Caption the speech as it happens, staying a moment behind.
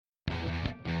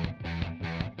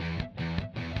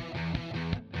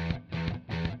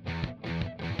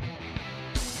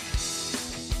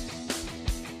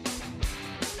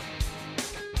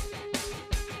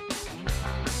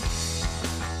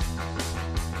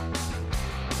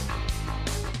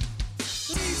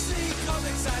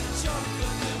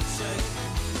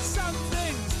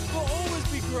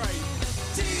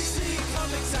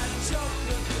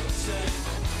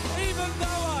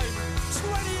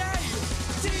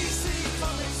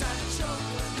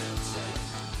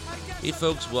Hey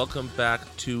folks, welcome back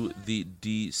to the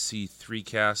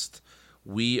DC3cast.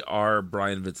 We are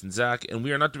Brian, Vince, and Zach, and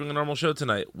we are not doing a normal show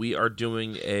tonight. We are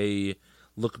doing a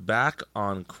look back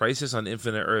on Crisis on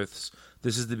Infinite Earths.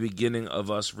 This is the beginning of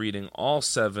us reading all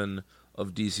 7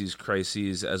 of DC's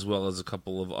Crises, as well as a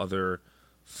couple of other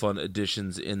fun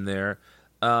additions in there.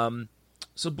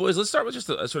 So boys, let's start with just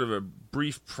a sort of a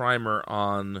brief primer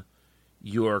on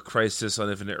your Crisis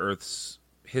on Infinite Earths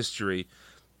history.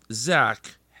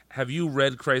 Zach, have you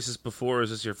read Crisis before, or is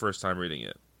this your first time reading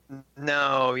it?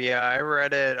 No, yeah, I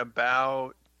read it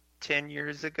about 10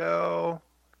 years ago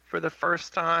for the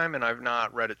first time, and I've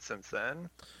not read it since then.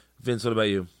 Vince, what about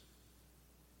you?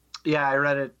 Yeah, I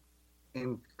read it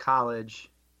in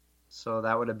college, so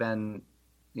that would have been,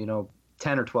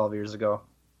 10 or 12 years ago.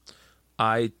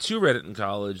 I, too, read it in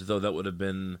college, though that would have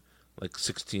been like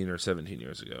 16 or 17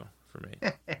 years ago for me.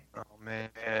 Oh,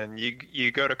 man,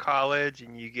 you go to college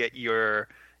and you get your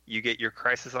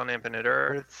Crisis on Infinite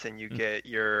Earths, and you get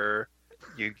your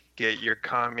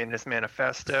Communist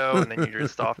Manifesto, and then you're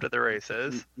just off to the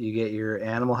races. You get your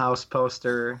Animal House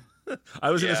poster. I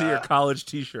was going to say your college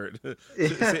T-shirt.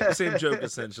 Same joke,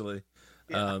 essentially.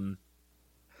 Yeah.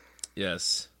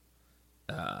 Yes.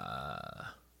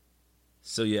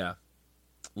 So yeah,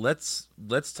 let's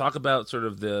talk about sort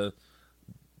of the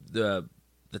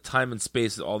time and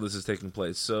space that all this is taking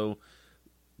place. So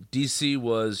DC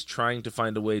was trying to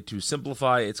find a way to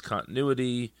simplify its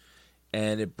continuity,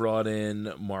 and it brought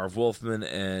in Marv Wolfman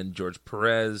and George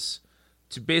Pérez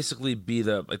to basically be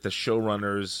the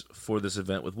showrunners for this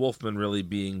event, with Wolfman really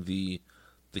being the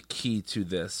key to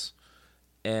this.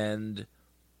 And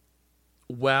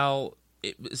how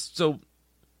can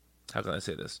I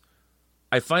say this?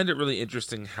 I find it really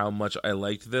interesting how much I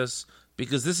liked this,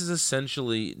 because this is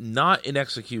essentially not in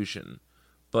execution,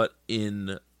 but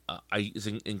in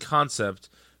concept,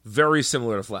 very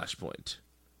similar to Flashpoint.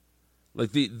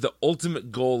 Like the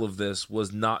ultimate goal of this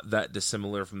was not that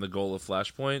dissimilar from the goal of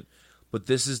Flashpoint, but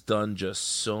this is done just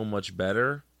so much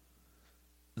better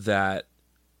that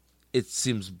it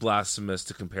seems blasphemous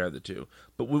to compare the two.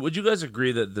 But would you guys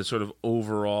agree that the sort of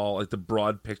overall, like the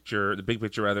big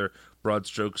picture rather, broad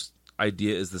strokes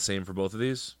idea is the same for both of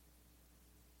these?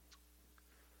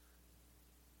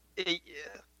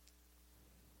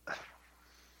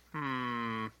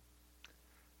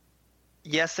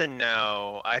 Yes and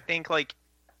no. I think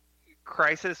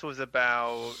Crisis was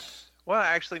about, well,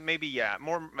 actually maybe yeah.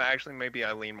 Maybe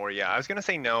I lean more yeah. I was gonna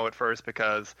say no at first,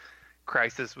 because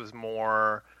Crisis was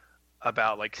more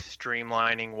about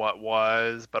streamlining what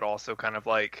was, but also kind of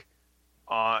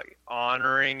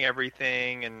honoring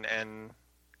everything and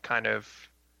kind of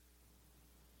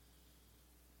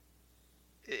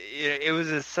it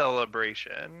was a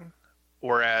celebration,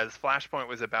 whereas Flashpoint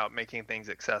was about making things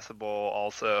accessible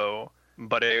also,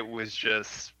 but it was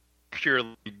just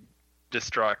purely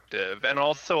destructive and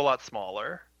also a lot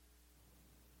smaller.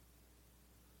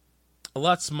 A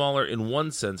lot smaller in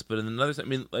one sense, but in another sense,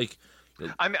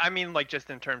 I mean, just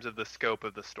in terms of the scope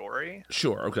of the story.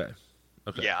 Sure. Okay.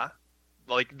 Yeah,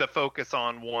 the focus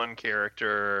on one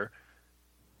character,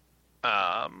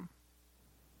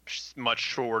 much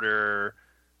shorter,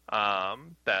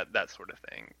 that sort of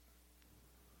thing.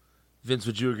 Vince,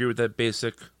 would you agree with that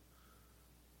basic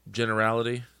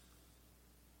generality?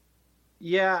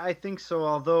 Yeah, I think so.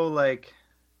 Although,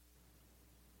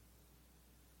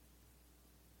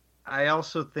 I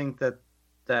also think that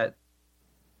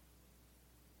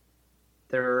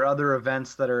there are other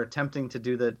events that are attempting to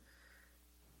do that.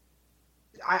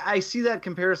 I see that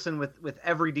comparison with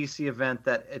every DC event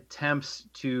that attempts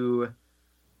to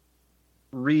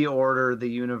reorder the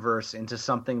universe into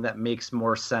something that makes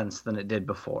more sense than it did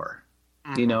before.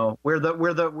 Mm-hmm. Where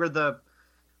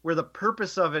the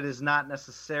purpose of it is not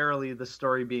necessarily the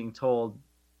story being told,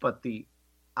 but the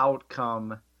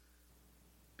outcome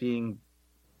being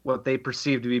what they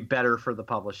perceive to be better for the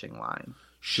publishing line.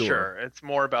 Sure. It's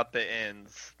more about the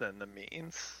ends than the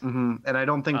means. Mm-hmm. And I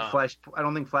don't think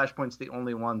Flashpoint's the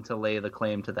only one to lay the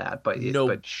claim to that. But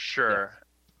sure. Yeah.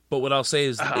 But what I'll say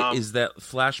is that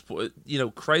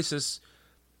Flashpoint, Crisis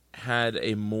had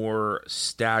a more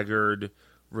staggered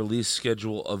release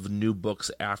schedule of new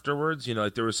books afterwards.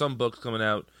 There were some books coming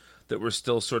out that were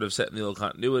still sort of set in the old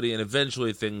continuity, and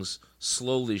eventually things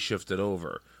slowly shifted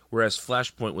over. Whereas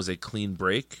Flashpoint was a clean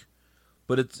break.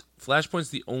 But Flashpoint's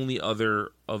the only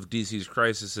other of DC's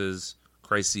crises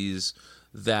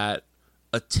that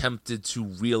attempted to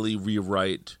really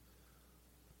rewrite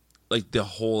the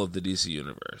whole of the DC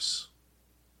universe.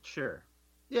 Sure.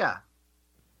 Yeah.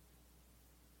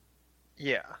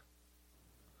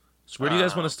 So where do you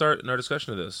guys want to start in our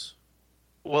discussion of this?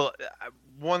 Well,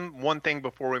 one thing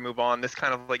before we move on, this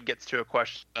kind of like gets to a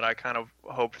question that I kind of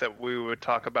hoped that we would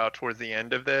talk about towards the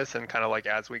end of this, and kind of like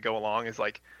as we go along, is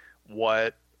like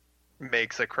what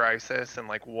makes a crisis, and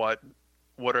like what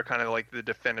are kind of like the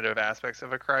definitive aspects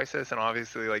of a crisis. And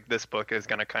obviously, like this book is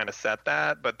going to kind of set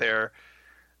that, but there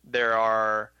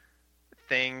are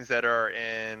things that are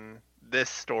in this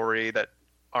story that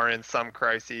are in some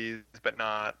crises, but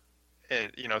not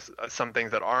some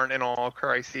things that aren't in all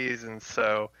crises. And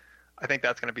so I think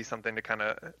that's going to be something kind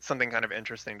of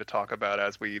interesting to talk about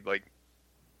as we like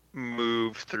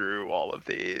move through all of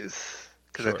these,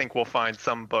 because Sure. I think we'll find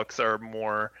some books are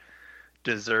more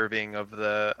deserving of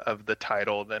the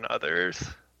title than others.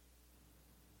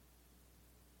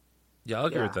 Yeah, I'll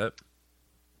agree with that.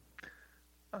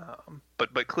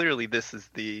 But clearly this is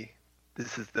the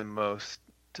most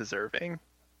deserving.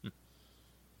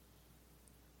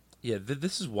 Yeah,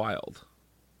 this is wild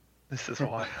This is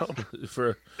wild.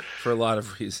 for a lot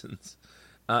of reasons.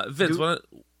 Vince, go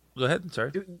ahead. I'm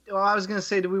sorry. Well, I was going to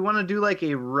say, do we want to do like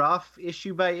a rough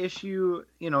issue by issue,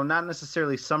 not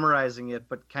necessarily summarizing it,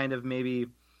 but kind of maybe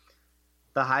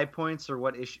the high points or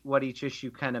what each issue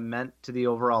kind of meant to the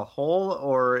overall whole,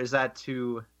 or is that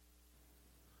too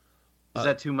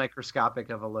microscopic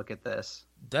of a look at this?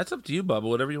 That's up to you, Bubba.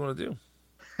 Whatever you want to do.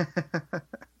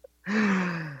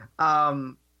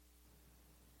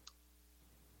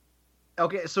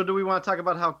 Okay, so do we want to talk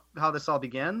about how this all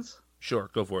begins?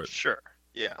 Sure, go for it. Sure.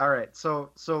 Yeah. All right.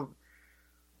 So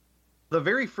the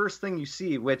very first thing you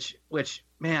see, which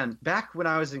man, back when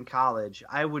I was in college,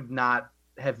 I would not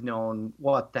have known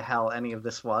what the hell any of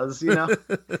this was,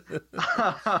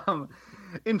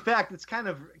 In fact, it's kind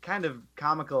of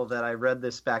comical that I read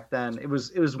this back then. It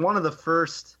was one of the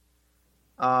first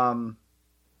DC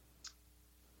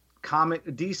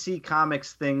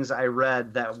Comics things I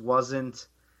read that wasn't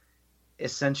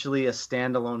essentially a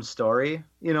standalone story.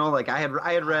 Like I had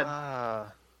read.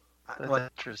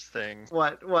 That's interesting.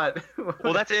 What? Well,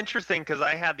 that's interesting because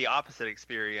I had the opposite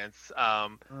experience. I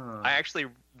actually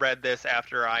read this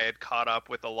after I had caught up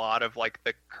with a lot of like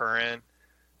the current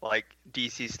like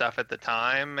DC stuff at the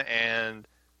time, and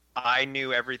I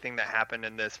knew everything that happened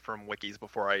in this from wikis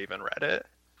before I even read it.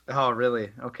 Oh,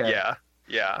 really? Okay.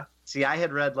 Yeah. See, I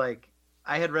had read like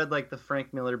the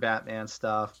Frank Miller Batman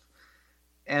stuff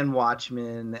and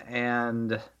Watchmen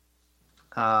and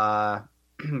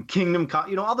Kingdom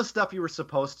Come, all the stuff you were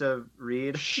supposed to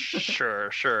read.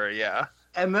 Sure, yeah.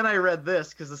 And then I read this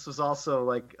because this was also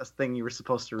like a thing you were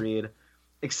supposed to read,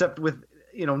 except with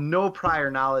no prior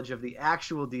knowledge of the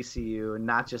actual DCU and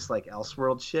not just like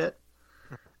Elseworld shit.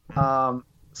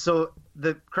 So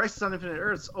the Crisis on Infinite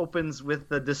Earths opens with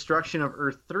the destruction of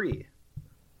Earth 3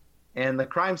 and the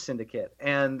crime syndicate.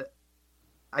 And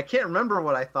I can't remember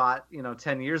what I thought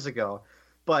 10 years ago,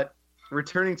 but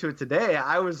returning to it today,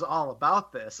 I was all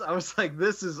about this. I was like,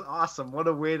 this is awesome. What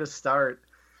a way to start.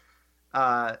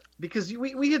 Because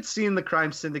we had seen the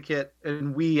crime syndicate,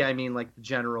 and I mean like the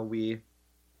general we.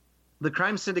 The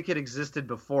crime syndicate existed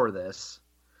before this.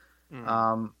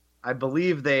 I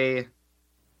believe they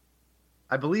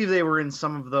were in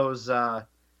some of those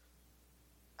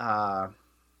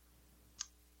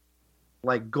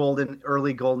like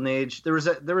early golden age. There was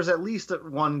at least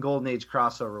one golden age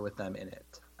crossover with them in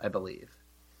it, I believe.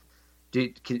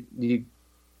 Can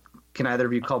either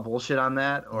of you call bullshit on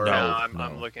that? Or no,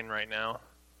 I'm looking right now.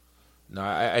 No,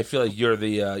 I feel like you're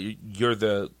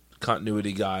the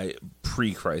continuity guy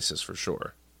pre-Crisis for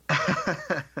sure.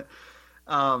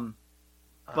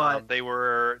 But they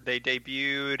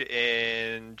debuted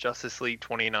in Justice League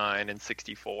 29 and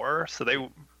 64, so they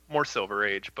more Silver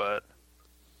Age, but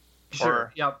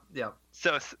sure. Yep.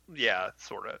 So yeah,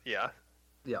 sort of. Yeah.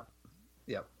 Yep.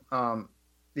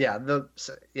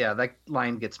 That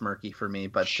line gets murky for me,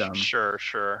 but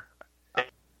sure.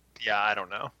 Yeah, I don't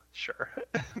know. Sure.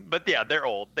 But yeah, they're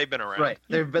old. They've been around. Right.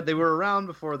 But they were around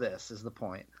before this is the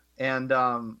point. And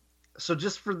so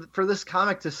just for this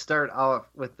comic to start out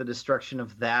with the destruction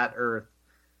of that Earth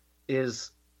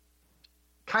is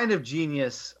kind of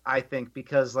genius, I think,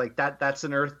 because like that's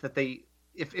an Earth that they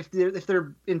if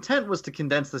their intent was to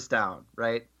condense this down,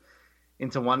 right,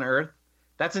 into one Earth,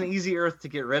 that's an easy Earth to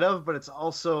get rid of, but it's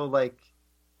also like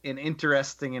an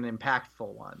interesting and impactful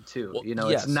one too. Well,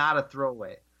 yes. It's not a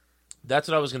throwaway. That's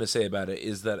what I was going to say about it,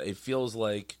 is that it feels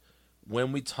like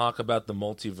when we talk about the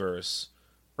multiverse,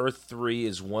 Earth 3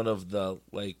 is one of the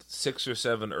like 6 or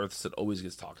 7 Earths that always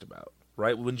gets talked about,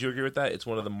 right? Wouldn't you agree with that? It's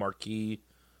one of the marquee.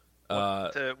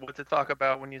 What to talk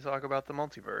about when you talk about the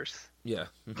multiverse? Yeah.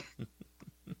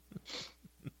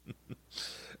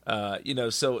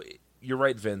 So you're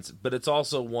right, Vince, but it's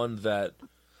also one that,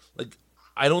 like,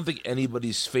 I don't think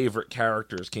anybody's favorite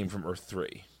characters came from Earth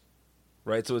 3,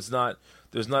 right? So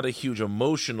there's not a huge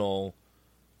emotional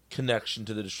connection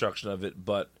to the destruction of it,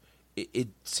 but it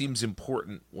seems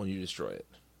important when you destroy it.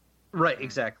 Right,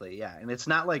 exactly, yeah. And it's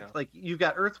not like you've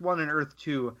got Earth 1 and Earth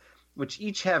 2, which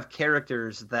each have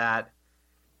characters that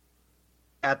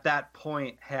at that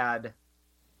point had,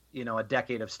 a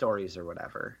decade of stories or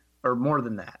whatever. Or more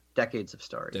than that, decades of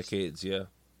stories. Decades, yeah.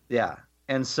 Yeah.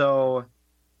 And so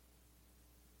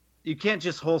you can't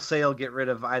just wholesale get rid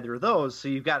of either of those. So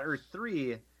you've got Earth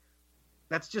 3.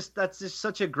 That's just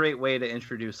such a great way to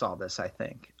introduce all this, I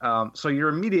think. So you're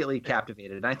immediately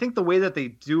captivated. And I think the way that they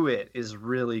do it is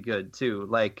really good, too.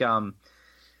 Like,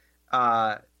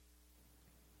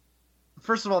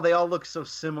 first of all, they all look so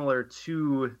similar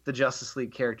to the Justice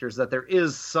League characters that there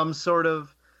is some sort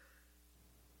of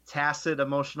tacit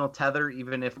emotional tether,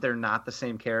 even if they're not the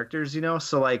same characters,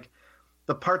 So, like,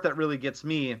 the part that really gets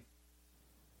me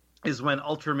is when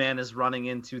Ultraman is running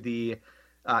into the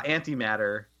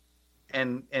antimatter,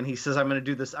 and he says, I'm going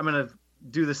to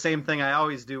do the same thing I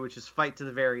always do, which is fight to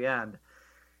the very end.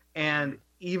 And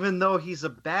even though he's a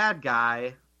bad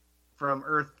guy from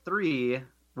Earth 3,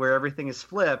 where everything is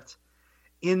flipped,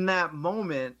 in that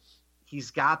moment,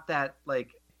 he's got that,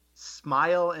 like,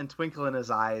 smile and twinkle in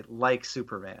his eye like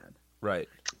Superman. Right.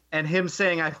 And him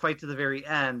saying, I fight to the very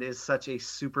end, is such a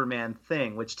Superman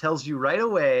thing, which tells you right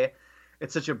away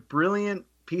it's such a brilliant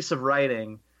piece of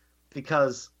writing,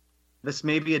 because this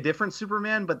may be a different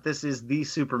Superman, but this is the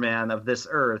Superman of this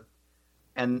Earth.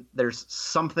 And there's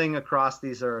something across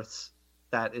these Earths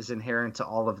that is inherent to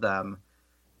all of them,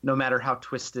 no matter how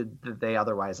twisted they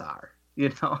otherwise are,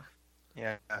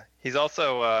 Yeah, he's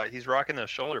also he's rocking those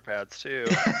shoulder pads too.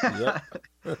 Yep.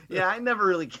 Yeah, I never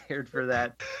really cared for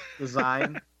that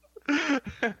design.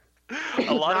 A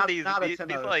lot of these not a 10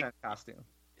 these out of like 10 costume.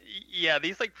 Yeah,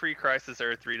 these like pre-Crisis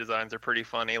Earth 3 designs are pretty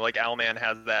funny. Like Owlman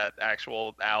has that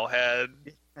actual owl head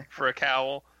for a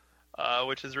cowl,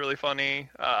 which is really funny.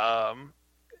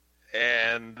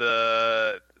 And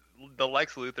the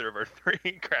Lex Luthor of Earth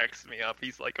 3 cracks me up.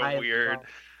 He's like a weird,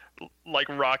 like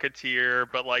Rocketeer,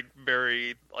 but like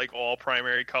very like all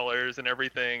primary colors and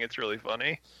everything. It's really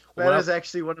funny. That is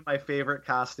actually one of my favorite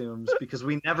costumes because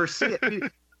we never see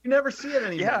it. You never see it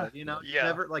anymore. Yeah.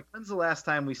 Never, like, when's the last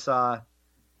time we saw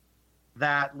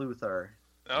that Luthor?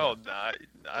 Oh,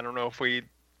 I don't know if we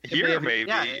here maybe.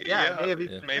 Yeah, maybe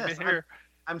here.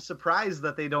 I'm surprised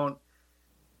that they don't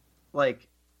like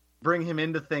bring him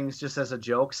into things just as a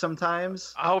joke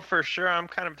sometimes. Oh, for sure. I'm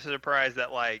kind of surprised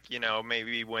that, like,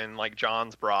 maybe when like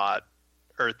Johns brought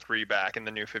Earth 3 back in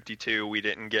the New 52, we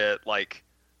didn't get like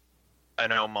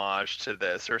an homage to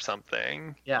this or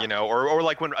something. Yeah. Or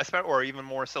like when, or even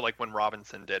more so like when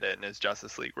Robinson did it in his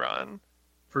Justice League run.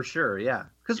 For sure, yeah.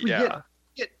 Because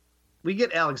we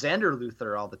get Alexander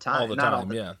Luthor all the time. All the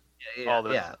time, yeah.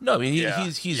 Yeah. No, I mean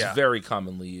he's very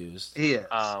commonly used. He is.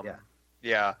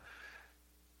 Yeah.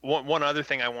 One other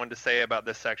thing I wanted to say about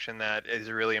this section that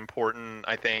is really important,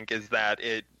 I think, is that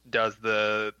it does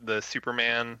the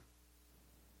Superman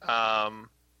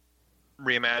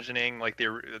reimagining, like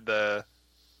the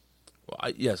Well,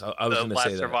 I was going to say that.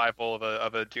 last survival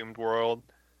of a doomed world.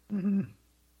 Mm-hmm.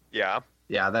 Yeah.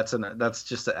 Yeah, that's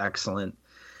just an excellent.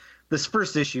 This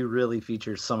first issue really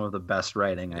features some of the best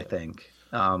writing, I think.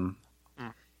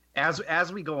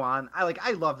 As we go on,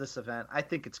 I love this event. I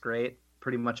think it's great,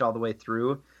 pretty much all the way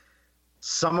through.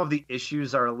 Some of the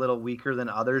issues are a little weaker than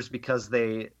others because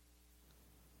they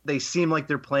seem like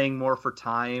they're playing more for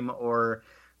time, or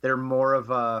they're more of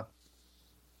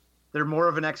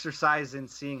an exercise in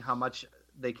seeing how much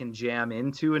they can jam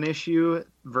into an issue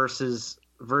versus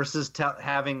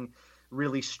having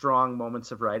really strong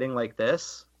moments of writing like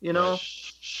this,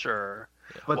 Sure.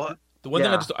 But the one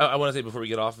thing I want to say before we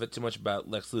get off of it too much about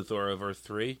Lex Luthor of Earth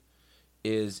 3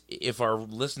 is if our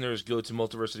listeners go to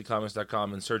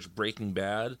multiversitycomics.com and search Breaking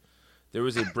Bad, there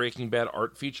was a Breaking Bad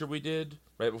art feature we did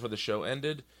right before the show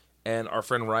ended, and our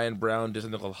friend Ryan Brown did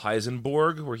something called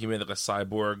Heisenberg, where he made like a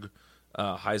cyborg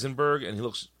Heisenberg, and he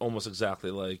looks almost exactly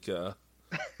like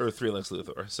Earth 3 Lex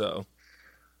Luthor. So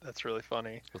that's really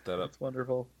funny. Look that up. That's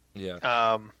wonderful. Yeah.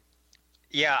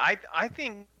 I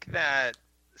think that.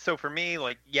 So for me,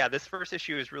 this first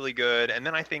issue is really good, and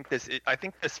then I think this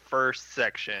first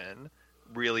section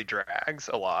really drags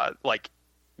a lot. Like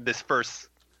this first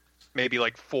maybe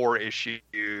like 4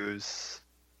 issues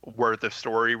worth of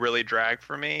story really dragged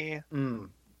for me.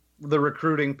 The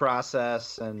recruiting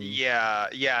process and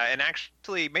and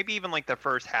actually maybe even like the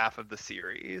first half of the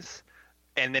series,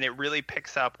 and then it really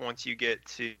picks up once you get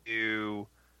to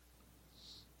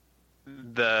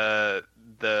the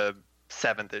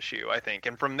 7th issue, I think.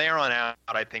 And from there on out,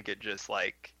 I think it just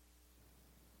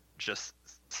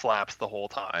slaps the whole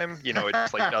time. It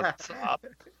just doesn't stop.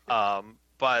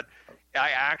 But I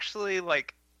actually I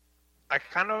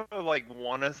kind of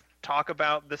want to talk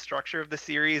about the structure of the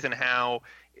series and how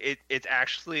it's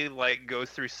actually goes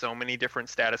through so many different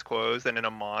status quos, and in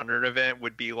a modern event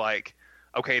would be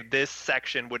okay, this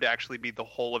section would actually be the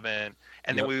whole event,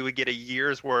 and then we would get a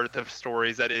year's worth of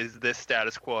stories that is this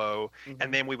status quo,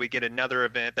 and then we would get another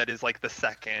event that is the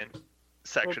second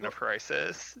section of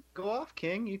Crisis. Go off,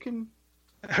 King. You can.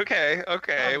 Okay.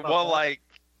 Well,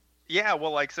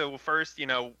 so first,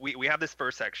 we have this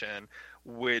first section,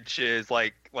 which is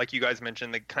like you guys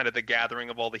mentioned, the kind of the gathering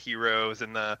of all the heroes,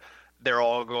 and they're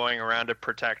all going around to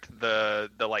protect the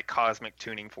cosmic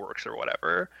tuning forks or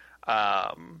whatever.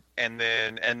 And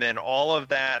then all of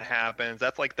that happens.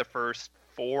 That's the first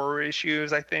 4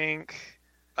 issues, I think.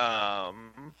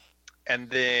 And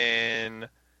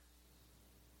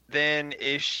then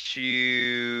issue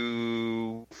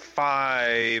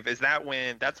 5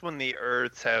 that's when the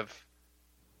Earths have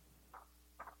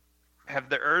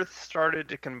the Earths started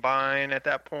to combine at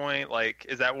that point?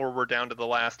 Is that where we're down to the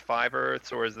last 5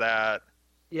 Earths, or is that?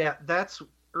 Yeah, that's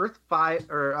Earth 5,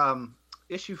 or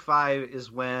issue 5 is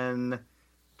when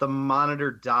the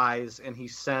Monitor dies and he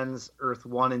sends Earth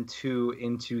 1 and 2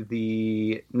 into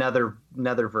the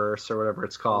Netherverse or whatever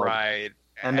it's called. Right.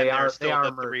 And they are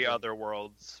the 3 other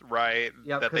worlds, right?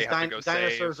 Yeah, that they have to go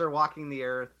dinosaurs save. Are walking the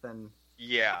Earth, and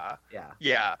yeah.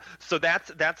 So that's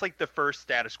the first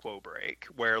status quo break,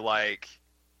 where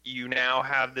you now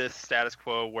have this status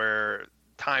quo where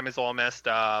time is all messed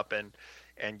up, and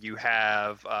you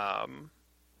have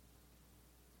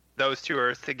those 2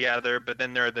 Earths together, but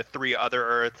then there are the 3 other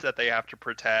Earths that they have to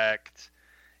protect,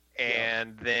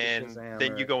 and then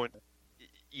you go in.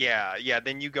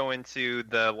 Then you go into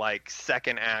the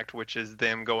second act, which is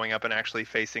them going up and actually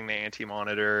facing the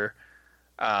Anti-Monitor,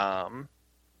 and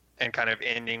kind of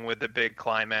ending with the big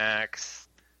climax,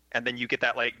 and then you get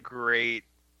that great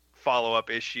follow-up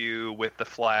issue with the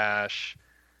Flash,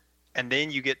 and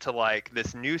then you get to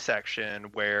this new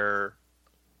section where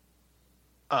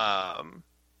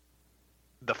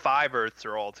the 5 Earths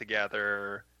are all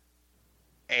together,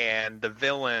 and the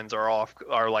villains are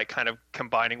kind of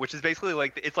combining, which is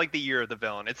basically it's the year of the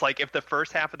villain. It's if the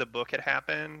first half of the book had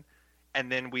happened, and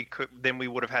then we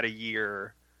would have had a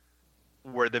year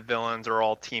where the villains are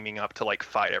all teaming up to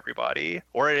fight everybody,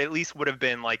 or it at least would have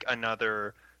been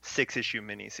another 6-issue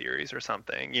miniseries or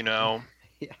something, Yeah.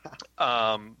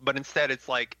 But instead, it's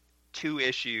 2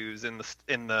 issues in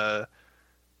the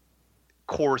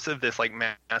course of this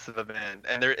massive event,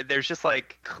 and there's just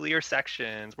clear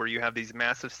sections where you have these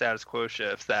massive status quo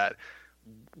shifts that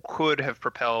could have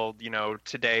propelled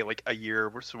today a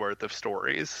year's worth of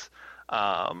stories,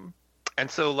 and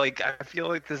so I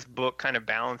feel this book kind of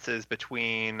balances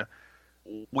between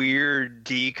weird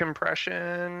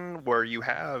decompression, where you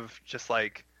have just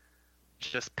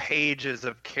pages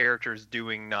of characters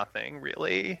doing nothing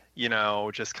really,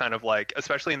 just kind of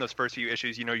especially in those first few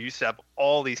issues, you used to have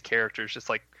all these characters, just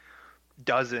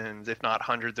dozens, if not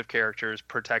hundreds of characters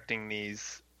protecting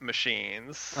these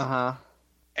machines.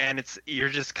 And you're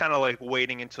just kind of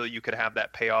waiting until you could have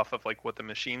that payoff of what the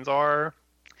machines are.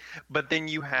 But then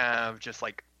you have just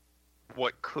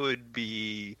what could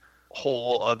be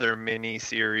whole other mini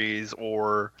series,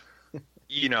 or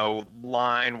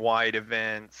line-wide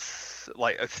events,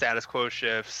 status quo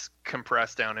shifts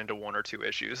compressed down into 1 or 2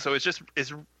 issues. So it's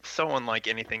so unlike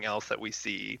anything else that we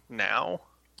see now.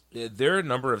 Yeah, there are a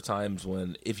number of times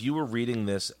when, if you were reading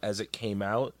this as it came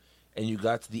out and you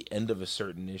got to the end of a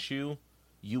certain issue,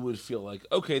 you would feel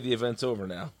okay, the event's over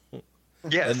now.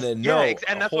 Yes. And then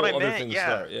and that's what I meant.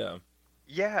 Start.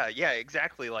 Yeah,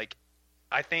 exactly.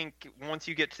 I think once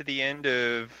you get to the end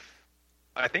of,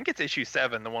 I think it's issue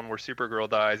 7, the one where Supergirl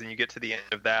dies, and you get to the end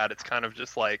of that, it's kind of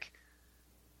just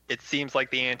it seems like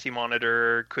the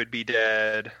Anti-Monitor could be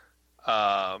dead.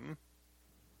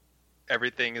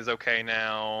 Everything is okay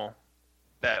now.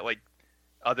 That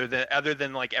other than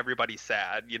everybody's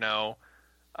sad,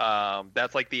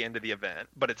 that's the end of the event,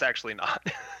 but it's actually not.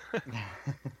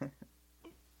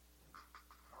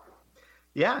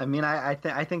 Yeah, I mean,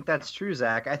 I think that's true,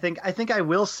 Zach. I think I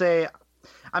will say,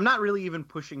 I'm not really even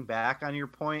pushing back on your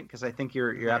point, because I think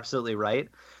you're absolutely right.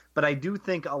 But I do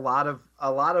think a lot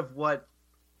of what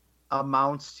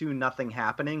amounts to nothing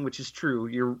happening, which is true,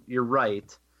 you're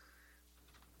right,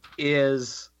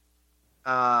 is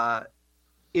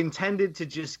intended to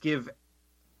just give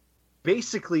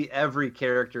basically every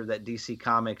character that DC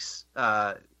Comics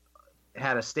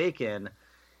had a stake in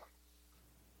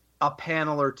a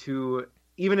panel or two,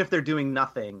 even if they're doing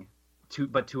nothing,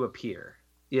 to appear.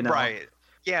 You know, Right?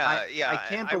 Yeah, I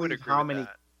can't I would believe agree how with many.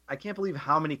 that. I can't believe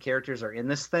how many characters are in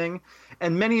this thing,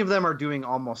 and many of them are doing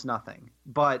almost nothing.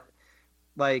 But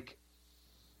like,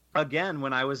 again,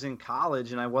 when I was in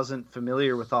college and I wasn't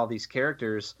familiar with all these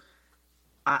characters,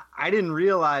 I didn't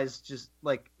realize, just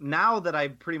like now that I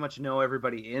pretty much know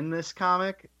everybody in this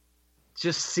comic,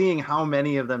 just seeing how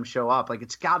many of them show up, like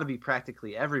it's got to be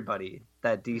practically everybody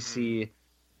that DC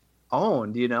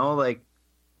owned, you know, like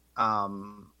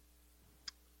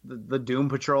the Doom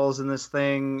Patrols in this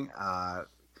thing, A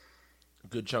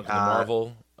good chunk of the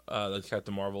Marvel, the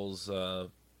Captain Marvel's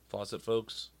faucet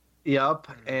folks. yep,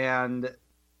 and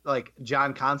like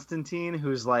John Constantine,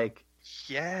 who's like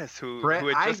Yes, who Brett,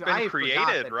 had just I been forgot created,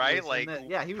 that he right? was in Like the-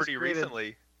 yeah, he was pretty created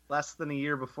recently. less than a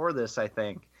year before this, I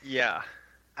think. Yeah.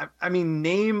 I mean,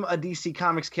 name a DC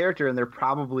Comics character, and they're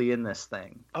probably in this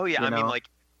thing. Oh yeah, you I mean know? like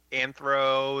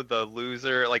Anthro, the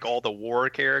Loser, like all the war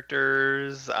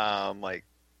characters, like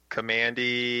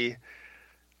Commandy,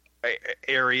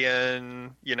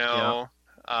 Arian, you know,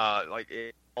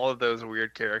 all of those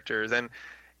weird characters, and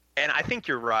I think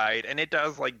you're right, and it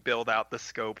does like build out the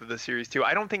scope of the series too.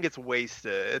 I don't think it's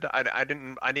wasted. I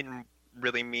didn't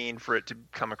really mean for it to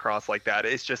come across like that.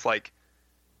 It's just like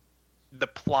the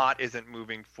plot isn't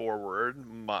moving forward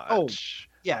much. Oh,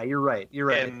 yeah, you're right. You're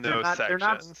right. In those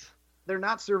sections. They're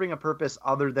not serving a purpose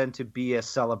other than to be a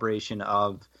celebration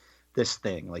of this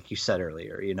thing, like you said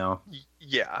earlier. You know.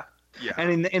 Yeah. Yeah.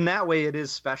 And in that way, it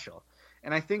is special.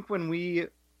 And I think when we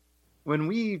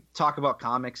talk about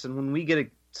comics and when we get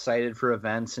excited for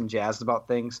events and jazzed about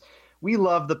things, we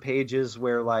love the pages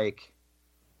where, like,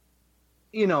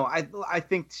 you know, I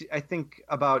think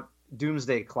about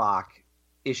Doomsday Clock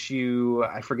issue,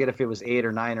 I forget if it was 8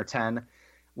 or 9 or 10,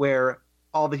 where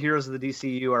all the heroes of the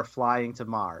DCU are flying to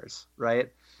Mars,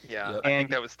 right? Yeah, Yep. I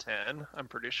think that was 10. I'm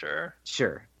pretty sure.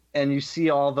 Sure. And you see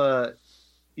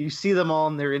them all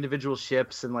in their individual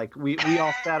ships, and like we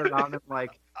all sat around and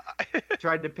like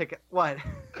tried to pick what.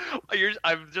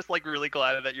 I'm just like really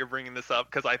glad that you're bringing this up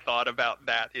because I thought about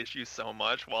that issue so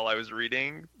much while I was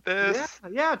reading this.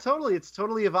 Yeah, totally. It's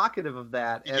totally evocative of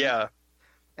that. And, yeah.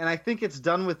 And I think it's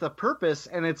done with a purpose,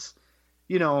 and it's,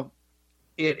 you know,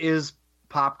 it is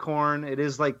popcorn. It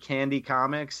is like candy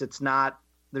comics. There's not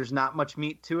much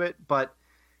meat to it, but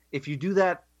if you do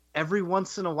that every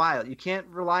once in a while, you can't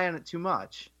rely on it too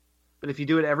much. But if you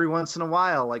do it every once in a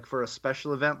while, like for a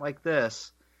special event like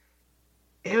this,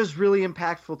 it was really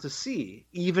impactful to see,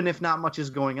 even if not much is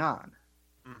going on.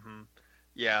 Mm-hmm.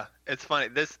 Yeah, it's funny.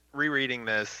 Rereading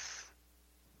this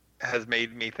has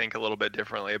made me think a little bit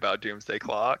differently about Doomsday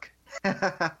Clock.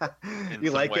 You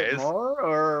like ways. it more,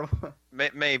 or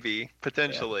maybe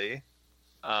potentially?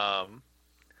 Yeah.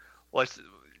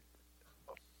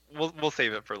 We'll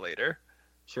save it for later.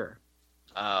 Sure.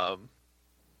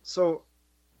 So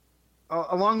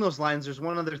along those lines, there's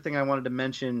one other thing I wanted to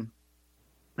mention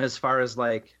as far as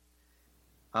like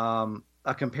a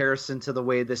comparison to the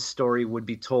way this story would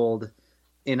be told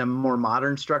in a more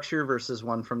modern structure versus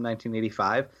one from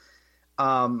 1985.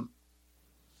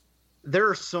 There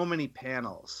are so many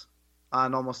panels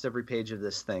on almost every page of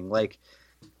this thing. Like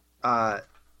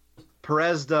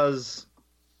Pérez does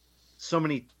so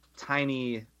many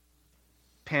tiny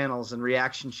panels and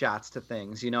reaction shots to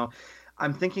things, you know.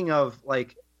 I'm thinking of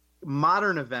like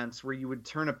modern events where you would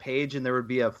turn a page and there would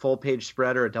be a full page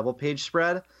spread or a double page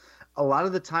spread. A lot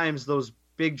of the times those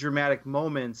big dramatic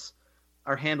moments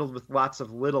are handled with lots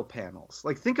of little panels.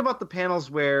 Like think about the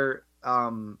panels where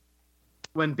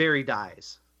when Barry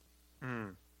dies.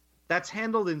 That's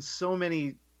handled in so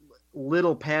many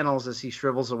little panels as he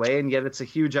shrivels away, and yet it's a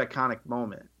huge iconic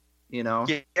moment, you know?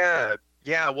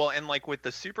 Yeah, well, and like with the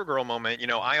Supergirl moment, you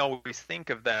know, I always think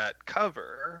of that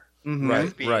cover Mm-hmm.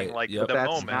 as being like the That's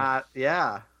moment. not,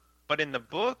 yeah. But in the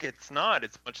book, it's not.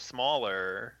 It's much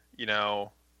smaller, you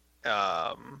know.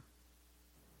 At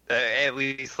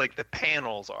least like the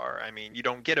panels are. I mean, you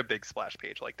don't get a big splash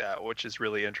page like that, which is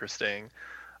really interesting.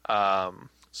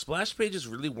 Splash pages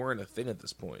really weren't a thing at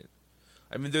this point.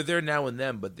 I mean, they're there now and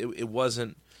then, but it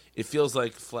wasn't. It feels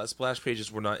like splash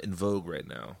pages were not in vogue right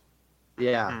now.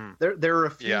 Yeah, there are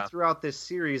a few throughout this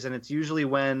series, and it's usually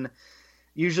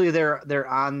they're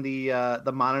on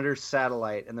the monitor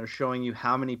satellite, and they're showing you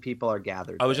how many people are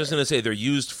gathered. I was just going to say they're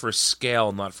used for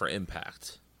scale, not for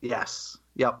impact. Yes.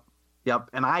 Yep.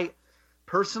 And I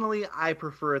personally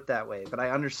prefer it that way, but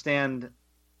I understand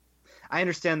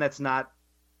that's not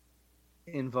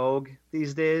in vogue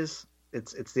these days.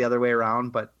 It's the other way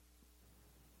around, but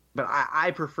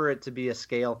I prefer it to be a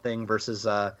scale thing versus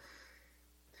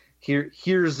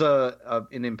here's an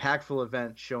impactful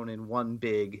event shown in one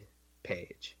big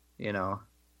page, you know.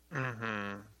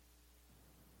 Mm-hmm.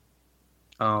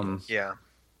 Um, Yeah.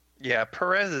 Yeah,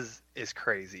 Perez is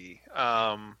crazy.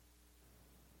 I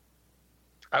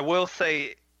will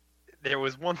say there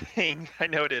was one thing I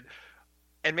noted,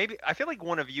 and maybe I feel like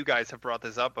one of you guys have brought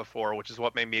this up before, which is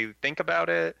what made me think about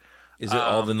it. Is it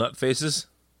all the Um, nut faces?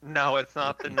 no, it's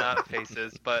not the nut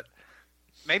faces, but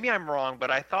maybe I'm wrong, but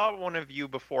I thought one of you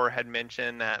before had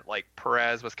mentioned that like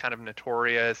Perez was kind of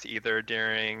notorious either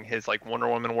during his like Wonder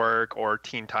Woman work or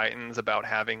Teen Titans about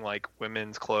having like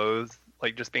women's clothes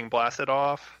like just being blasted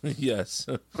off. Yes.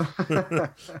 Is I Yes. believe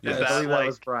that that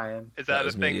was like Brian. is That that a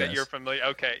was me, thing that you're yes. familiar?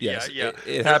 Okay, Yes. yeah, yeah. It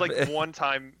There's happened. like one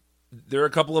time. There are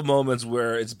a couple of moments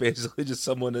where it's basically just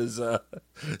someone's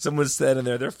standing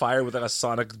there. They're fired with like a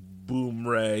sonic boom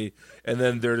ray, and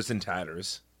then they're just in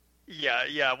tatters. Yeah,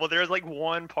 yeah. Well, there's like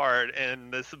one part in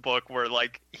this book where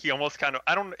like he almost kind of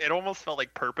it almost felt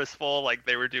like purposeful, like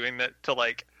they were doing that to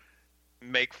like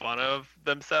make fun of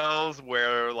themselves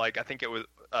where like I think it was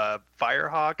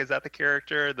Firehawk, is that the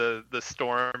character? The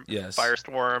storm, Yes.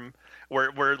 Firestorm,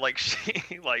 where like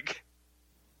she like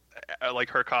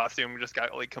her costume just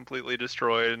got like completely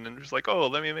destroyed and then just like, "Oh,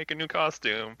 let me make a new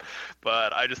costume."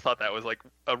 But I just thought that was like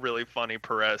a really funny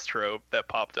Perez trope that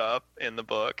popped up in the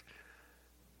book.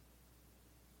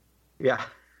 Yeah.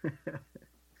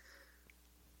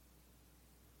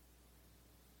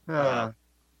 Uh,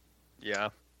 Yeah.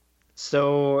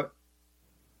 so,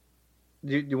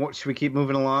 should we keep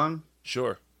moving along?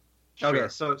 Sure. Okay,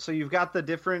 so you've got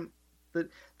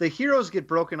the heroes get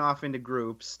broken off into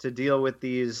groups to deal with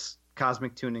these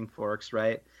cosmic tuning forks,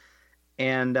 right?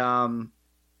 And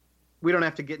we don't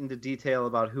have to get into detail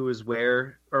about who is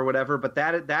where or whatever, but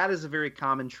that is a very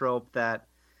common trope that,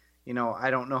 I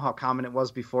don't know how common it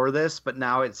was before this, but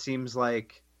now it seems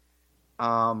like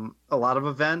a lot of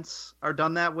events are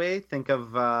done that way. Think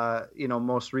of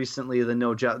most recently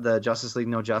the Justice League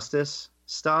No Justice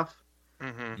stuff.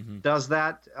 Mm-hmm. Mm-hmm. Does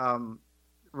that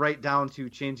right down to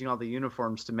changing all the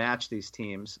uniforms to match these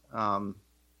teams.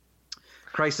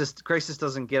 Crisis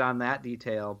doesn't get on that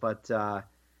detail, but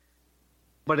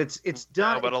it's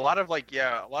done. No, but a lot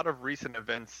of recent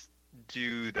events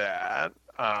do that.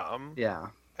 Yeah.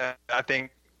 I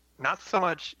think not so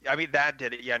much. I mean, that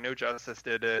did it. Yeah, No Justice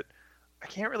did it. I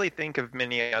can't really think of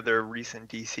many other recent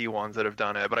DC ones that have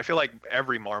done it, but I feel like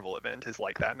every Marvel event is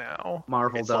like that now.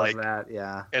 Marvel It's does like, that,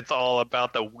 yeah. It's all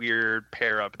about the weird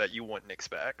pair up that you wouldn't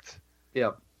expect.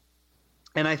 Yep.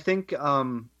 And I think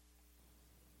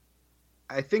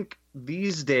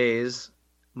these days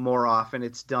more often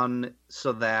it's done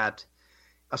so that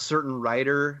a certain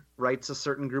writer writes a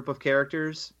certain group of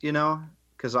characters,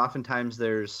 because oftentimes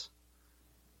there's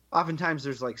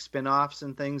like spin-offs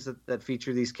and things that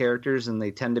feature these characters, and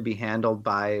they tend to be handled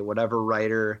by whatever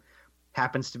writer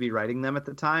happens to be writing them at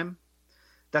the time.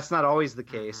 That's not always the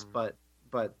case, but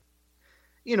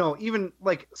even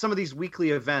like some of these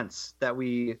weekly events that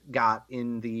we got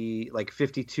in the like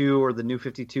 52 or the New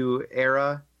 52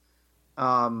 era,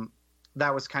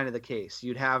 that was kind of the case.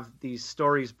 You'd have these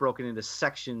stories broken into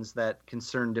sections that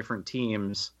concern different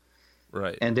teams.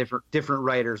 Right. And different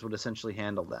writers would essentially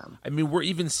handle them. I mean, we're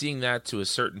even seeing that to a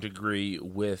certain degree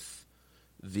with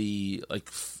the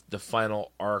the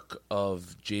final arc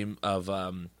of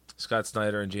Scott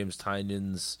Snyder and James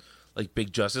Tynion's like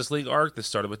big Justice League arc that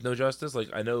started with No Justice. Like,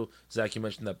 I know, Zach, you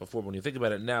mentioned that before, but when you think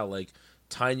about it now, like,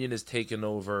 Tynion has taken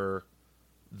over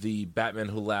the Batman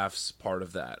Who Laughs part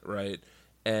of that, right?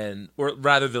 Or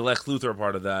rather the Lex Luthor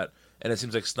part of that, and it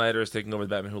seems like Snyder is taking over the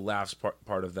Batman Who Laughs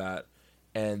part of that.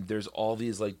 And there's all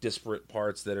these like disparate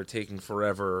parts that are taking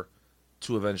forever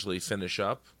to eventually finish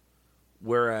up,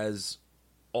 whereas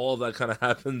all of that kind of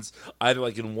happens either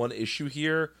like in one issue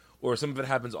here, or some of it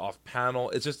happens off panel.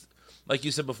 It's just like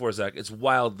you said before, Zach. It's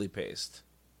wildly paced.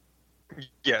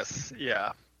 Yes.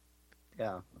 Yeah.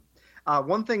 Yeah.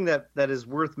 One thing that is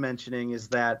worth mentioning is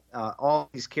that all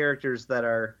these characters that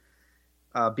are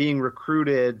being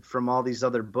recruited from all these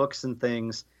other books and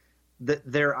things,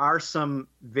 there are some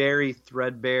very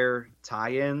threadbare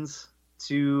tie-ins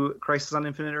to Crisis on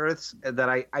Infinite Earths that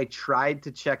I tried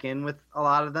to check in with a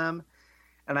lot of them.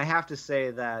 And I have to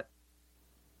say that,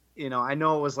 I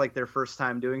know it was like their first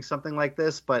time doing something like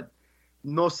this, but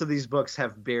most of these books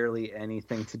have barely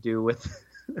anything to do with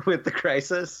the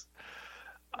Crisis.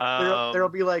 There'll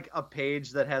be like a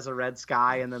page that has a red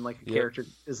sky, and then like a character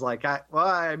is like,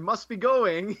 I must be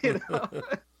going,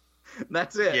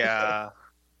 That's it. Yeah.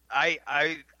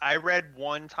 I read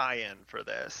one tie-in for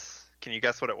this. Can you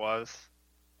guess what it was?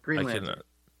 Green Lantern.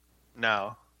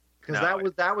 No.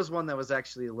 Because that was one that was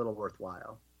actually a little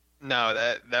worthwhile. No,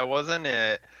 that wasn't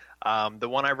it. The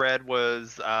one I read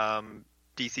was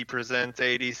DC Presents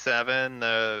 87,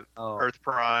 the Oh. Earth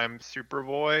Prime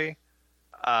Superboy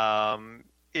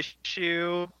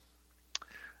issue,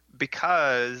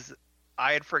 because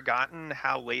I had forgotten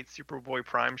how late Superboy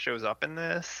Prime shows up in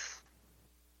this.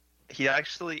 He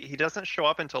doesn't show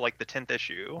up until like the 10th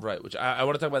issue. Right, which I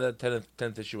want to talk about that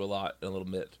 10th issue a lot in a little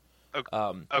bit.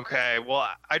 Okay, well,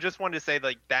 I just wanted to say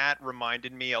like that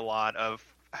reminded me a lot of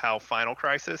how Final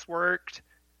Crisis worked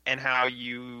and how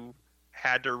you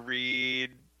had to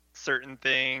read certain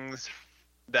things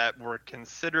that were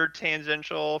considered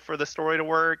tangential for the story to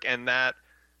work, and that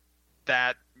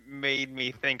made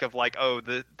me think of like, oh,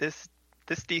 this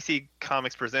DC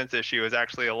Comics Presents issue is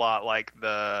actually a lot like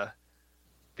the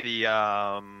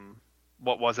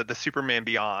what was it, the Superman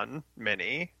Beyond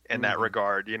mini in that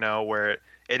regard, you know, where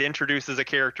it introduces a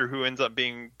character who ends up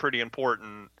being pretty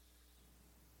important,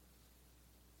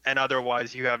 and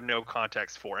otherwise you have no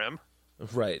context for him.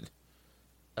 Right.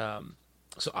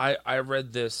 So I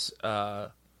read this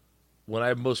when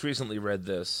I most recently read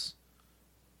this.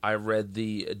 I read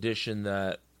the edition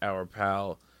that our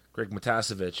pal Greg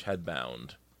Matasevich had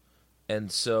bound,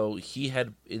 and so he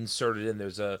had inserted in.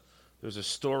 There's a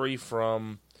story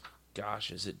from,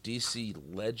 gosh, is it DC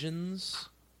Legends?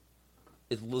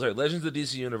 Legends of the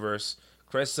DC Universe,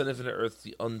 Crisis on Infinite Earth: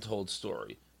 The Untold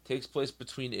Story. Takes place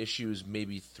between issues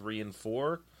maybe 3 and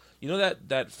 4. You know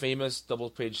that famous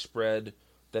double-page spread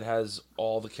that has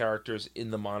all the characters in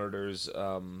the monitors,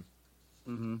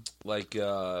 like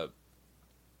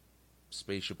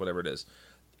spaceship, whatever it is.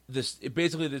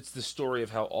 Basically it's the story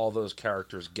of how all those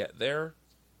characters get there,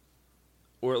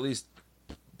 or at least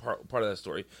part of that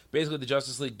story. Basically, the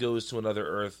Justice League goes to another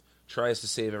Earth, tries to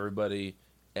save everybody,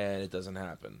 and it doesn't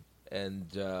happen. And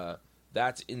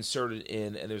that's inserted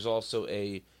in, and there's also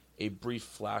a brief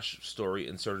flash story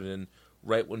inserted in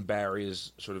right when Barry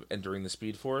is sort of entering the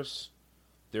Speed Force.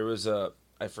 There was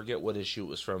I forget what issue it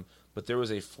was from, but there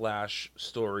was a flash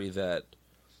story that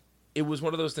it was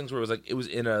one of those things where it was like it was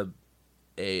in a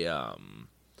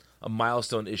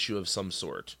milestone issue of some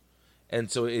sort. And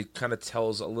so it kind of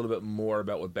tells a little bit more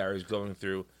about what Barry's going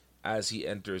through as he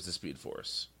enters the Speed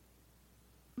Force.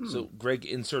 So Greg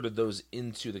inserted those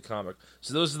into the comic.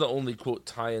 So those are the only, quote,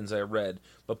 tie-ins I read.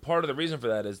 But part of the reason for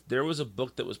that is there was a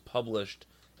book that was published,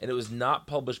 and it was not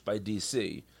published by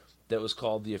DC, that was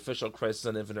called The Official Crisis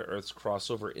on Infinite Earths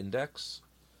Crossover Index.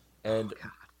 And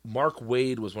Mark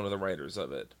Waid was one of the writers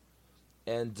of it.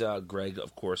 And Greg,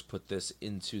 of course, put this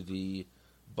into the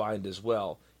bind as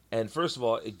well. And first of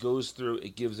all, it goes through,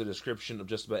 it gives a description of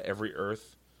just about every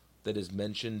Earth that is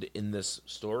mentioned in this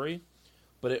story.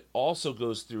 But it also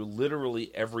goes through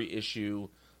literally every issue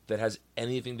that has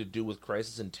anything to do with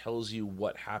Crisis and tells you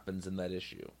what happens in that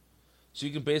issue. So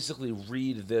you can basically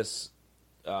read this,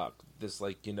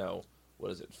 like, you know,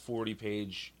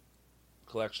 40-page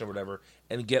collection or whatever,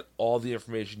 and get all the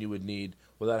information you would need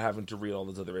without having to read all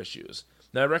those other issues.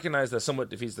 Now, I recognize that somewhat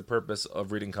defeats the purpose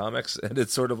of reading comics, and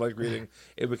it's sort of like reading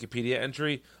a Wikipedia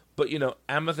entry. But, you know,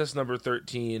 Amethyst number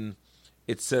 13,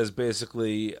 it says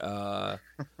basically,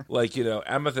 like, you know,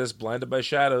 Amethyst, blinded by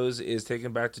shadows, is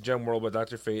taken back to Gemworld by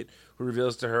Dr. Fate, who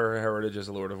reveals to her heritage as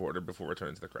a Lord of Order before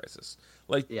returning to the Crisis.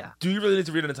 Like, do you really need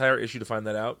to read an entire issue to find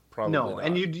that out? Probably no, not.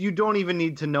 and you don't even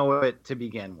need to know it to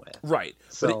begin with. Right.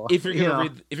 So, but if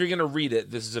you're gonna read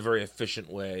it, this is a very efficient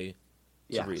way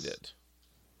to read it.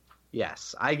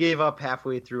 Yes, I gave up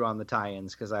halfway through on the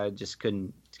tie-ins because I just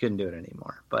couldn't do it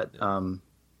anymore. But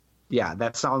yeah,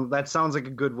 that sounds like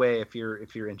a good way if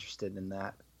you're interested in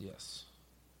that. Yes.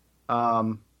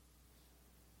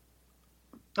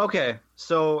 Okay,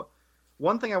 so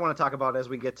one thing I want to talk about as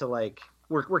we get to, like,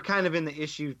 we're kind of in the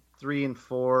issue 3 and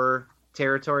 4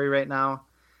 territory right now.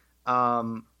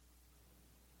 I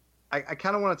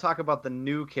kind of want to talk about the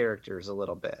new characters a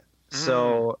little bit.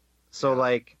 So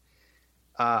like,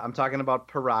 I'm talking about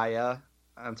Pariah.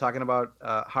 I'm talking about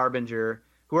Harbinger,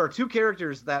 who are two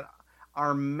characters that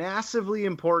are massively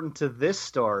important to this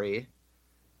story,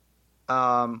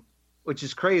 which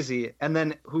is crazy, and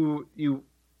then who you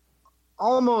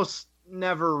almost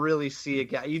never really see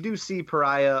again. You do see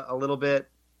Pariah a little bit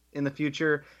in the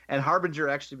future, and Harbinger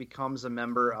actually becomes a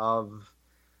member of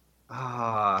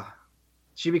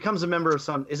she becomes a member of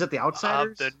some, is it the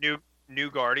Outsiders? The New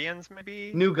Guardians,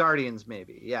 maybe? New Guardians,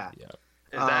 maybe, yeah.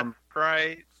 Is that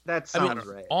right? That sounds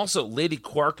right. Also, Lady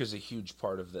Quark is a huge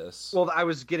part of this. Well, I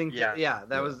was getting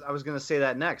I was going to say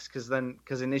that next, because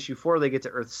in issue 4 they get to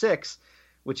Earth 6,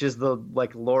 which is the,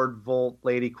 like, Lord Volt,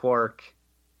 Lady Quark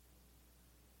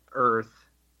Earth.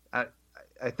 I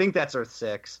think that's Earth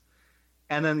 6.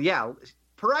 And then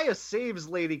Pariah saves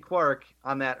Lady Quark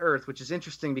on that Earth, which is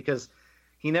interesting because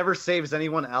he never saves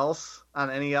anyone else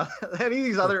on any of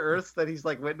these other Earths that he's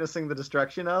like witnessing the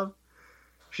destruction of.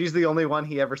 She's the only one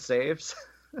he ever saves,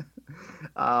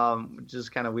 which is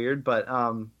kind of weird. But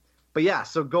yeah.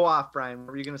 So go off, Brian.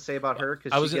 What were you going to say about her?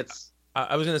 Because I was going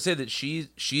to say that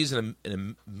she's a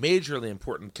majorly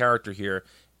important character here,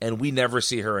 and we never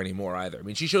see her anymore either. I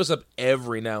mean, she shows up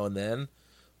every now and then,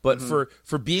 but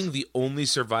for being the only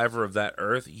survivor of that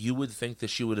Earth, you would think that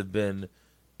she would have been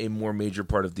a more major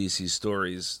part of DC's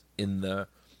stories in the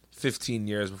 15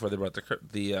 years before they brought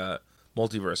the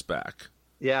multiverse back.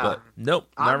 Yeah. But nope,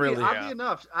 not really.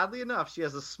 Oddly enough, she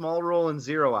has a small role in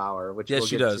Zero Hour, which yes, we'll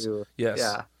she get does. to. Yes.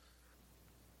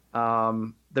 Yeah.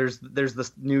 There's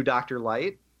this new Dr.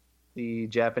 Light, the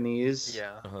Japanese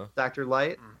Dr.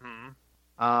 Light,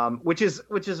 which is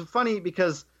funny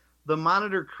because the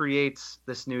Monitor creates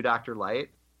this new Dr. Light,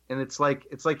 and it's like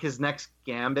his next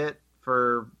gambit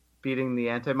for beating the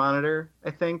Anti-Monitor.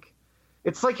 I think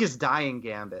it's like his dying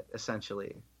gambit,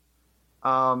 essentially.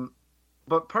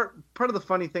 But part of the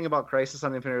funny thing about Crisis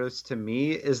on Infinite Earths to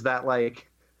me is that like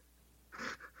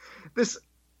this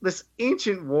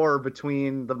ancient war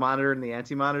between the Monitor and the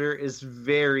Anti-Monitor is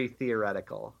very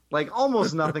theoretical. Like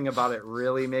almost nothing about it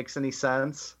really makes any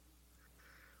sense.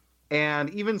 And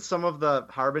even some of the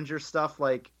Harbinger stuff,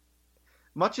 like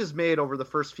much is made over the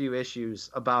first few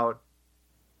issues about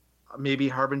maybe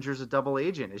Harbinger's a double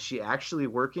agent. Is she actually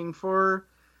working for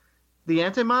the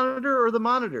Anti-Monitor or the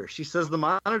Monitor? She says the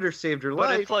Monitor saved her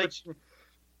life.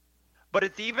 But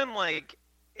it's even like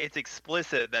it's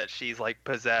explicit that she's like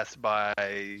possessed by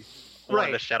one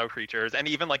of the shadow creatures, and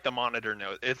even like the Monitor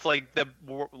knows. It's like the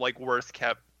worst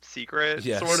kept secret,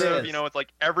 sort of. You know, it's like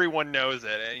everyone knows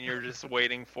it, and you're just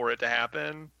waiting for it to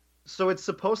happen. So it's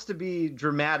supposed to be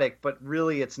dramatic, but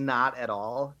really it's not at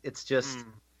all. It's just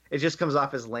it just comes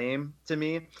off as lame to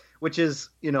me, which is,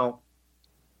 you know,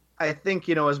 I think,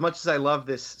 you know, as much as I love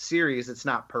this series, it's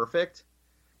not perfect.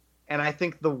 And I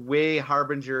think the way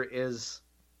Harbinger is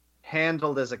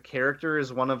handled as a character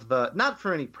is one of the, not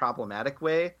for any problematic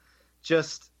way,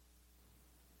 just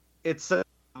it's a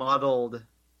muddled,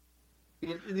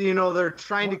 you know, they're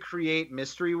trying to create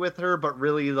mystery with her, but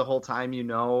really the whole time, you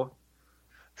know.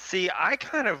 See, I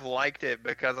kind of liked it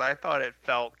because I thought it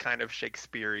felt kind of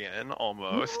Shakespearean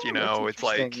almost, you know. It's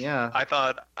like I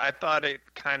thought it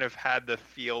kind of had the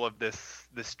feel of this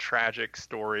tragic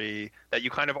story that you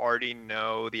kind of already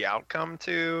know the outcome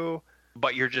to,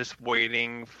 but you're just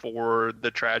waiting for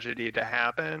the tragedy to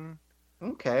happen.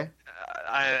 Okay.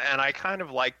 I kind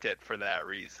of liked it for that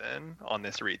reason on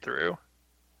this read through.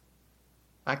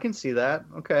 I can see that.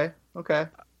 Okay.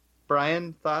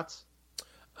 Brian, thoughts?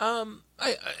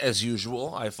 I, as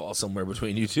usual, I fall somewhere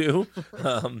between you two.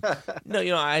 No,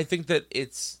 you know, I think that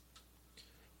it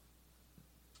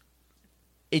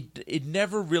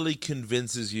never really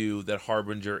convinces you that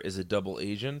Harbinger is a double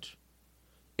agent.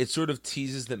 It sort of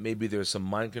teases that maybe there's some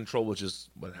mind control, which is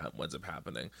what ends up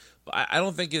happening. But I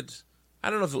don't think I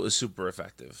don't know if it was super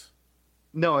effective.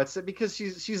 No, it's because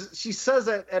she says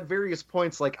at various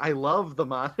points, like, I love the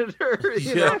Monitor,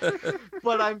 you know,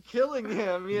 but I'm killing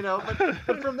him, you know.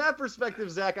 But from that perspective,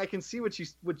 Zach, I can see what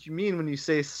you mean when you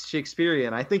say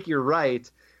Shakespearean. I think you're right.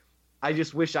 I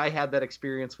just wish I had that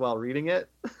experience while reading it.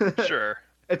 Sure.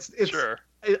 It's sure.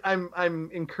 I'm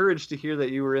encouraged to hear that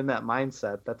you were in that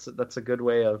mindset. That's a good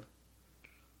way of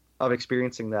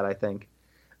experiencing that, I think.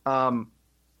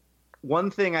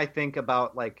 One thing I think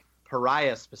about, like,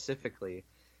 Pariah specifically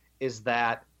is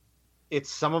that it's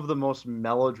some of the most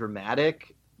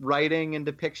melodramatic writing and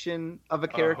depiction of a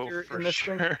character in this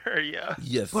thing. Yeah.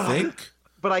 You think?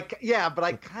 But I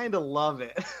kind of love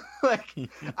it. Like,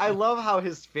 I love how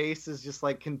his face is just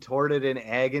like contorted in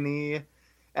agony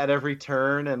at every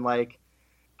turn, and like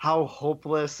how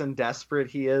hopeless and desperate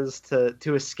he is to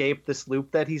escape this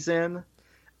loop that he's in.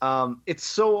 It's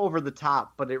so over the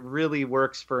top, but it really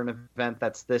works for an event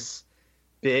that's this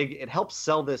big. It helps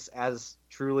sell this as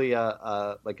truly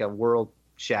a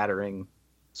world-shattering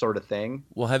sort of thing.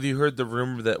 Well, have you heard the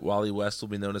rumor that Wally West will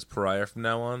be known as Pariah from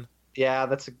now on? Yeah,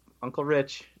 that's Uncle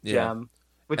Rich gem.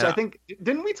 Which I think,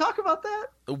 didn't we talk about that?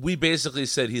 We basically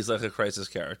said he's like a Crisis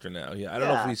character now. Yeah, I don't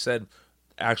know if we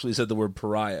actually said the word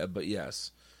Pariah, but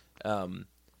yes. I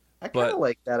kind of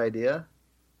like that idea.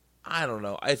 I don't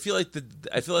know. I feel like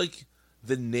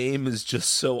the name is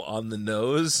just so on the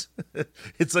nose.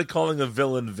 It's like calling a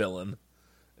villain.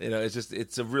 You know,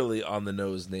 it's a really on the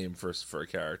nose name for a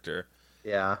character.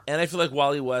 Yeah. And I feel like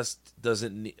Wally West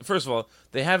doesn't need. First of all,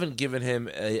 they haven't given him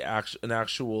an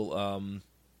actual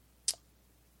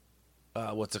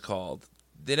what's it called?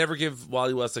 They never give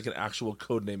Wally West like an actual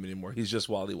code name anymore. He's just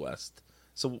Wally West.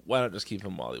 So why not just keep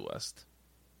him Wally West?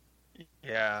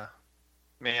 Yeah,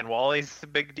 man, Wally's a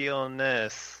big deal in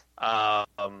this.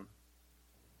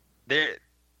 There,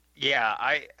 yeah,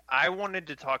 I wanted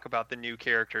to talk about the new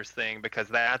characters thing because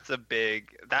that's a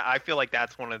big that I feel like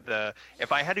that's one of the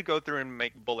if I had to go through and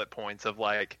make bullet points of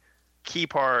like key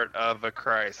part of a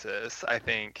crisis, I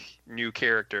think new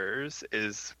characters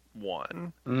is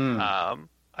one. Mm.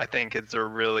 I think it's a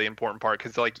really important part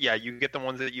because like yeah, you get the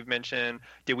ones that you've mentioned.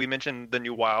 Did we mention the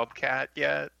new Wildcat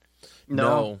yet?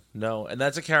 No. No, and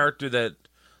that's a character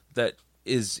that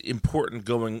is important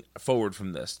going forward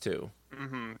from this too.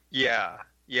 Yeah,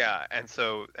 yeah, and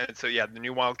so yeah, the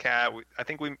new Wildcat. I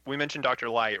think we mentioned Dr.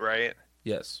 Light, right?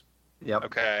 Yes. Yep.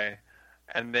 Okay,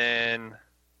 and then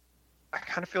I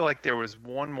kind of feel like there was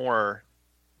one more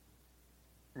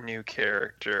new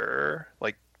character,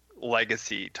 like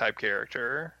legacy type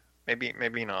character.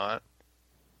 Maybe not.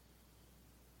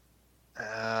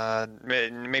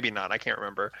 Maybe not. I can't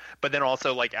remember. But then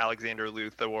also like Alexander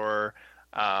Luthor,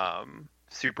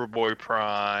 Superboy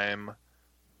Prime.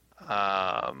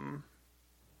 Um,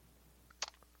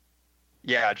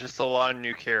 yeah, just a lot of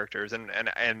new characters, and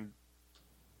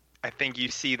I think you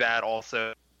see that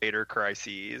also later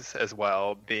Crises as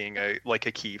well being a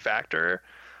key factor.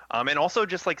 And also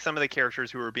just like some of the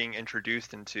characters who are being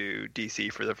introduced into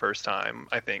DC for the first time.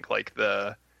 I think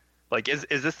is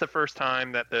this the first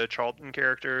time that the Charlton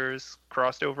characters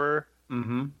crossed over?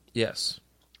 Mm-hmm. Yes.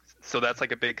 So that's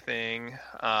like a big thing.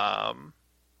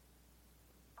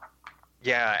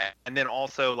 Yeah, and then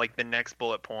also like the next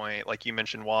bullet point, like you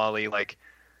mentioned Wally, like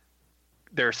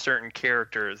there are certain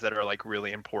characters that are like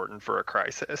really important for a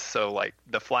crisis. So like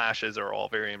the Flashes are all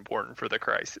very important for the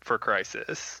crisis.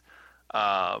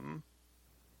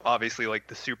 Obviously like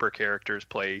the super characters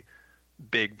play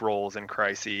big roles in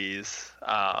crises.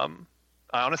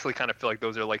 I honestly kind of feel like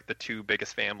those are like the two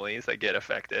biggest families that get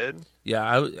affected. Yeah,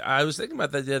 I was thinking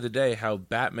about that the other day. How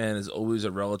Batman is always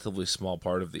a relatively small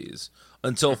part of these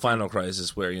until Final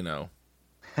Crisis, where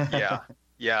Yeah,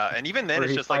 yeah, and even then Where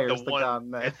it's he just like fires the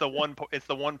gun, it's the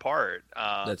one part.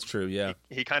 That's true. Yeah,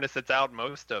 he kind of sits out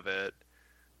most of it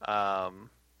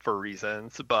for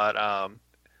reasons, but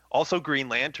also Green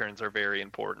Lanterns are very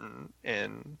important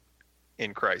in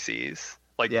crises.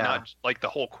 Like Yeah. not like the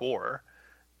whole core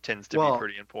tends to Well, be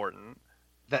pretty important.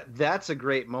 That's a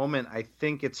great moment. I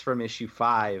think it's from issue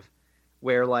 5,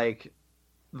 where like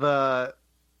the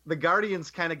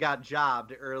Guardians kind of got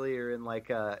jobbed earlier in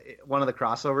like one of the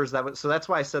crossovers. That's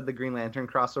why I said the Green Lantern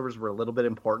crossovers were a little bit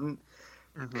important,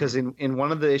 because in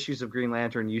one of the issues of Green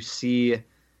Lantern you see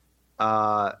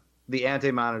the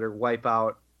Anti-Monitor wipe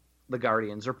out the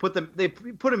Guardians, or put them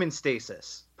in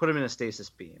stasis, put them in a stasis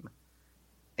beam,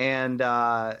 and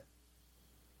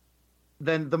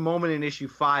then the moment in issue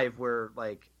 5 where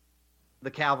like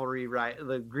the cavalry,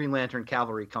 the Green Lantern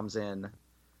cavalry comes in,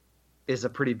 is a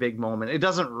pretty big moment. It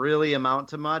doesn't really amount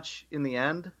to much in the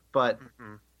end, but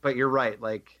you're right.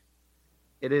 Like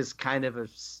it is kind of a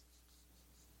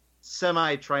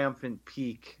semi-triumphant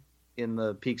peak in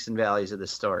the peaks and valleys of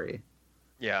this story.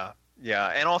 Yeah, yeah,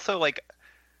 and also like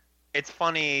it's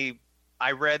funny.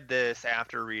 I read this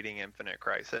after reading Infinite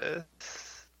Crisis,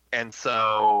 and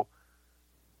so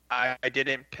I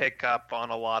didn't pick up on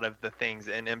a lot of the things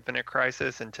in Infinite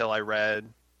Crisis until I read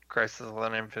Crisis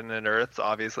on Infinite Earths,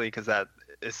 obviously, because that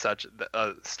is such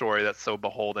a story that's so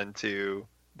beholden to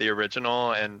the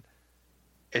original, and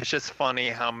it's just funny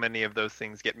how many of those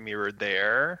things get mirrored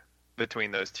there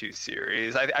between those two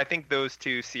series. I think those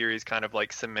two series kind of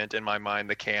like cement in my mind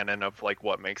the canon of like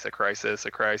what makes a crisis,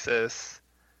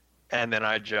 and then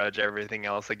I judge everything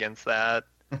else against that.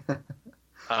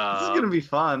 This is gonna be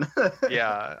fun.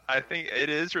 Yeah, I think it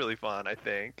is really fun. I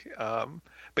think,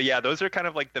 but yeah, those are kind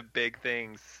of like the big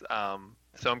things.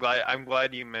 So I'm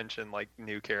glad you mentioned like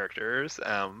new characters.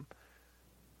 And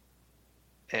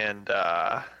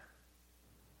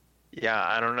yeah,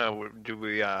 I don't know. Do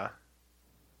we?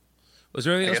 Was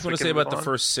there anything I else guess you want we to can say move about the on.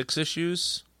 first 6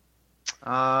 issues?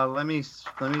 Let me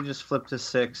just flip to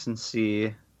 6 and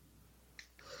see.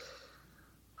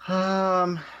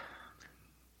 The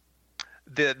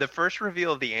first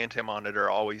reveal of the Anti-Monitor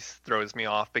always throws me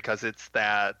off because it's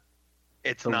not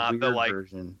the weird like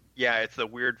version. yeah, it's the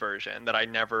weird version that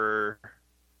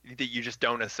you just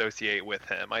don't associate with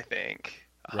him, I think.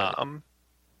 Right.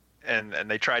 And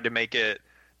they tried to make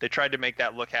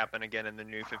that look happen again in the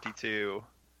New 52.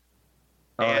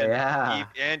 Oh, yeah.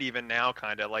 And even now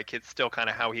kind of like it's still kind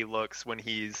of how he looks when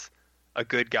he's a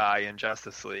good guy in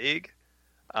Justice League.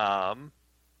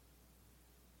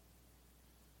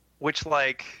 Which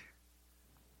like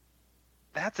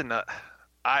that's enough.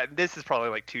 This is probably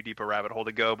like too deep a rabbit hole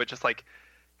to go, but just like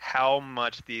how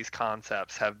much these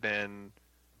concepts have been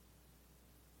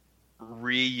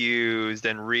reused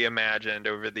and reimagined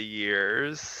over the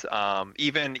years.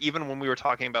 Even when we were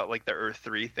talking about like the Earth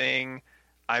 3 thing,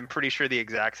 I'm pretty sure the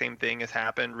exact same thing has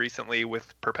happened recently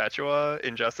with Perpetua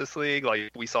in Justice League.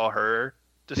 Like we saw her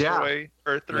destroy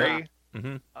Earth 3. Yeah.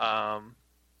 Mm-hmm.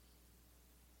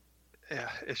 Yeah,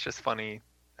 it's just funny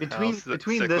between how this and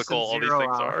cyclical all these Zero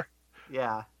things Hour.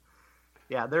 are.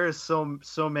 Yeah, there is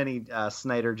so many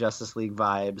Snyder Justice League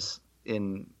vibes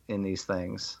in these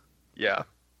things. Yeah,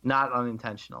 not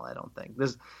unintentional. I don't think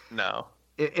there's no.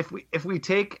 If we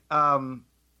take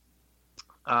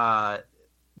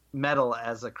Metal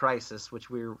as a Crisis, which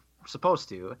we're supposed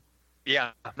to,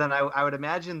 yeah, then I would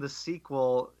imagine the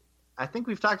sequel. I think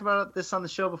we've talked about this on the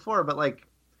show before, but like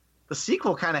the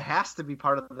sequel kind of has to be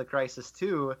part of the Crisis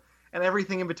too, and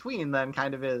everything in between then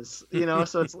kind of is,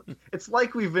 so it's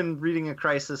like we've been reading a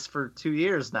Crisis for 2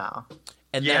 years now.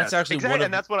 And that's actually exactly, one of,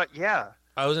 and that's what I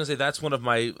was going to say that's one of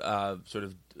my sort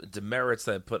of demerits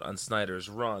that I put on Snyder's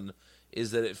run,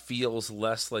 is that it feels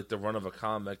less like the run of a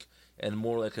comic and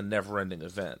more like a never-ending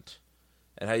event.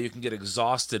 And how you can get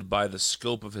exhausted by the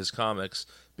scope of his comics,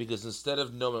 because instead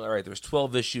of knowing, all right, there's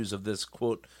 12 issues of this,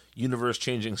 quote,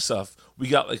 universe-changing stuff, we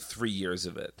got like 3 years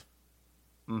of it.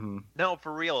 Mm-hmm. No,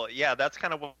 for real. Yeah, that's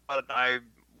kind of what I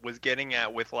was getting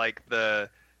at with like the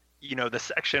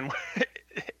section where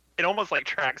it almost like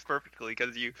tracks perfectly,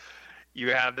 because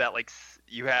you have that, like,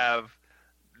 you have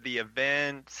the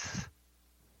events,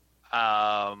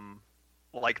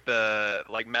 like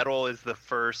Metal is the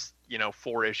first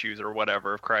 4 issues or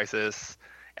whatever of Crisis,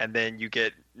 and then you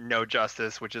get No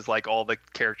Justice, which is like all the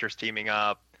characters teaming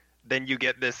up. Then you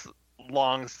get this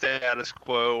long status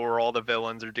quo where all the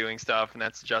villains are doing stuff, and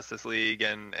that's Justice League,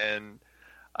 and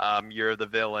you're the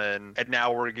villain. And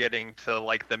now we're getting to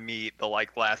like the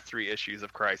last 3 issues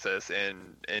of Crisis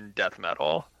in Death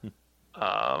Metal.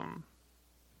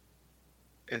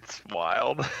 It's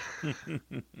wild.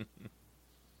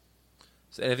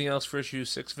 So anything else for issue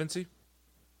 6, Vincey?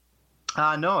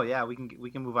 No, yeah, we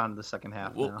can move on to the second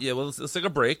half now. Yeah, well, let's take a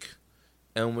break,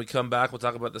 and when we come back, we'll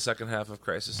talk about the second half of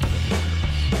Crisis.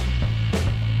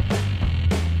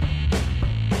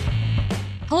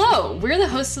 Hello, we're the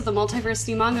hosts of the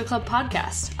Multiversity Manga Club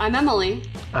podcast. I'm Emily.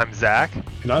 I'm Zach.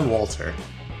 And I'm Walter.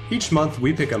 Each month,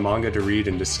 we pick a manga to read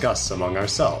and discuss among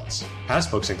ourselves.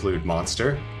 Past books include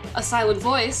Monster, A Silent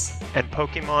Voice, and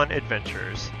Pokemon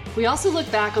Adventures. We also look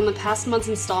back on the past month's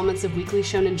installments of Weekly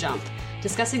Shonen Jump,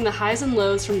 discussing the highs and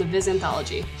lows from the Viz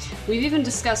anthology. We've even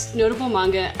discussed notable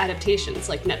manga adaptations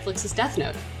like Netflix's Death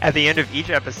Note. At the end of each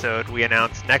episode, we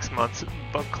announce next month's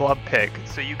book club pick,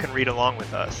 so you can read along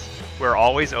with us. We're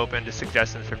always open to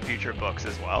suggestions for future books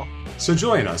as well. So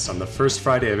join us on the first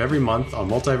Friday of every month on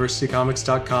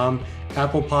multiversitycomics.com,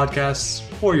 Apple Podcasts,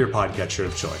 or your podcatcher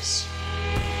of choice.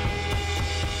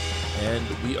 And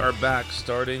we are back,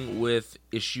 starting with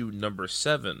issue number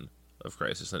 7 of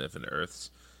Crisis on Infinite Earths.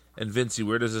 And Vincey,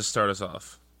 where does this start us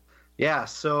off? Yeah,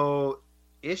 so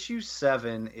issue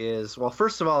 7 is, well,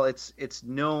 first of all, it's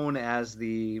known as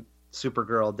the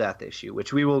Supergirl death issue,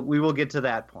 which we will get to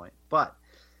that point. But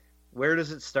where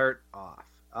does it start off?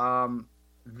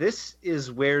 This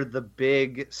is where the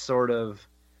big sort of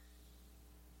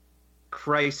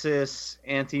Crisis,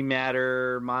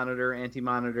 antimatter, monitor,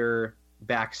 anti-monitor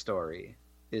backstory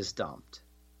is dumped.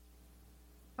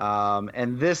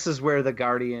 And this is where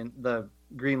the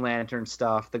Green Lantern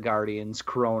stuff, the Guardians,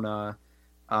 Corona,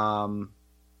 coronavirus?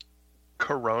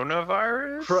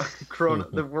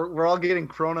 We're all getting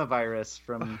coronavirus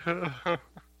from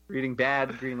reading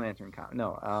bad Green Lantern comics.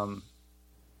 No,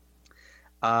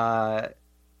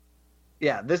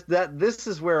 yeah, this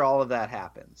is where all of that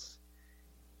happens,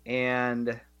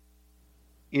 and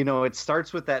it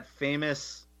starts with that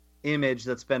famous image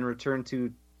that's been returned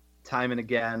to time and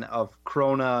again of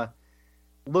Corona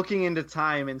looking into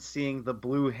time and seeing the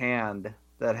blue hand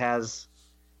that has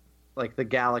like the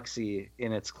galaxy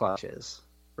in its clutches,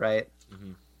 right?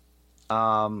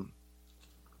 Mm-hmm.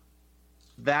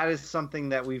 That is something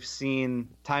that we've seen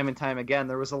time and time again.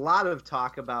 There was a lot of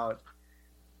talk about,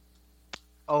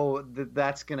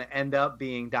 that's going to end up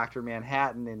being Dr.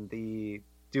 Manhattan in the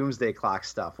Doomsday Clock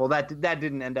stuff. Well, that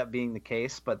didn't end up being the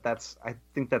case, but I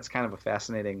think that's kind of a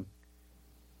fascinating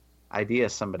idea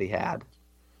somebody had.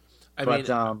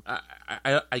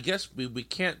 I guess we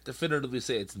can't definitively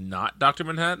say it's not Dr.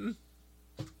 Manhattan.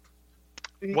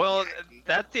 Well,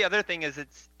 that's the other thing, is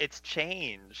it's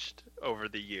changed over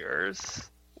the years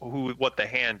what the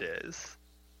hand is.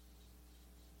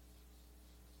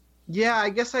 Yeah, I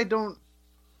guess I don't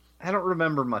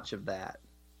remember much of that.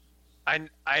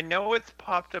 I know it's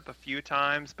popped up a few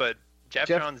times, but Jeff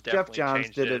Johns definitely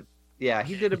changed did it. Yeah,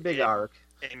 he did a big arc.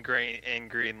 in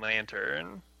Green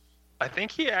Lantern. I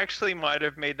think he actually might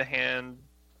have made the hand.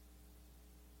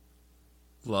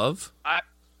 Love? I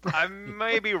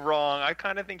may be wrong. I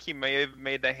kind of think he may have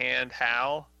made the hand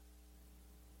Hal.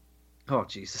 Oh,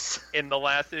 Jesus. In the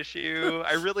last issue.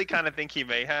 I really kind of think he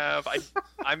may have.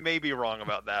 I may be wrong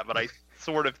about that, but I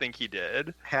sort of think he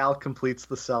did. Hal completes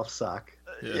the self-suck.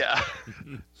 Yeah.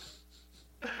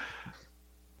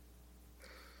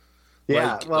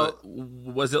 Yeah, like, well...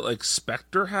 was it like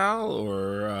Spectre Hal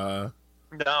or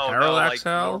Parallax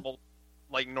Hal?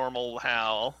 Normal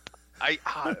Hal.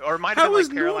 Or it might have been like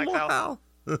Parallax Hal.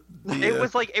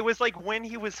 It was like when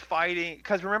he was fighting,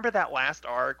 because remember that last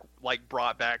arc like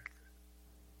brought back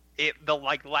the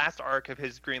last arc of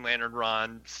his Green Lantern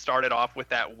run started off with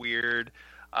that weird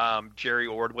Jerry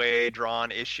Ordway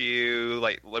drawn issue,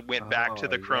 like went back to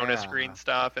the Cronus Green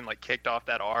stuff and like kicked off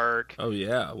that arc. Oh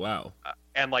yeah, wow.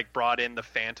 And like brought in the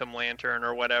Phantom Lantern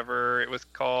or whatever it was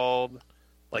called.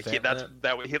 Like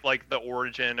that would hit like the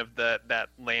origin of that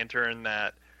lantern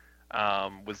that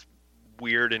was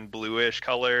weird and bluish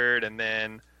colored, and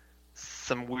then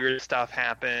some weird stuff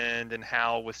happened and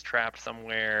Hal was trapped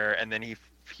somewhere, and then he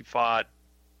fought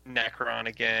Necron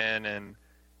again,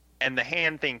 and the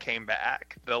hand thing came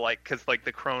back, because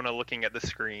the Krona looking at the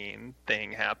screen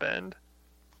thing happened.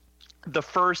 The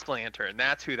first Lantern,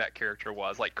 that's who that character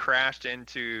was, like crashed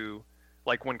into,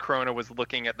 like when Krona was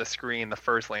looking at the screen, the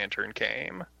first Lantern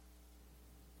came.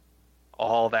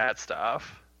 All that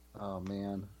stuff. Oh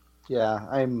man.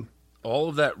 Yeah, all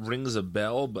of that rings a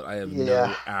bell, but I have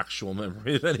no actual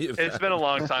memory of any of that. It's been a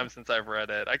long time since I've read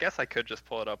it. I guess I could just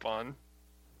pull it up on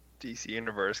DC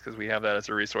Universe because we have that as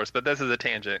a resource. But this is a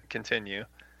tangent. Continue.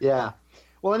 Yeah.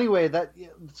 Well, anyway,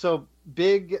 so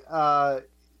big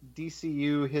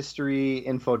DCU history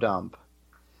info dump.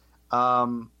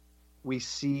 We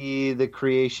see the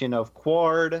creation of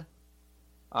Quard,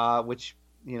 which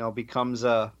becomes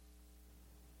a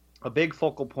big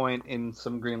focal point in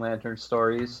some Green Lantern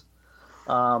stories.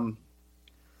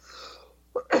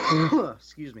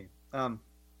 Excuse me. Do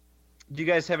you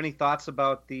guys have any thoughts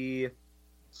about the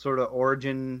sort of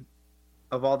origin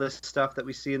of all this stuff that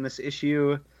we see in this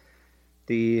issue?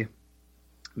 The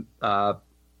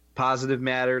positive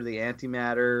matter, the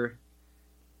antimatter,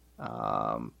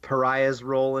 Pariah's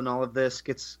role in all of this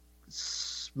gets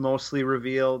mostly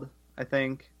revealed, I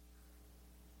think.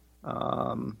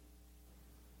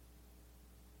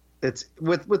 It's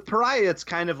with Pariah, it's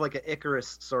kind of like an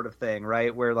Icarus sort of thing,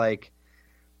 right? Where like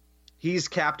he's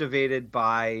captivated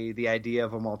by the idea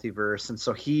of a multiverse, and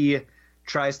so he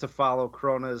tries to follow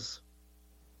Krona's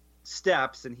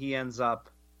steps, and he ends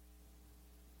up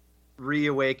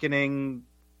reawakening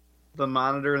the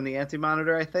Monitor and the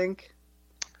Anti-Monitor, I think.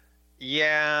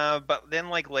 Yeah, but then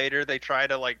like later they try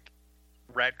to like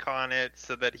retcon it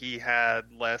so that he had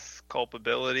less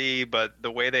culpability, but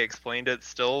the way they explained it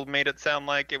still made it sound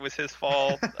like it was his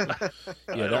fault.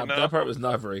 Yeah, that part was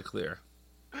not very clear.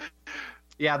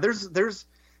 Yeah, there's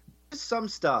some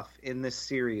stuff in this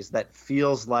series that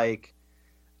feels like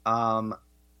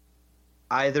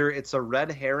either it's a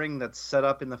red herring that's set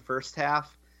up in the first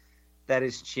half that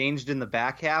is changed in the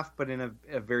back half, but in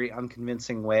a very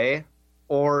unconvincing way,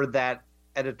 or that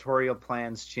editorial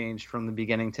plans changed from the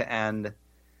beginning to end,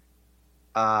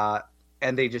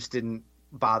 and they just didn't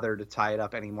bother to tie it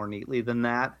up any more neatly than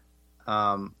that.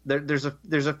 There's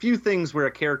a few things where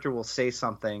a character will say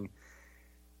something,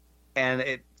 and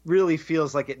it really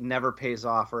feels like it never pays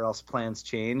off, or else plans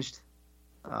changed.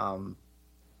 And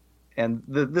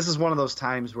this is one of those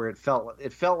times where it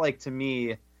felt like to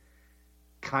me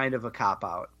kind of a cop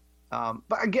out.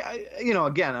 But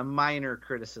again, a minor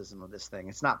criticism of this thing.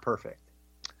 It's not perfect.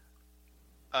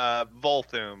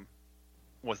 Volthoom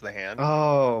was the hand.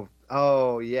 Oh,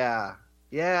 yeah.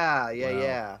 Wow.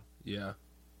 Yeah. Yeah.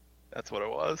 That's what it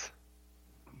was.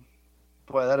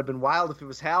 Boy, that'd have been wild if it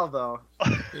was Hal, though.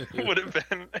 Would have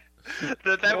been.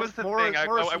 That was the thing.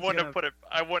 I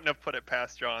wouldn't have put it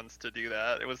past Johns to do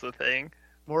that. It was the thing.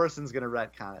 Morrison's gonna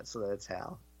retcon it so that it's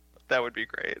Hal. That would be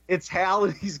great. It's Hal,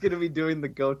 and he's gonna be doing the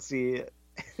goatsy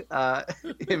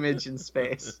image in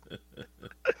space.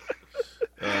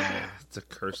 It's a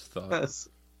cursed thought.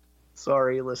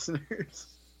 Sorry, listeners.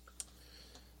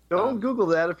 Don't Google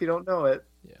that if you don't know it.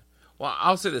 Yeah. Well,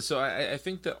 I'll say this. So I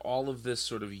think that all of this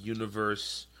sort of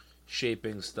universe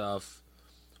shaping stuff,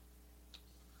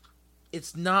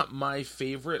 it's not my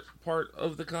favorite part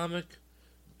of the comic.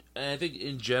 And I think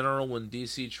in general, when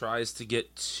DC tries to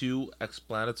get too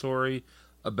explanatory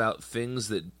about things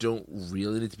that don't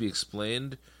really need to be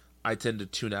explained, I tend to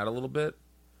tune out a little bit.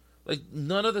 Like,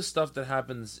 none of the stuff that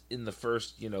happens in the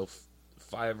first,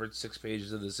 5 or 6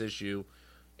 pages of this issue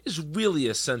is really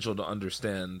essential to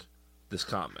understand this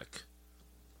comic.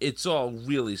 It's all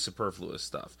really superfluous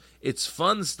stuff. It's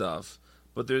fun stuff,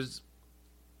 but there's...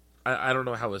 I don't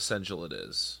know how essential it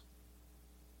is.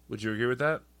 Would you agree with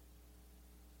that?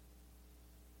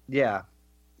 Yeah.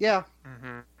 Yeah.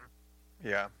 Mm-hmm.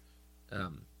 Yeah.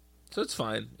 So it's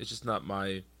fine. It's just not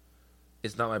my...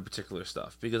 It's not my particular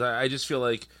stuff. Because I just feel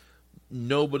like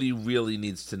nobody really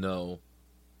needs to know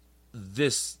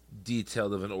this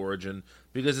detailed of an origin,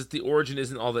 because the origin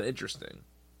isn't all that interesting.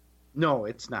 No,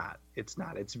 it's not. It's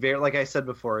not. It's very, like I said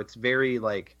before, it's very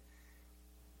like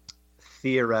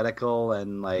theoretical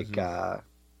and like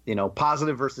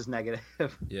positive versus negative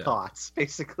thoughts.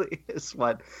 Basically, is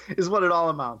what it all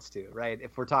amounts to, right?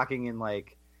 If we're talking in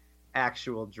like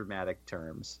actual dramatic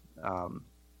terms,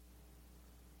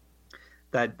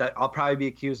 that I'll probably be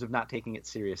accused of not taking it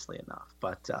seriously enough.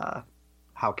 But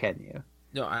how can you?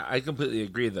 No, I completely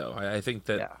agree. Though I think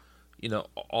that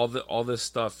all this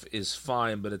stuff is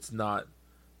fine, but it's not.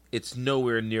 It's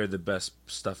nowhere near the best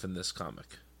stuff in this comic.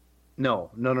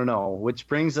 No. Which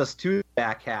brings us to the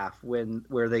back half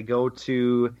where they go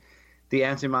to the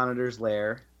Anti-Monitor's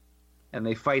lair, and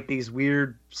they fight these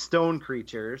weird stone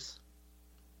creatures,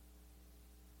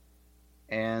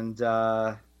 and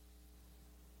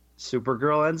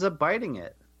Supergirl ends up biting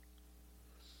it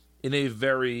in a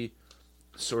very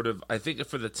sort of, I think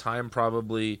for the time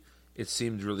probably it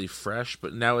seemed really fresh,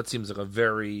 but now it seems like a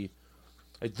very,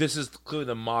 like, this is clearly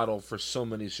the model for so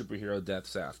many superhero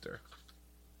deaths after.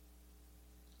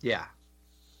 Yeah,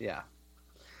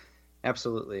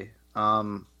 absolutely.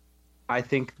 I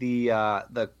think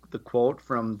the quote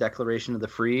from Declaration of the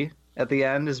Free at the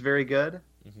end is very good.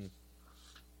 Mm-hmm.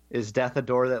 Is death a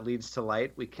door that leads to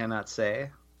light? We cannot say.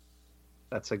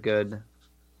 It's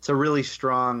a really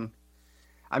strong.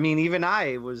 I mean, even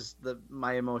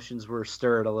my emotions were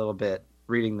stirred a little bit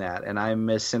reading that, and I'm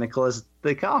as cynical as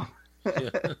they come.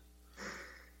 Yeah.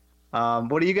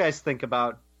 What do you guys think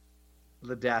about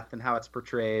the death and how it's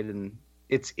portrayed and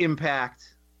its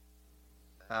impact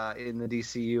in the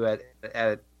DCU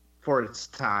for its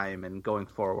time and going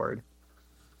forward?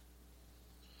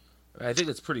 I think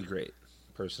it's pretty great,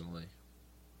 personally.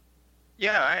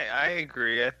 Yeah, I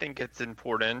agree. I think it's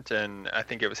important, and I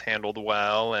think it was handled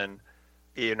well. And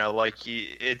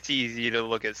it's easy to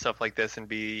look at stuff like this and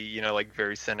be like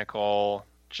very cynical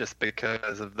just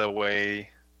because of the way.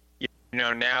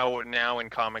 Now in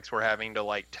comics we're having to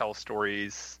like tell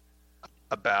stories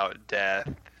about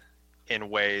death in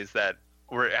ways that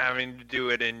we're having to do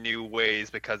it in new ways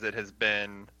because it has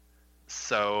been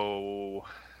so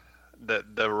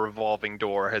the revolving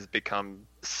door has become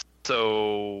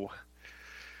so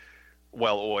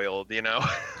well oiled,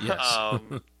 Yes.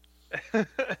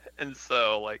 And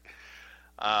so like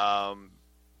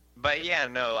but yeah,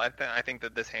 no, I think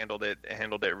that this handled it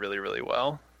really, really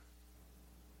well.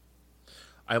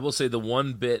 I will say the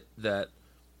one bit that,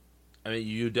 I mean,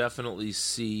 you definitely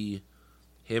see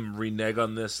him renege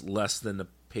on this less than a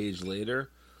page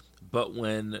later, but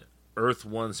when Earth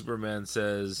 1 Superman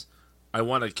says, I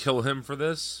want to kill him for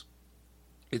this,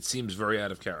 it seems very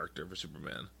out of character for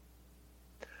Superman.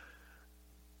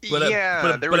 But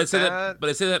I say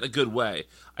that in a good way.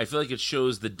 I feel like it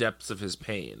shows the depths of his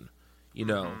pain,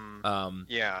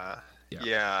 Yeah.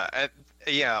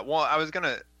 Well,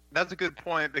 that's a good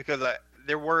point, because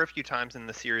there were a few times in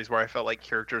the series where I felt like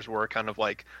characters were kind of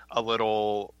like a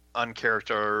little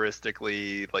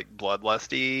uncharacteristically like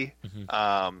bloodlusty.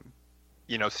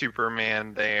 Mm-hmm.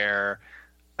 Superman there.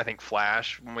 I think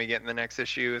Flash, when we get in the next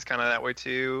issue, is kind of that way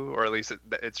too, or at least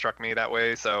it struck me that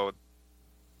way. So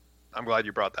I'm glad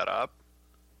you brought that up.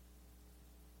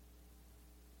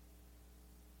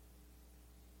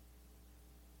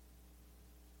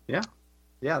 Yeah,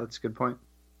 that's a good point.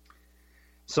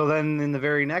 So then in the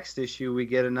very next issue, we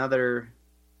get another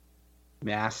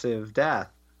massive death.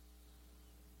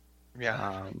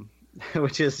 Yeah.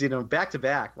 Which is, back to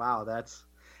back. Wow,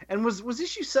 and was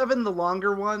issue 7 the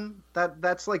longer one?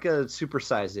 That's like a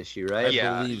supersized issue, right?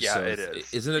 I believe so. It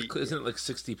is. Isn't it like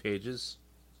 60 pages?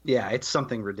 Yeah, it's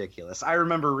something ridiculous. I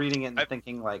remember reading it and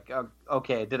thinking like,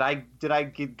 okay, did I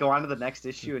go on to the next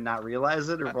issue and not realize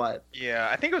it, or what? Yeah,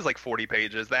 I think it was like 40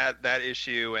 pages. That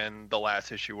issue and the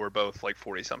last issue were both like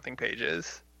 40-something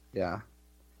pages. Yeah,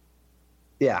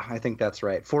 I think that's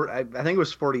right. I think it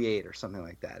was 48 or something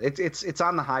like that. It's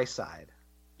on the high side.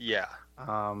 Yeah.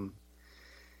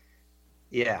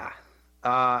 Yeah.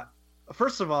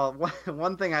 First of all,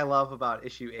 one thing I love about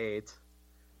issue 8,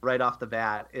 right off the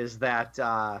bat, is that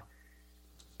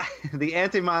the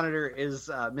Anti-Monitor is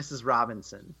Mrs.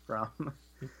 Robinson from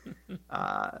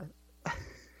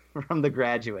The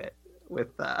Graduate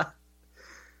with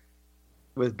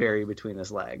with Barry between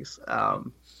his legs. A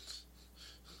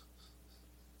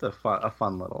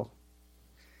fun little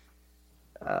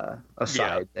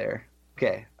aside there.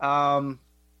 Okay.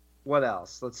 What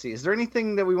else? Let's see. Is there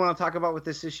anything that we want to talk about with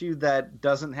this issue that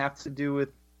doesn't have to do with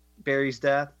Barry's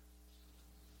death?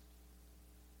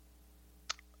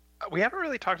 We haven't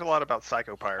really talked a lot about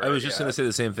Psycho Pirate. I was just going to say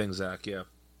the same thing, Zach. Yeah.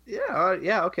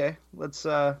 Yeah. Okay. Let's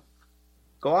go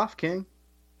off, King.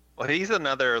 Well, he's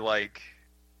another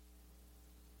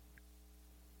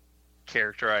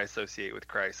character I associate with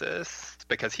Crisis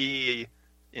because he,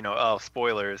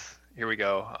 spoilers. Here we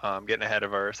go. Getting ahead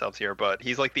of ourselves here, but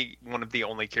he's one of the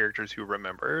only characters who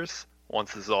remembers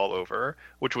once this is all over,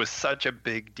 which was such a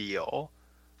big deal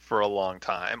for a long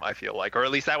time. I feel like, or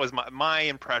at least that was my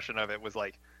impression of it was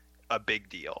a big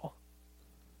deal.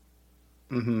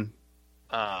 Mm-hmm.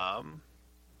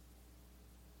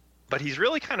 But he's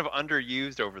really kind of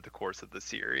underused over the course of the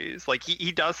series.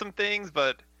 He does some things,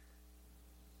 but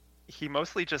he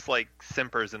mostly just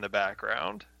simpers in the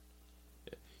background.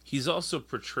 He's also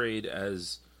portrayed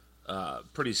as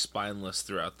pretty spineless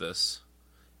throughout this,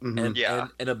 Mm-hmm.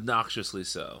 and obnoxiously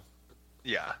so.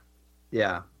 Yeah.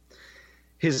 Yeah.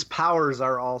 His powers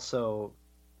are also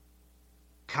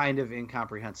kind of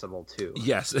incomprehensible too.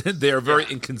 Yes, they are very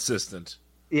inconsistent.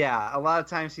 Yeah, a lot of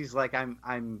times he's like,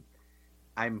 I'm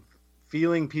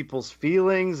feeling people's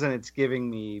feelings and it's giving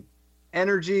me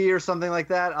energy or something like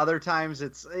that. Other times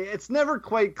it's never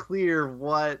quite clear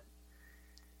what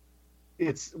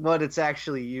it's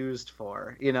actually used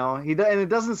for, and it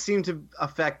doesn't seem to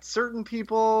affect certain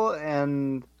people,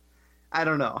 and I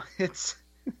don't know. It's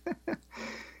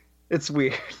it's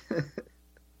weird.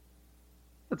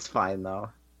 It's fine though.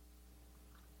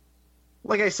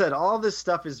 Like I said, all this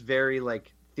stuff is very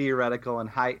theoretical and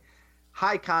high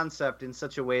concept in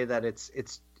such a way that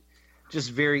it's just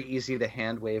very easy to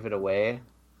hand wave it away.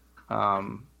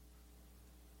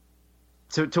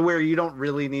 To where you don't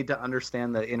really need to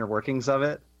understand the inner workings of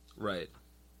it. Right.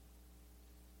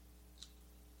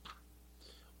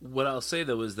 What I'll say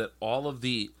though is that all of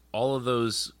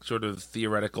those sort of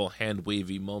theoretical hand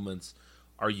wavy moments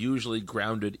are usually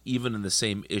grounded even in the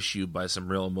same issue by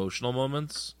some real emotional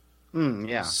moments.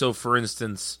 Yeah. So for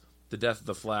instance, the death of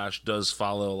the Flash does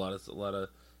follow a lot of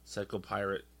Psycho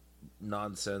Pirate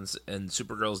nonsense, and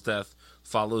Supergirl's death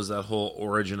follows that whole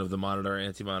origin of the Monitor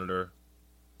Anti-Monitor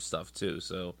stuff too,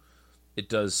 so it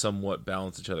does somewhat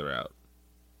balance each other out.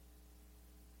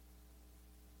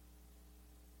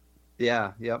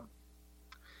 Yeah. Yep.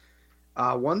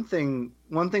 One thing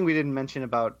we didn't mention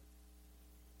about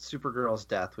Supergirl's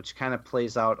death, which kind of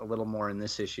plays out a little more in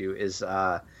this issue, is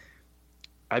I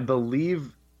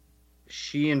believe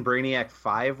she and Brainiac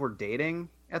 5 were dating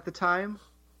at the time,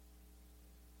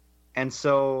 and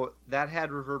so that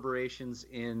had reverberations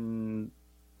in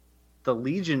the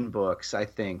Legion books, I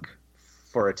think,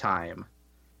 for a time.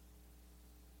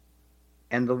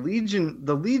 And the Legion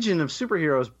of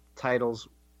Superheroes titles,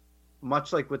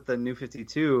 much like with the New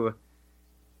 52,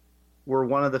 were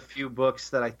one of the few books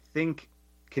that I think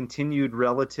continued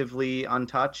relatively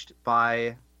untouched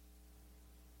by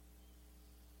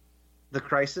the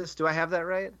Crisis. Do I have that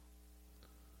right?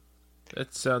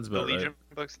 That sounds about The Legion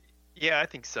right. books. Yeah, I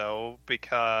think so,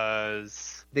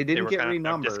 because They didn't were get kind of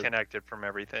renumbered. disconnected from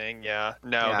everything. Yeah,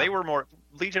 no, Yeah. they were more.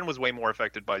 Legion was way more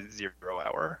affected by 0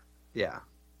 Hour. Yeah.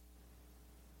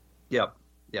 Yep.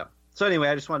 So anyway,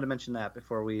 I just wanted to mention that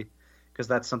because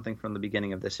that's something from the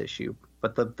beginning of this issue.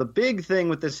 But the big thing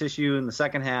with this issue in the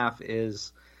second half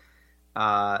is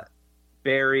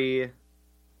Barry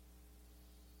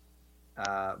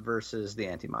versus the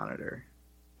Anti-Monitor.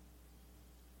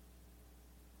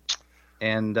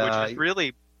 And Which is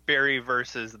really Barry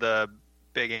versus the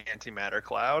big antimatter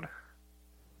cloud.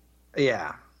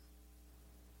 yeah.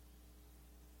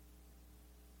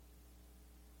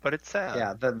 But it's sad.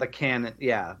 Yeah, the cannon.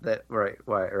 Yeah, that right.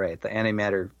 The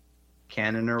antimatter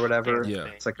cannon or whatever. Yeah.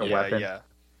 It's like a weapon. Yeah.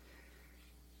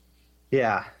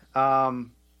 Yeah.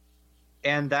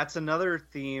 And that's another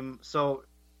theme. So,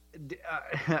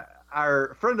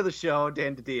 our friend of the show,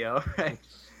 Dan DiDio, right?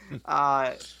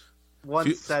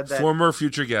 Once said that. Former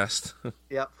future guest.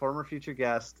 Yep, former future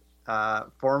guest.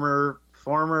 Former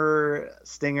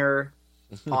Stinger,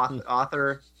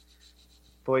 author,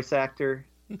 voice actor.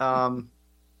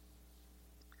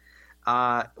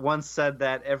 Once said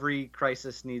that every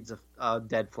Crisis needs a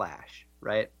dead Flash,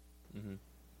 right?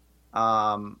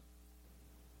 Mm-hmm.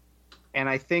 And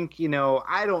I think,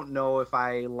 I don't know if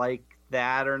I like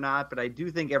that or not, but I do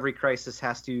think every Crisis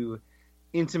has to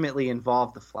intimately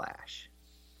involve the Flash.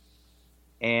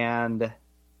 And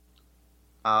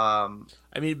I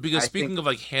mean, because I speaking think- of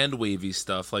like hand wavy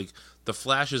stuff, like the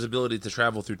Flash's ability to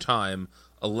travel through time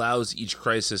allows each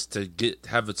crisis to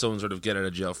have its own sort of get out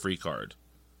of jail free card.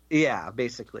 Yeah,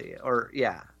 basically, or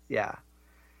yeah.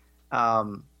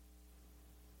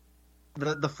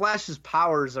 The Flash's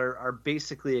powers are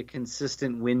basically a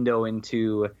consistent window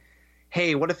into,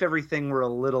 hey, what if everything were a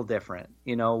little different?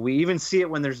 You know, we even see it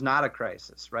when there's not a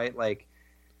crisis, right? Like,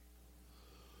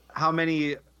 how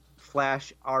many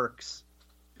Flash arcs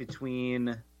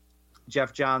between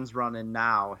Jeff Johns' run and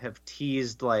now have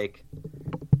teased like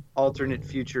alternate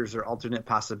futures or alternate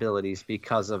possibilities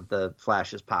because of the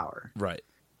Flash's power? Right.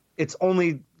 It's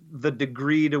only the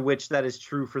degree to which that is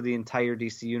true for the entire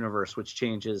DC universe which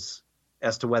changes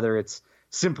as to whether it's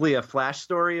simply a Flash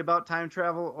story about time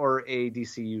travel or a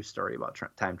DCU story about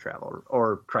time travel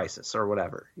or Crisis or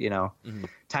whatever, you know,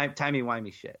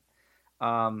 timey-wimey shit.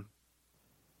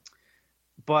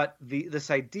 But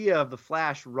this idea of the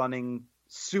Flash running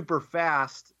super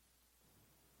fast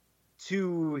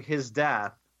to his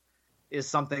death is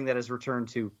something that is returned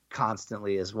to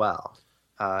constantly as well.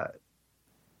 Again,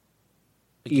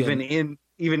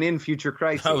 Even in future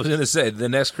Crises. I was going to say the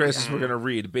next crisis we're going to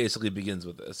read basically begins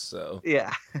with this. So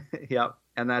yeah, yep,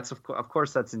 and that's of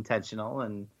course that's intentional,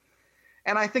 and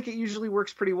I think it usually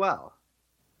works pretty well.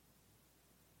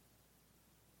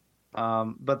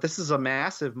 But this is a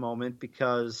massive moment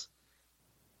because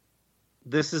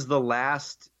this is the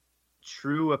last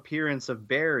true appearance of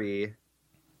Barry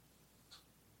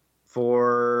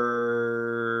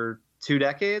for 2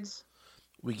 decades.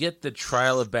 we get the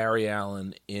trial of Barry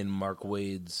Allen in Mark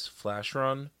Waid's Flash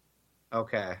run,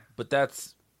 Okay. but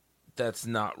that's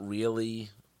not really.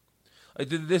 Like,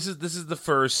 this is the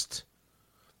first.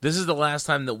 This is the last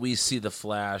time that we see the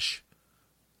Flash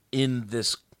in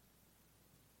this.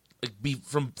 Like,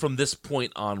 from this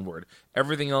point onward,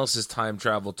 everything else is time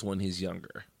travel to when he's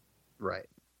younger. Right.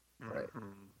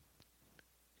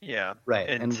 Yeah. Right.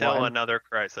 Until another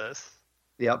crisis.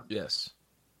 Yep. Yes.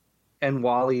 And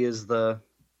Wally is the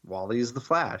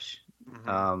Flash.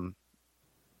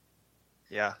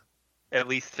 Yeah. At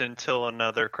least until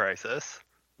another crisis.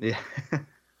 Yeah.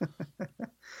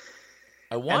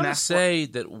 I want to say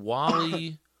that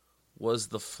Wally was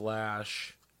the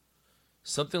Flash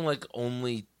something like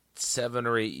only 7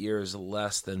 or 8 years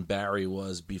less than Barry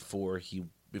was before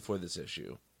this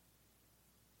issue.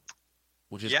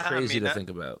 Which is crazy to think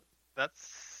about. That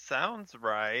sounds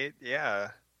right. Yeah.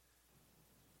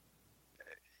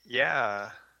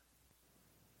 Yeah.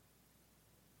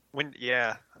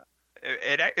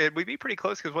 It would be pretty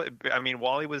close because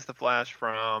Wally was the Flash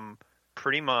from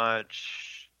pretty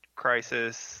much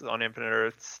Crisis on Infinite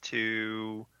Earths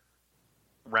to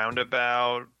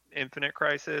roundabout Infinite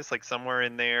Crisis, like somewhere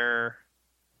in there.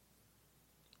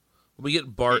 We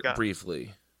get Bart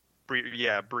briefly.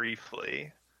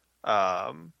 Briefly.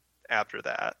 After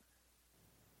that.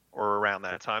 Or around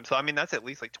that time. So, that's at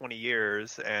least like 20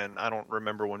 years, and I don't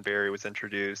remember when Barry was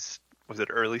introduced. Was it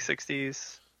early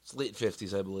 60s? It's late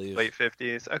 50s, I believe. Late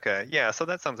 50s? Okay. Yeah, so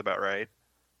that sounds about right.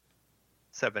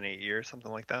 7, 8 years,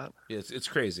 something like that. Yeah, it's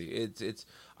crazy.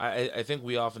 I think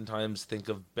we oftentimes think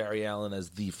of Barry Allen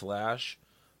as the Flash,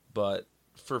 but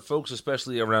for folks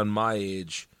especially around my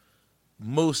age,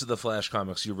 most of the Flash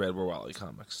comics you read were Wally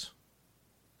comics.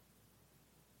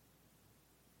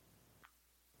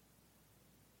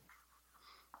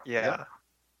 Yeah. Yep.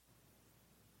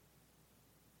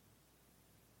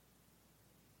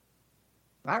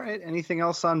 All right. Anything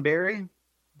else on Barry?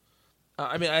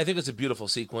 I think it's a beautiful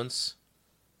sequence.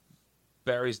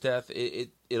 Barry's death.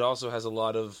 It also has a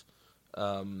lot of,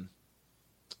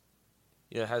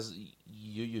 has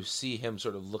you see him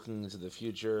sort of looking into the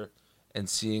future and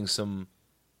seeing some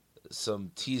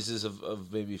teases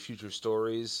of maybe future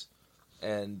stories,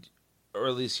 or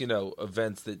at least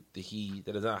events that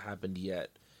have not happened yet.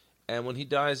 And when he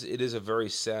dies, it is a very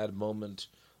sad moment.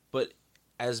 But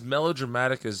as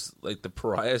melodramatic as like the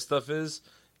Pariah stuff is,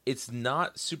 it's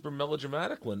not super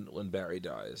melodramatic when Barry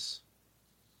dies.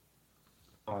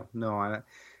 Oh, no, I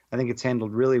think it's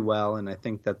handled really well, and I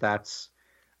think that's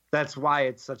why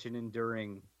it's such an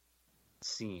enduring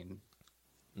scene.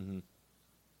 Mm-hmm.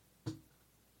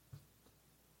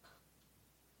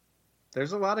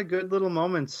 There's a lot of good little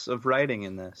moments of writing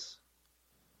in this.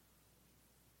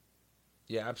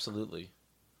 Yeah, absolutely.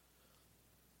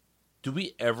 Do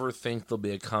we ever think there'll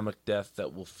be a comic death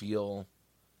that will feel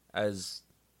as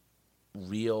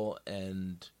real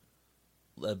and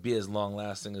be as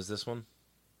long-lasting as this one?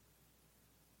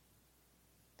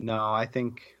 No, I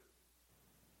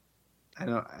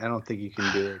don't think you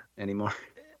can do it anymore.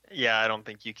 Yeah, I don't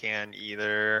think you can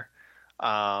either.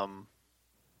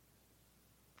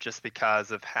 just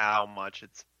because of how much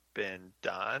it's been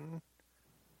done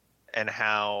and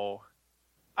how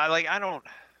I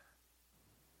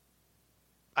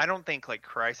don't think like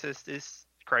Crisis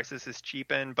is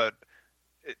cheapened, but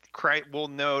we'll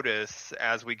notice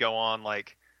as we go on,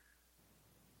 like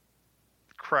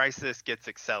Crisis gets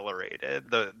accelerated.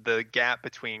 The gap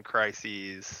between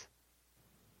crises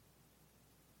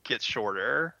gets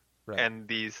shorter, right. And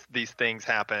these things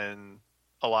happen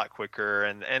a lot quicker,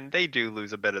 and they do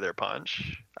lose a bit of their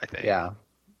punch, I think. Yeah,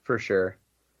 for sure.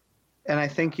 And I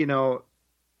think, you know,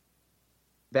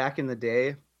 back in the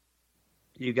day,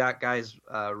 you got guys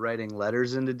writing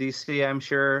letters into DC, I'm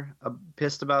sure,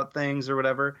 pissed about things or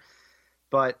whatever.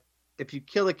 But if you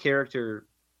kill a character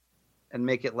and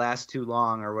make it last too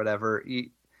long or whatever,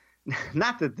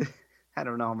 not that I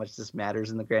don't know how much this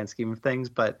matters in the grand scheme of things,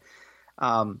 but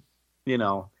you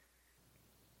know,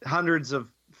 hundreds of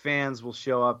fans will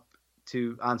show up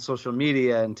on social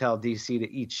media and tell DC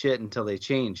to eat shit until they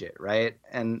change it, right?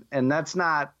 And that's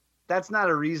not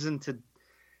a reason to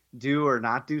do or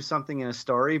not do something in a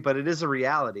story, but it is a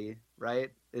reality,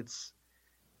 right?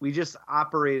 We just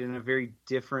operate in a very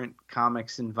different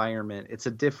comics environment. It's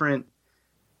a different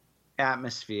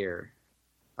atmosphere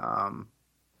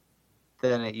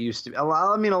than it used to be.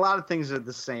 I mean, a lot of things are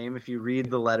the same if you read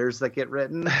the letters that get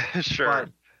written. Sure.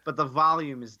 But the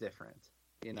volume is different,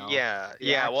 you know? Yeah.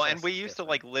 Well, and we used to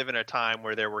like live in a time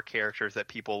where there were characters that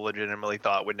people legitimately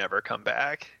thought would never come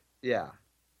back. Yeah.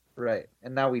 Right.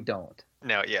 And now we don't.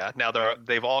 Now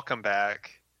they've all come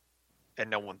back, and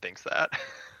no one thinks that.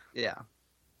 Yeah.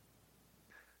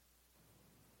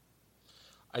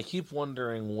 I keep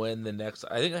wondering when the next...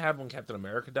 I think it happened when Captain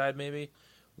America died, maybe,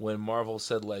 when Marvel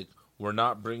said, like, we're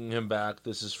not bringing him back,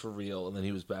 this is for real, and then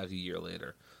he was back a year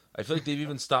later. I feel like they've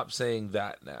even stopped saying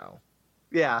that now.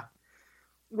 Yeah.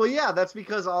 Well, yeah, that's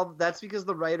because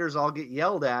the writers all get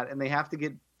yelled at, and they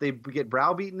get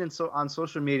browbeaten on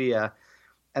social media,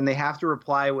 and they have to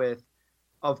reply with,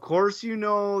 of course you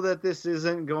know that this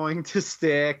isn't going to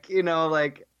stick. You know,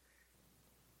 like,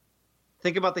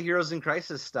 think about the Heroes in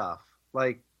Crisis stuff.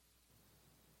 Like,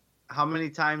 how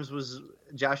many times was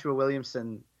Joshua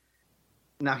Williamson...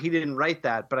 Now, he didn't write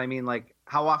that, but I mean, like,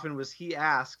 how often was he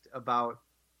asked about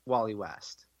Wally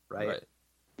West, right?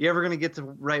 You ever going to get to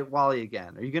write Wally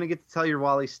again? Are you going to get to tell your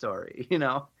Wally story, you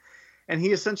know? And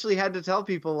he essentially had to tell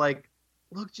people, like,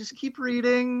 look, just keep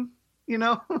reading, you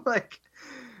know? Like,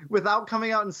 without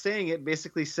coming out and saying it,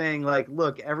 basically saying, like,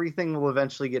 look, everything will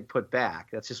eventually get put back.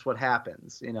 That's just what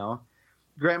happens, you know?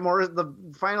 The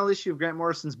final issue of Grant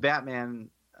Morrison's Batman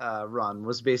run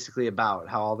was basically about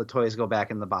how all the toys go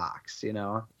back in the box, you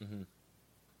know? Mm-hmm.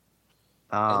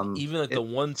 And even like the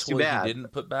one toy he didn't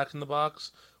put back in the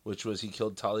box, which was he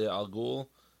killed Talia al Ghul,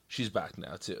 she's back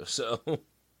now too. So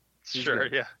sure,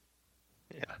 yeah.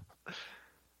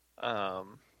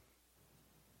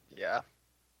 Yeah.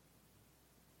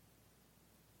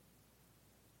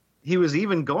 He was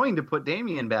even going to put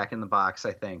Damian back in the box,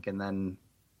 I think, and then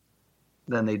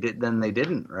they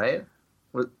didn't, right?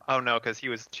 Oh no, because he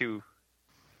was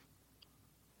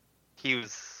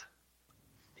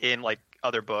in like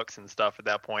other books and stuff at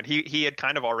that point. He had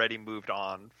kind of already moved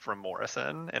on from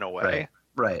Morrison in a way.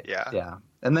 Right. Yeah.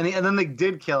 And then they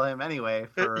did kill him anyway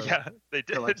for they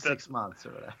did for like 6 months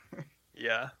or whatever.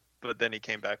 Yeah, but then he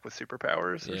came back with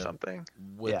superpowers or something.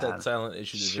 With that silent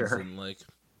issue that Vincent like.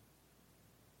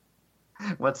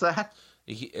 What's that?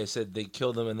 I said they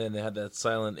killed him, and then they had that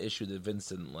silent issue that Vince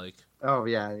didn't like. Oh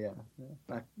yeah.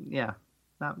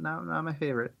 Not my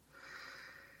favorite.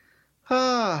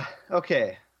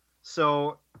 Okay,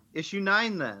 so issue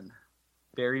 9 then.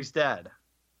 Barry's dead.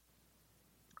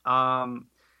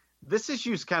 This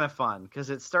issue is kind of fun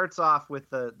because it starts off with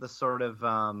the sort of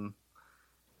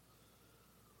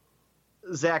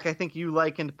Zach, I think you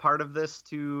likened part of this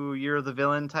to You're the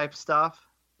Villain type stuff.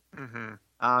 Mm-hmm.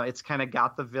 It's kind of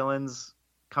got the villains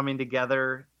coming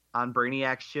together on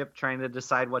Brainiac's ship trying to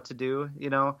decide what to do, you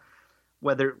know,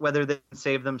 whether they can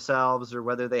save themselves or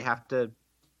whether they have to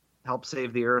help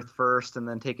save the Earth first and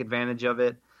then take advantage of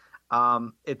it.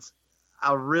 It's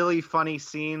a really funny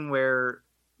scene where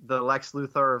the Lex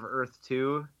Luthor of Earth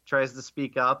 2 tries to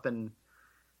speak up and,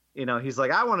 you know, he's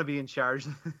like, I want to be in charge.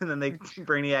 And then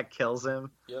Brainiac kills him.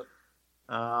 Yep.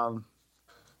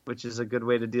 Which is a good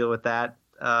way to deal with that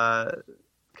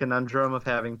conundrum of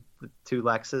having two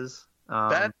Lexes.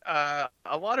 A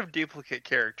lot of duplicate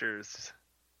characters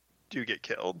do get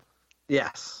killed.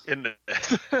 Yes. In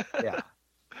this. Yeah.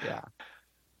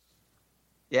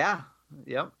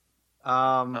 Yep.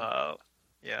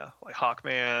 Yeah, like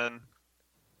Hawkman,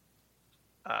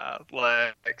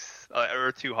 Lex,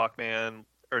 Earth 2 Hawkman,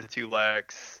 Earth 2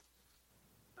 Lex,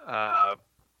 The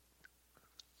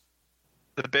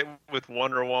bit with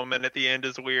Wonder Woman at the end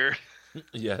is weird.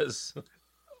 Yes.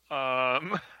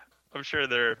 I'm sure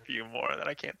there are a few more that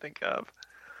I can't think of.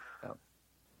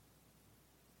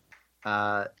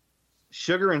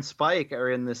 Sugar and Spike are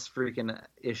in this freaking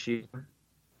issue.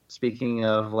 Speaking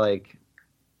of like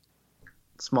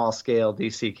small scale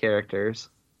DC characters.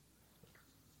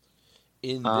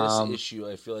 In this issue,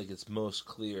 I feel like it's most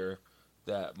clear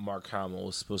that Mark Hamill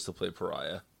was supposed to play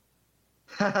Pariah.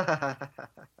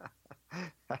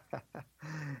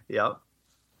 Yep.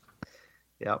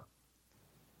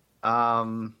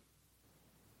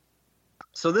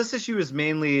 So this issue is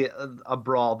mainly a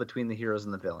brawl between the heroes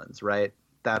and the villains, right?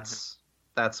 That's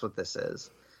what this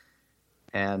is.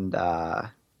 And I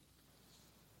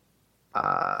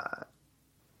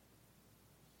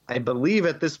believe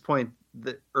at this point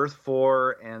the Earth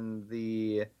 4 and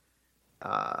the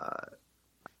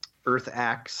Earth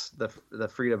X, the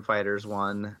Freedom Fighters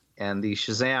one, and the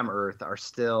Shazam Earth are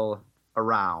still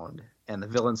around, and the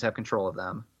villains have control of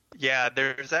them. Yeah,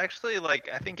 there's actually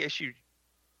I think issue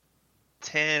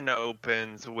 10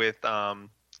 opens with the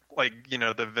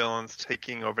villains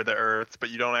taking over the Earths, but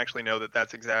you don't actually know that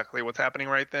that's exactly what's happening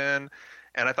right then.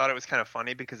 And I thought it was kind of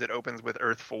funny because it opens with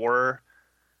Earth 4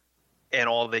 and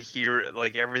all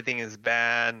the everything is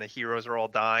bad and the heroes are all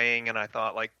dying, and I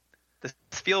thought this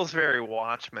feels very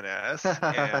Watchmen-esque.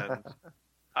 And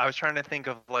I was trying to think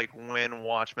of when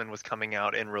Watchmen was coming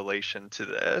out in relation to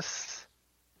this.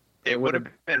 It would have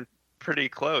been pretty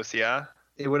close, yeah?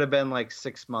 It would have been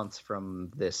 6 months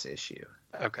from this issue.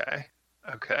 Okay.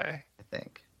 I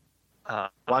think.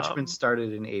 Watchmen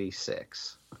started in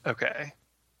 86. Okay.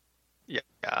 Yeah,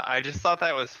 I just thought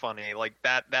that was funny.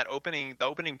 The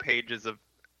opening pages of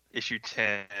issue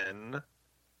 10,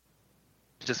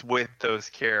 just with those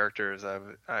characters, I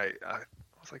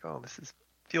was like, oh,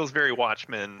 feels very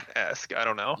Watchmen-esque. I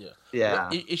don't know. Yeah.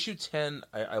 Well, issue 10,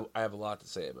 I have a lot to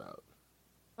say about.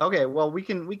 Okay, well, we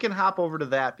can hop over to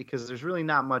that because there's really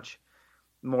not much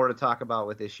more to talk about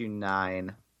with issue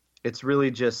 9. It's really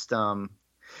just the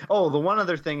one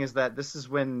other thing is that this is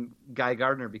when Guy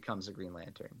Gardner becomes a Green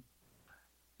Lantern.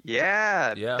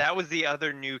 Yeah, that was the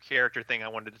other new character thing I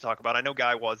wanted to talk about. I know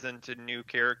Guy wasn't a new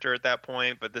character at that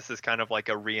point, but this is kind of like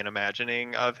a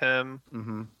reimagining of him.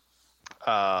 Mm-hmm.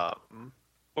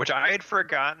 Which I had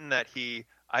forgotten that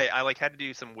I had to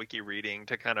do some wiki reading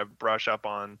to kind of brush up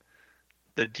on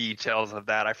the details of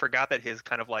that. I forgot that his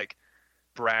kind of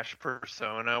brash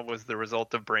persona was the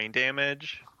result of brain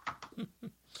damage.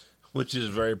 Which is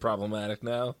very problematic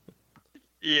now.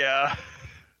 Yeah.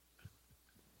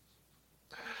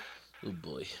 Oh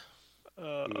boy.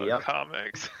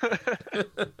 Comics.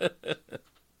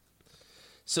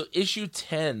 So issue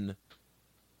 10,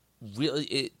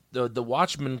 really, the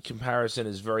Watchmen comparison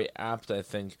is very apt, I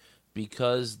think,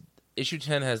 because issue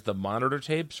 10 has the monitor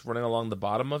tapes running along the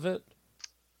bottom of it.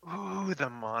 Ooh, the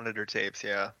monitor tapes,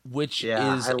 yeah. Which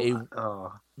is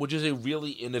a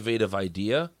really innovative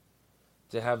idea,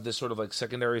 to have this sort of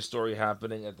secondary story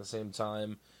happening at the same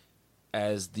time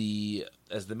as the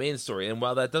main story. And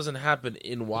while that doesn't happen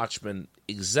in Watchmen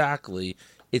exactly,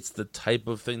 it's the type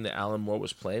of thing that Alan Moore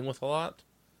was playing with a lot.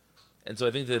 And so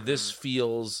I think that this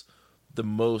feels the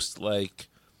most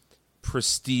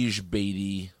prestige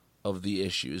baity of the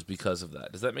issues because of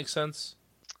that. Does that make sense?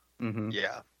 Mm-hmm.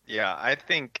 Yeah. I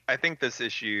think this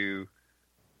issue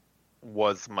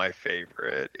was my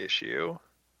favorite issue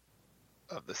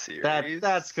of the series.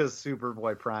 That's because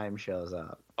Superboy Prime shows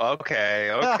up. Okay,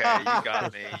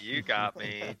 you got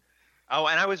me. Oh,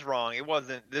 and I was wrong. It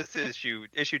wasn't this issue.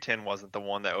 Issue 10 wasn't the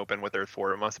one that opened with Earth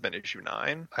 4. It must have been issue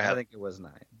 9. I think it was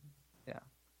 9. Yeah.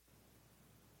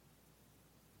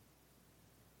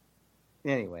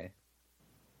 Anyway,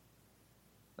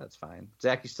 that's fine.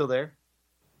 Zach, you still there?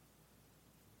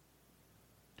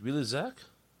 Did we lose Zach?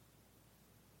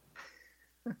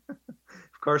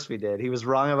 Of course we did. He was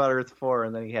wrong about Earth 4,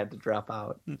 and then he had to drop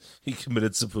out. He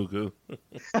committed seppuku.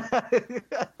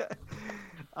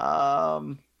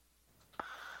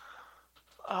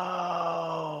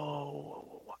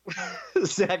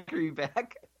 Zach, are you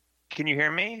back? Can you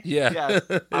hear me? Yeah. Yes.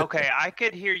 Okay, I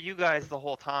could hear you guys the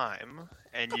whole time,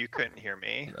 and you couldn't hear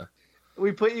me. No.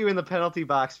 We put you in the penalty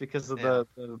box because of the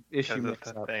issue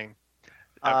mix-up. Thing.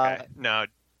 Okay, no.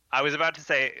 I was about to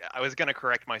say, I was going to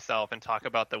correct myself and talk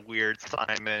about the weird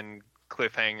Simon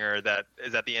cliffhanger that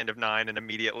is at the end of 9 and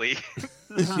immediately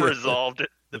resolved at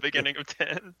the beginning of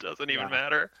 10. Doesn't even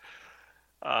matter.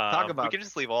 Talk about we can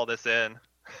just leave all this in.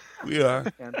 We are.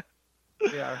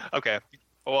 We are. Okay.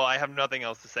 Well, I have nothing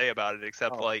else to say about it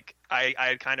except like I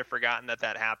had kind of forgotten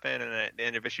that happened, and at the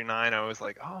end of issue 9, I was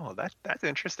like, oh, that's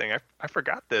interesting. I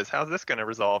forgot this. How's this going to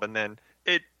resolve? And then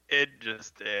it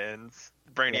just ends.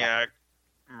 Brainiac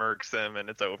murks him, and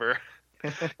it's over.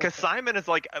 Because Simon is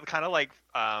like kind of like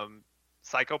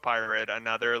Psycho Pirate,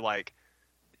 another like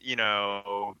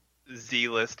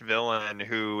Z-list villain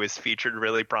who is featured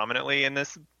really prominently in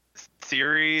this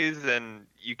series, and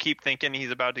you keep thinking he's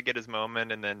about to get his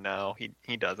moment, and then no,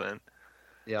 he doesn't.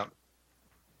 Yeah.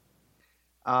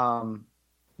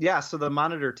 So the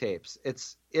monitor tapes, it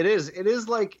is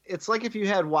like if you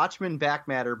had Watchmen back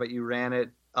matter, but you ran it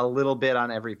a little bit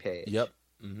on every page. Yep.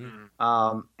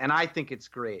 And I think it's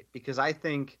great because I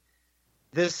think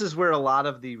this is where a lot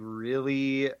of the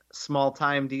really small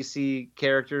time DC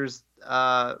characters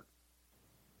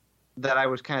that I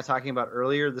was kind of talking about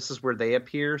earlier, this is where they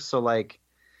appear. So like,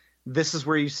 this is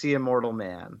where you see Immortal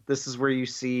Man. This is where you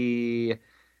see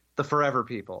the Forever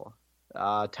People,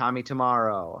 Tommy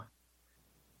Tomorrow.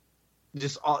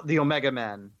 Just all the Omega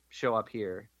Men show up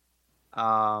here.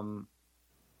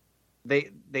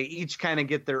 They each kind of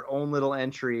get their own little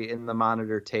entry in the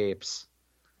monitor tapes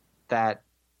that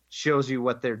shows you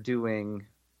what they're doing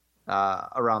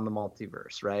around the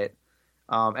multiverse, right?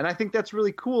 And I think that's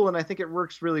really cool, and I think it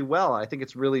works really well. I think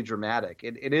it's really dramatic.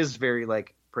 It is very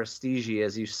like prestige-y,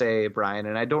 as you say, Brian.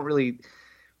 And I don't really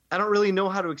know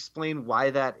how to explain why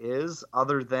that is,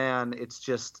 other than it's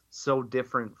just so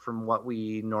different from what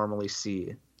we normally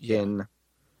see in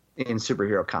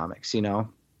superhero comics. Yeah,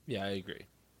 I agree.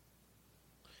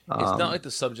 It's not like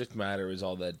the subject matter is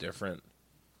all that different.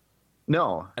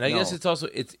 No, and I guess it's also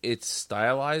it's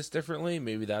stylized differently.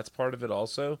 Maybe that's part of it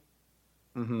also.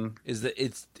 Mm-hmm. Is that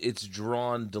it's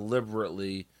drawn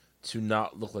deliberately to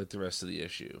not look like the rest of the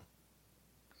issue.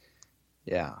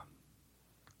 Yeah.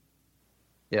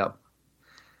 Yep.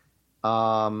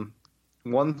 One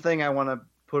thing I want to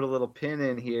put a little pin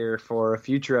in here for a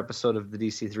future episode of the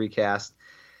DC3cast.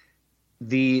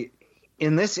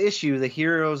 In this issue, the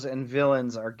heroes and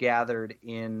villains are gathered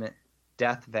in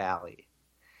Death Valley.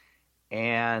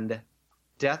 And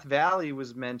Death Valley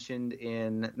was mentioned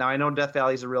in... Now, I know Death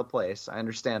Valley is a real place. I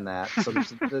understand that.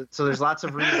 So there's lots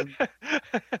of reasons...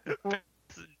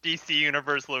 DC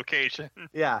Universe location.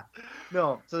 Yeah.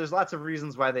 No, so there's lots of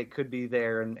reasons why they could be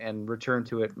there and return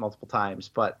to it multiple times.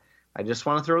 But I just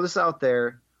want to throw this out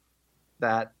there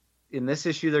that in this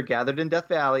issue, they're gathered in Death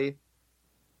Valley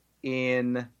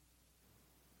in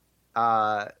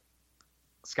Scott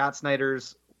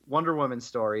Snyder's Wonder Woman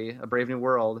story, A Brave New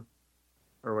World,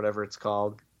 or whatever it's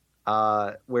called,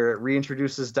 where it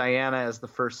reintroduces Diana as the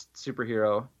first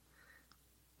superhero.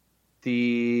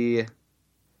 The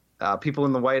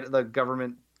the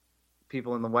government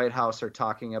people in the White House are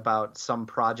talking about some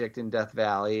project in Death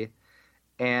Valley,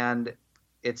 and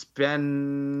it's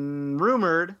been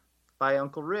rumored by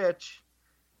Uncle Rich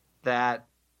that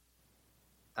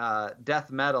Death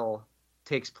Metal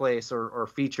takes place or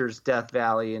features Death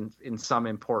Valley in some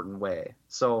important way.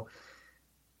 So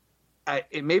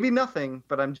it may be nothing,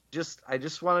 but I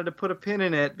just wanted to put a pin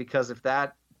in it, because if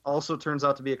that also turns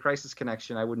out to be a Crisis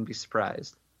connection, I wouldn't be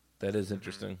surprised. That is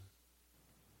interesting.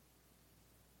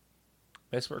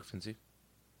 Nice work, Fincy.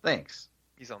 Thanks.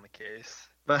 He's on the case.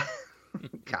 But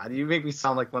God, you make me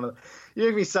sound like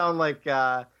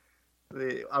a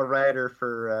writer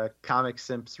for Comic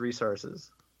Simps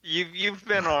Resources. You've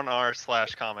been on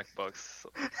r/comic books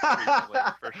recently,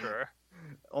 for sure.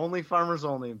 Only farmers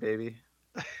only, baby.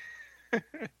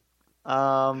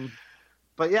 But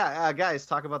yeah, guys,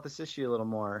 talk about this issue a little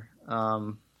more.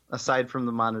 Aside from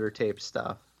the monitor tape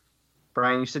stuff,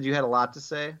 Brian, you said you had a lot to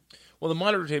say. Well, the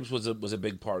monitor tapes was a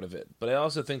big part of it, but I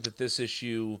also think that this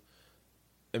issue,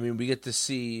 I mean, we get to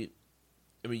see.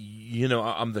 I mean,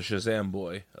 I'm the Shazam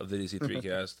boy of the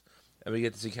DC3cast, and we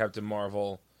get to see Captain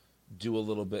Marvel do a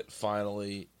little bit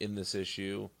finally in this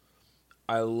issue.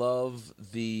 I love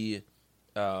the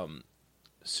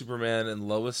Superman and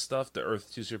Lois stuff, the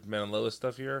Earth 2 Superman and Lois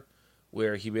stuff here,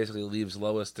 where he basically leaves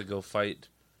Lois to go fight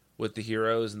with the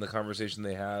heroes, and the conversation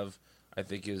they have, I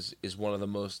think, is one of the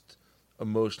most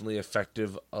emotionally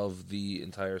effective of the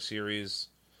entire series.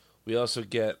 We also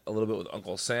get a little bit with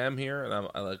Uncle Sam here, and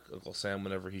I like Uncle Sam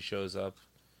whenever he shows up.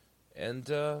 And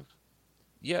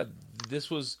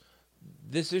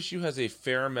this issue has a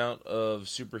fair amount of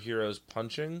superheroes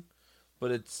punching, but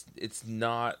it's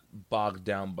not bogged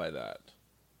down by that.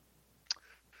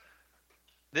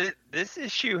 This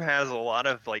issue has a lot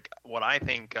of, like, what I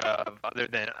think of, other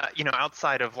than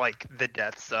outside of like the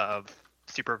deaths of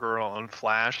Supergirl and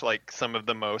Flash, like some of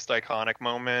the most iconic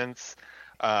moments.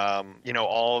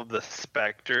 All of the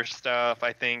Spectre stuff,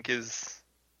 I think, is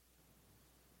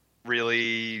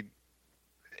really,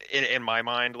 in my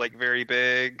mind, like very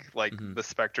big, like the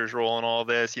Spectre's role in all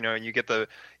this, you know, and you get the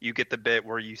bit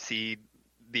where you see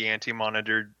the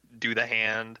Anti-Monitor do the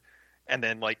hand, and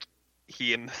then like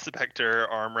he and the Spectre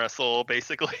arm wrestle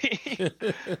basically.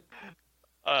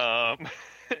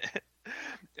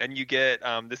 And you get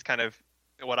this kind of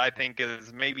what I think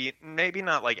is maybe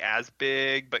not like as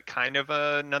big, but kind of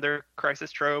another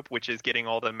Crisis trope, which is getting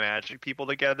all the magic people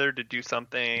together to do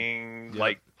something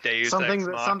like Deus Ex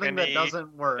Machina. Something that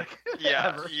doesn't work.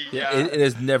 Yeah, yeah. It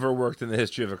has never worked in the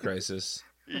history of a Crisis.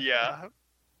 Yeah.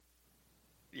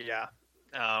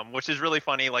 Which is really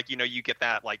funny. Like, you know, you get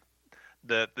that like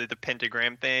the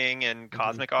pentagram thing and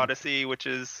Cosmic Odyssey, which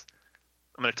is,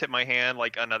 I'm gonna tip my hand,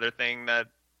 like another thing that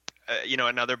you know,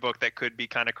 another book that could be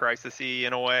kind of Crisis-y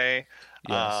in a way.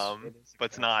 Yes. But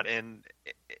it's not in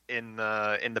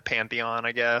the pantheon,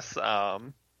 I guess.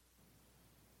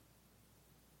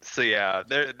 So yeah,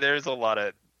 there's a lot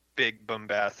of big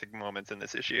bombastic moments in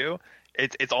this issue.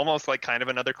 It's almost like kind of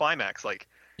another climax. Like,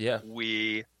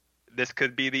 this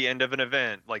could be the end of an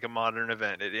event, like a modern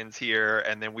event. It ends here,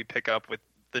 and then we pick up with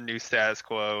the new status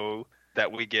quo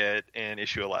that we get in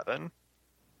issue 11.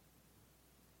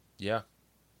 Yeah.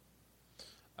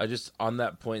 On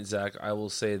that point, Zach, I will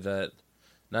say that,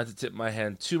 not to tip my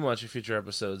hand too much in future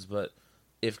episodes, but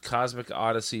if Cosmic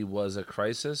Odyssey was a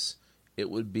Crisis,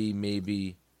 it would be it'd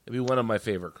be one of my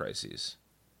favorite Crises.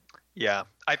 Yeah,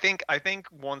 I think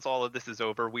once all of this is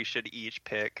over, we should each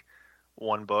pick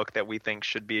one book that we think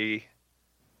should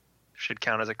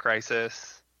count as a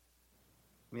Crisis.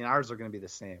 I mean, ours are going to be the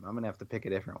same. I'm going to have to pick a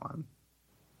different one.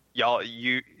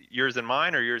 Yours and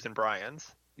mine, or yours and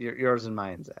Brian's? Yours and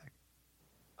mine, Zach.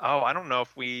 Oh, I don't know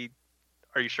if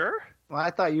are you sure? Well,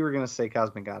 I thought you were going to say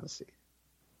Cosmic Odyssey.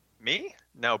 Me?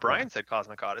 No, Brian said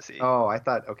Cosmic Odyssey. Oh, I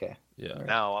thought, okay. Yeah. Right.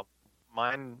 No,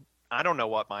 mine, I don't know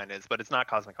what mine is, but it's not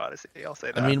Cosmic Odyssey. I'll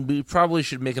say that. I mean, we probably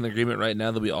should make an agreement right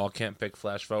now that we all can't pick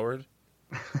Flash Forward.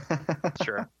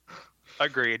 Sure.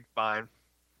 Agreed. Fine.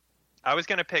 I was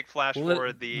going to pick Flash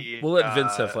Forward. We'll let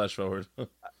Vince have Flash Forward.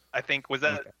 I think, was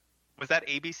that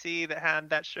ABC that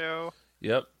had that show?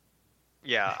 Yep.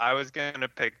 Yeah, I was gonna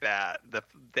pick that, the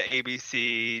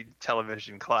ABC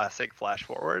television classic Flash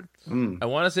Forward. I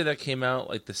want to say that came out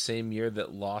like the same year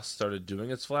that Lost started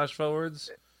doing its Flash Forwards,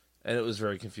 and it was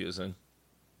very confusing.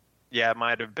 Yeah, it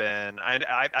might have been.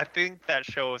 I think that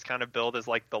show was kind of billed as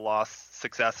like the Lost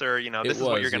successor. You know, this is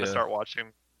what you're gonna start watching.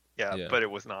 Yeah, but it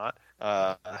was not.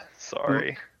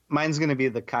 Sorry. Mine's gonna be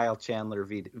the Kyle Chandler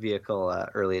vehicle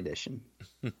early edition.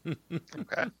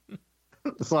 Okay.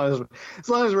 As long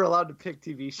as we're allowed to pick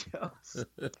TV shows.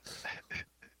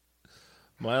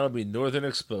 Mine'll be Northern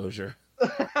Exposure.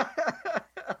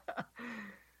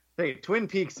 Hey, Twin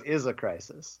Peaks is a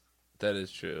Crisis. That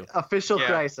is true. Official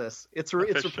Crisis. It's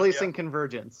replacing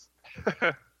Convergence.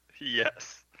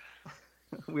 Yes.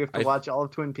 We have to watch all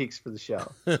of Twin Peaks for the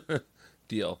show.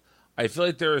 Deal. I feel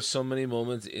like there are so many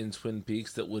moments in Twin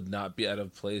Peaks that would not be out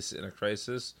of place in a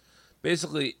Crisis.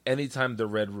 Basically, anytime the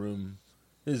Red Room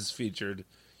is featured,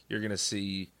 you're going to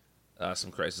see some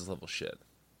Crisis level shit.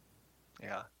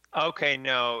 Yeah. Okay,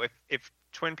 no. If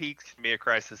Twin Peaks can be a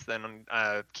Crisis, then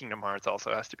Kingdom Hearts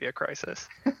also has to be a Crisis.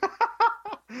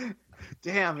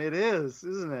 Damn, it is,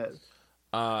 isn't it?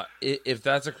 If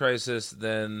that's a Crisis,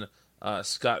 then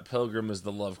Scott Pilgrim is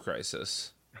the love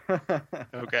crisis.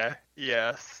 Okay.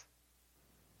 Yes.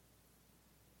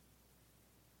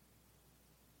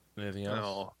 Anything else?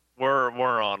 No.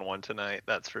 We're on one tonight,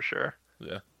 that's for sure.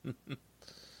 Yeah.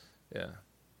 Yeah.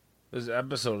 This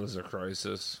episode is a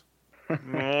crisis.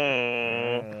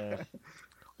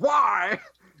 Why?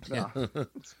 No.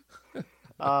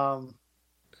 All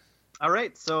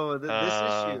right, so this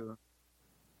issue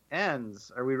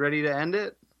ends. Are we ready to end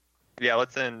it? Yeah,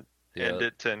 let's end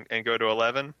it and go to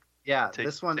 11. Yeah, take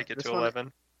it to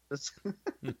 11.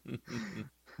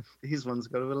 These ones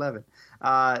go to 11.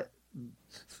 None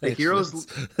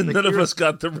of us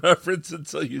got the reference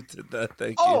until you did that.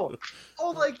 Thank you.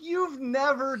 Oh, like you've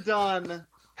never done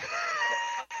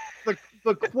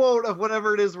the quote of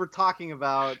whatever it is we're talking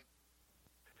about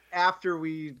after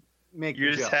we make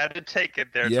you the just joke. had to take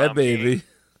it there. Yeah, Tommy. baby.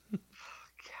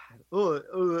 God.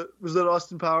 Oh, was that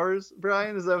Austin Powers,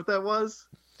 Brian? Is that what that was?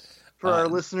 For our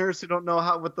listeners who don't know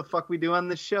what the fuck we do on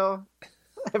this show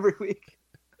every week.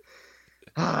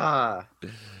 All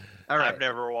right. I've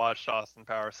never watched Austin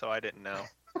Powers, so I didn't know.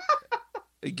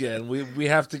 Again, we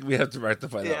have to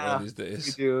rectify that one of these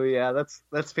days. We do, yeah. That's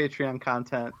Patreon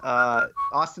content.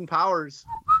 Austin Powers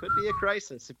could be a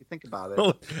crisis if you think about it.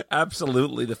 Oh,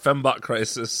 absolutely, the Fembot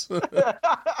crisis.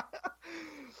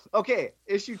 Okay,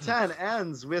 issue 10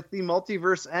 ends with the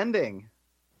multiverse ending.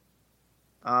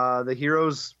 The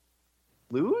heroes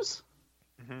lose.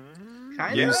 Mhm.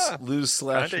 Kind Yeah. of.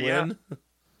 Lose/win.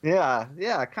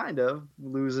 Yeah, kind of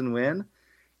lose and win,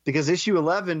 because issue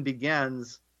 11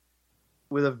 begins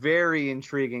with a very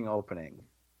intriguing opening.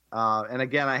 And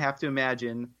again, I have to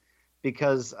imagine,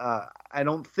 because I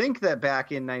don't think that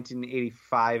back in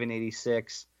 1985 and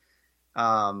 86,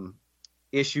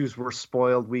 issues were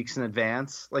spoiled weeks in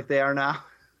advance like they are now.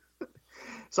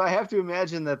 So I have to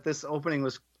imagine that this opening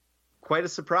was quite a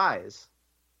surprise.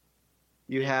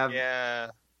 You have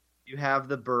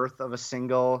the birth of a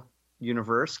single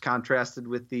universe contrasted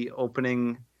with the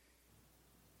opening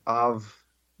of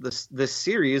this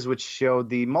series, which showed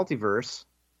the multiverse.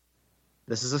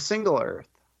 This is a single Earth.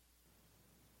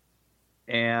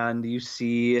 And you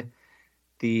see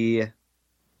the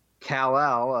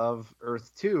Kal-El of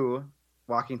Earth 2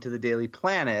 walking to the Daily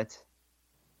Planet,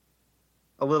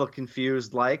 a little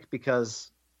confused,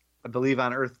 because I believe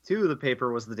on Earth 2 the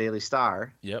paper was the Daily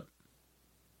Star. Yep.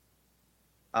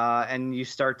 And you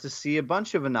start to see a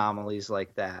bunch of anomalies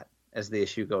like that as the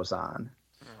issue goes on.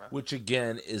 Which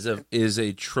again is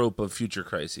a trope of future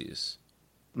crises.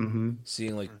 Mm-hmm.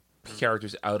 Seeing like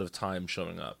characters out of time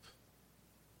showing up.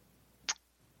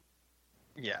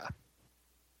 Yeah.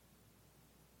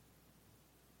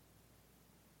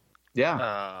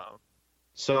 Yeah.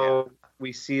 So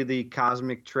we see the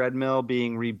cosmic treadmill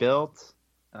being rebuilt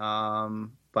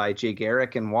by Jay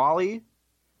Garrick and Wally.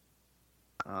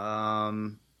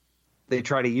 They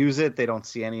try to use it. They don't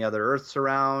see any other Earths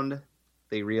around.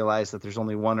 They realize that there's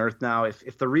only one Earth now.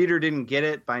 If the reader didn't get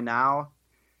it by now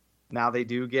they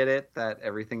do get it, that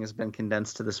everything has been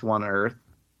condensed to this one Earth.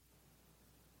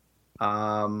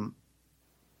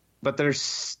 But there's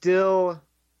still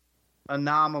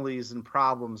anomalies and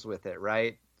problems with it,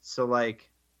 right? So, like,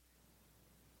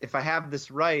 if I have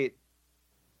this right,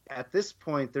 at this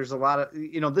point, there's a lot of,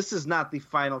 this is not the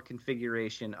final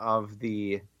configuration of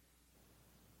the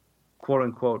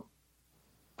quote-unquote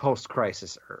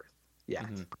post-crisis Earth yet.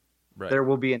 Mm-hmm. Right. There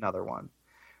will be another one.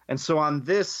 And so on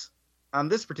this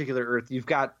particular Earth, you've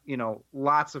got,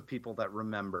 lots of people that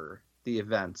remember the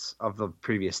events of the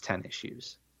previous 10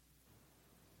 issues.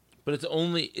 But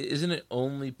isn't it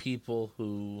only people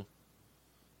who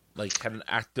like had an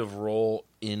active role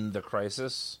in the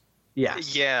crisis?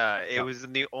 Yes. Yeah, it was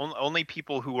the only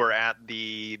people who were at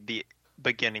the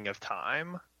beginning of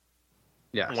time.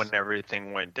 Yes. When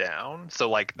everything went down. So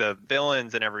like the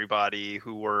villains and everybody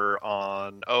who were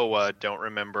on Oa don't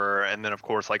remember, and then of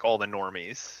course like all the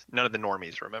normies. None of the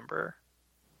normies remember.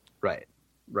 Right.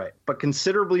 But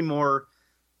considerably more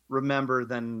remember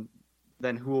than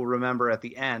who will remember at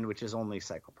the end, which is only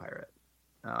Psycho Pirate.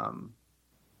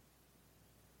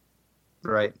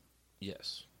 Right.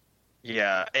 Yes.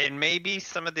 Yeah, and maybe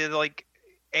some of the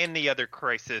and the other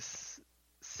Crisis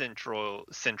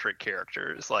centric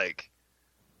characters like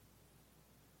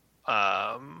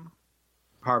Harbinger.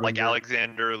 like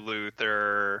Alexander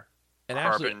Luthor and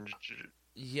Harbinger.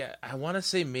 Yeah, I want to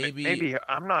say maybe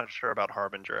I'm not sure about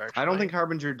Harbinger actually. I don't think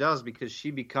Harbinger does, because she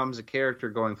becomes a character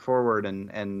going forward, and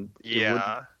it would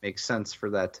make sense for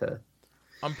that to.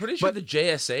 I'm pretty sure the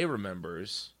JSA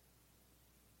remembers.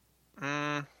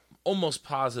 Almost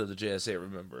positive the JSA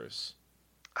remembers.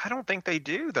 I don't think they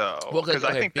do though. Well, because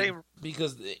I think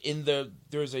because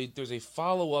there's a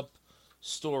follow-up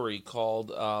story called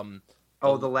The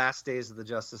Last Days of the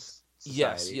Justice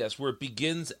Society. Yes, where it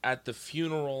begins at the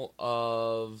funeral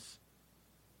of,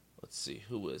 let's see,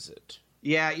 who is it?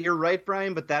 Yeah, you're right,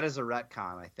 Brian, but that is a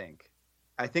retcon, I think.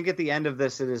 I think at the end of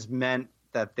this it is meant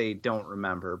that they don't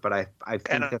remember, but I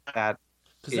think that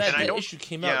because that issue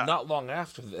came out not long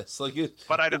after this.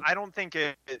 But I don't think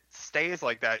it stays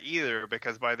like that either,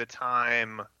 because by the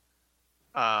time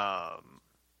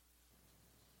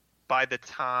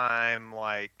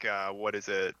what is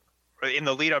it? In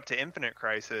the lead up to Infinite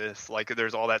Crisis,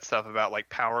 there's all that stuff about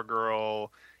Power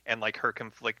Girl and her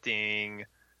conflicting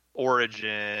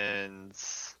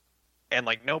origins, and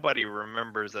nobody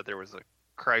remembers that there was a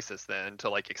crisis then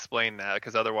to explain that,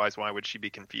 because otherwise why would she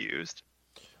be confused?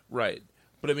 Right.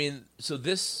 But I mean, so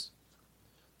the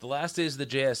Last Days of the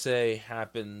JSA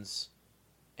happens,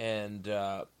 and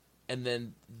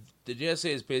then the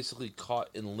JSA is basically caught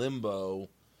in limbo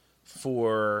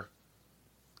for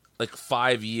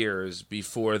 5 years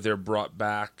before they're brought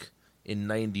back in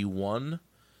 91,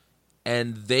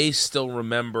 and they still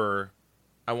remember.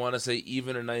 I want to say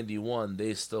even in 91,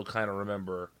 they still kind of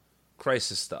remember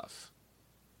Crisis stuff.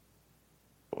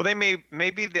 Well, they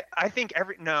I think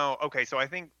so I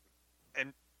think,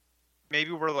 and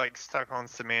maybe we're like stuck on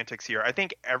semantics here. I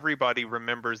think everybody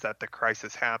remembers that the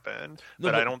crisis happened, No,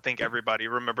 but I don't think everybody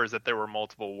remembers that there were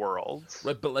multiple worlds.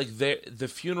 Right, but like the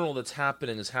funeral that's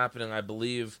happening is happening, I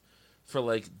believe, for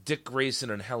like Dick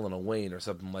Grayson and Helena Wayne or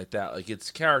something like that. Like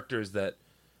it's characters that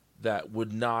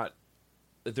would not.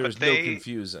 There's no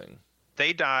confusing.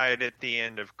 They died at the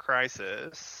end of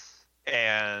Crisis,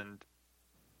 and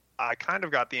I kind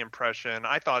of got the impression,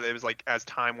 I thought it was like as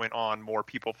time went on, more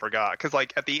people forgot. Because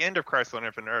like at the end of Crisis on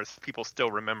Infinite Earths, people still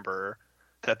remember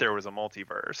that there was a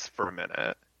multiverse for a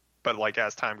minute. But like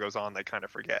as time goes on, they kind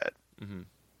of forget. Mm-hmm.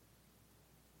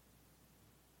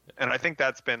 And I think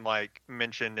that's been like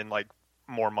mentioned in like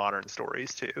more modern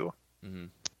stories too. Mm-hmm.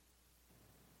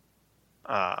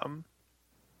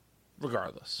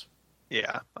 Regardless.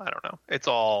 Yeah, I don't know. It's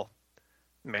all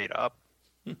made up.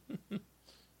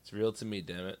 It's real to me,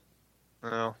 damn it.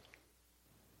 Well,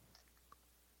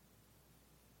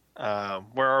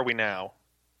 where are we now?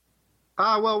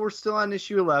 Well, we're still on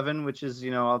issue 11, which is,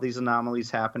 all these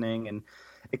anomalies happening, and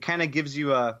it kind of gives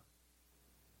you a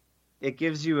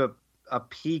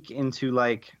peek into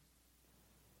like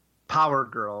Power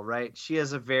Girl, right? She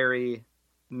has a very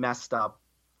messed up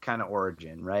kind of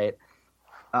origin, right?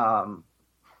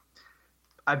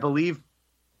 I believe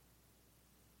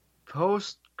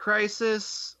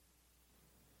post-crisis,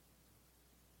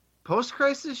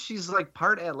 she's like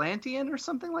part Atlantean or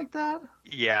something like that.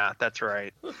 Yeah, that's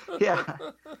right. Yeah.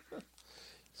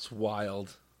 It's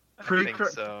wild. I think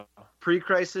so.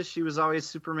 Pre-crisis, she was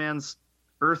always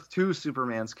Earth 2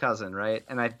 Superman's cousin, right?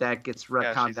 And that gets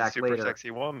retconned back later. She's a super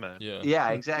sexy woman. Yeah,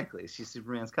 exactly. She's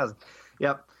Superman's cousin.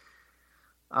 Yep.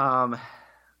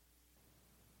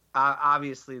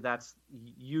 Obviously, that's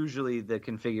usually the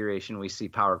configuration we see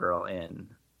Power Girl in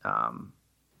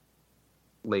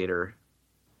later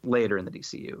in the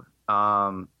DCU.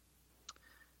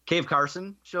 Cave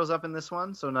Carson shows up in this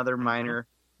one, so another minor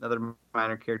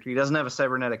character. He doesn't have a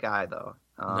cybernetic eye, though.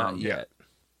 Not yet.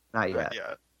 Not yet.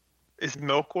 Is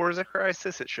Milk Wars a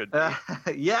crisis? It should be.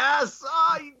 Yes!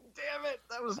 Oh, damn it!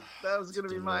 That was going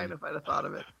to be mine if I'd have thought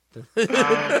of it.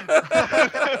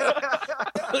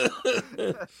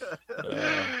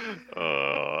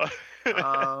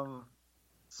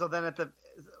 So then at the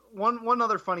one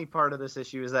other funny part of this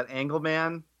issue is that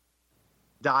Angleman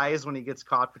dies when he gets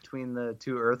caught between the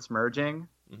two Earths merging.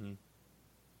 Mm-hmm.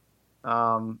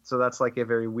 So that's like a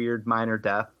very weird minor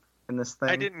death in this thing.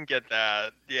 I didn't get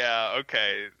that. Yeah,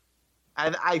 okay.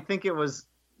 I think it was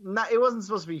not. It wasn't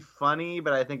supposed to be funny,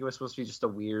 but I think it was supposed to be just a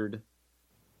weird.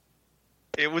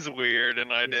 It was weird,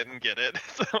 and I didn't get it.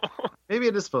 So maybe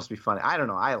it is supposed to be funny. I don't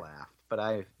know. I laughed, but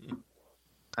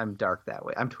I'm dark that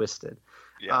way. I'm twisted.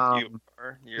 Yeah, you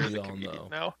are. You're the comedian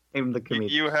now. I'm the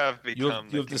comedian. You have become.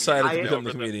 You've decided to become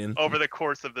the comedian over the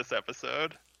course of this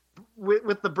episode.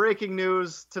 With the breaking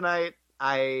news tonight,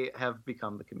 I have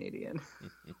become the comedian.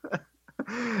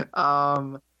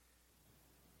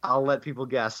 I'll let people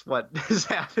guess what is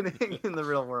happening in the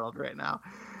real world right now.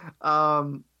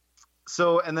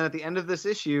 So, and then at the end of this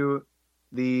issue,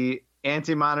 the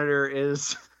Anti-Monitor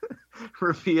is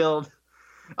revealed.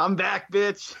 I'm back,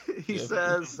 bitch, he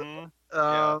says.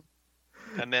 Mm-hmm.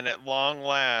 And then at long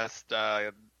last,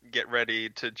 get ready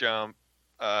to jump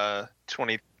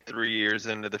 23 years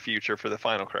into the future for the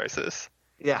final crisis.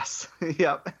 Yes.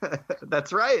 Yep.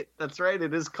 That's right.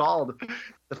 It is called,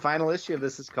 the final issue of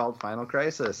this is called Final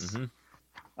Crisis.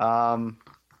 Mm-hmm.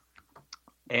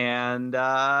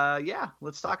 Yeah,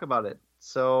 let's talk about it.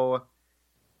 So,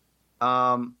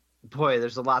 boy,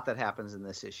 there's a lot that happens in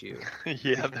this issue.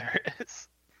 Yeah, there is.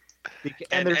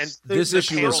 And this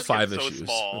issue was 5 issues. So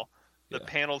small. The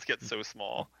panels get so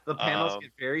small. The panels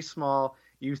get very small.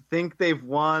 You think they've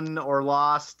won or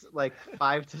lost like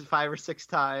 5 or 6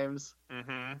 times.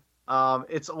 Mm-hmm.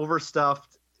 It's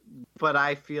overstuffed, but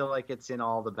I feel like it's in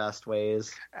all the best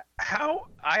ways.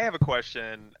 I have a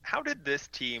question. How did this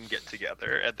team get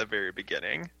together at the very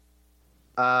beginning?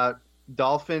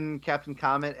 Dolphin, Captain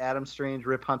Comet, Adam Strange,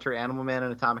 Rip Hunter, Animal Man,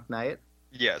 and Atomic Knight.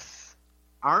 Yes.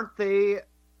 Aren't they?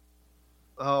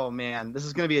 Oh man, this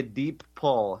is going to be a deep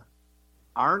pull.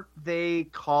 Aren't they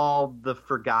called the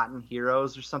Forgotten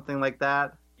Heroes or something like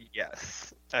that?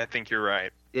 Yes, I think you're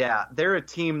right. Yeah, they're a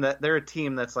team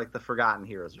that's like the Forgotten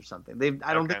Heroes or something.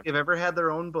 I don't think they've ever had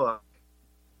their own book,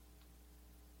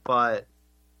 but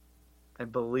I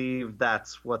believe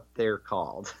that's what they're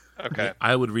called. Okay,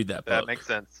 I would read that book. That makes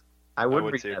sense. I would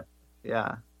read too. that.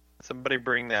 Yeah. Somebody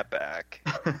bring that back.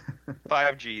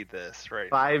 5G this, right?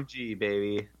 5G,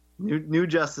 baby. New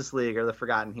Justice League or the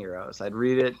Forgotten Heroes. I'd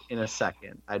read it in a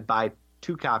second. I'd buy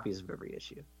 2 copies of every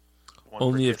issue. one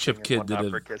Only for if Chip kissing and Kid one did not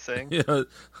it. for kissing. Yeah.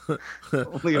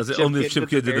 Only If Chip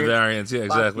Kid did the variants. Yeah,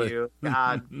 Fuck exactly. you.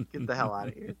 God, get the hell out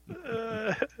of here.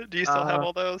 Do you still have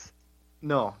all those?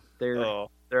 No, they're Oh.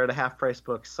 at a half price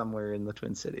book somewhere in the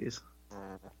Twin Cities.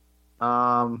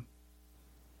 Yeah.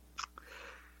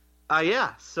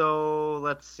 So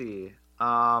let's see.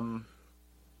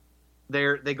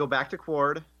 They go back to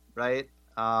Quard, right?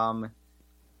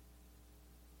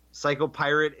 Psycho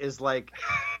Pirate is like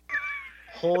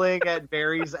pulling at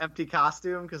Barry's empty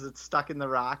costume because it's stuck in the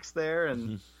rocks there,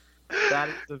 and that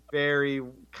is a very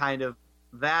kind of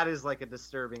that's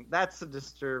a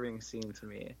disturbing scene to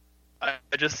me. I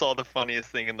just saw the funniest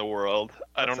thing in the world.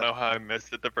 I don't know how I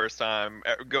missed it the first time.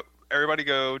 Everybody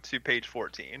go to page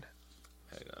 14.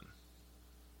 Hang on.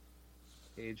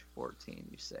 Page 14,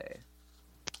 you say?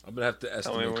 I'm gonna have to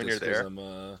estimate when this you're there.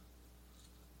 because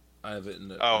I have it in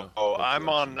the. I'm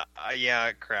on.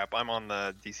 Crap. I'm on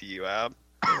the DCU app.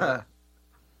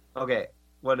 Okay,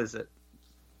 what is it?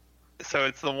 So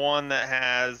it's the one that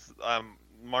has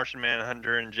Martian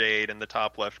Manhunter and Jade in the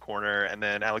top left corner, and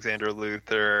then Alexander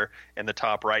Luthor in the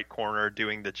top right corner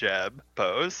doing the Jeb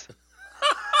pose.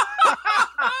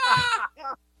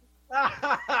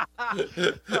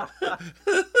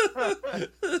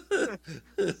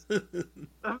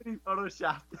 Somebody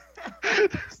photoshopped.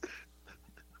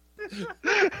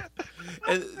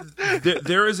 And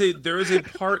there is a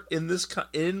part in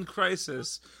in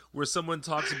Crisis where someone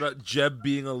talks about Jeb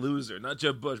being a loser, not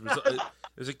Jeb Bush. But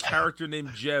there's a character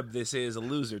named Jeb they say is a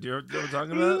loser. Do you know what I'm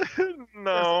talking about?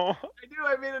 No. Yes, I do.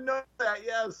 I made a note of that.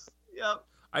 Yes. Yep.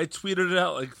 I tweeted it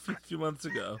out like a few months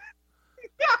ago.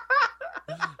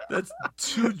 That's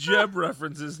 2 Jeb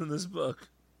references in this book.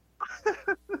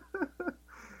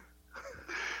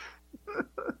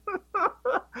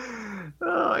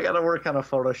 Oh, I gotta work on a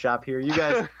Photoshop here. You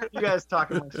guys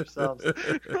talk amongst yourselves.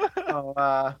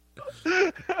 Oh,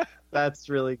 that's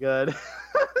really good.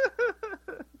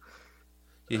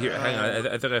 Here, hang on.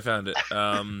 I think I found it.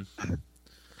 It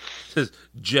says,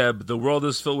 Jeb, the world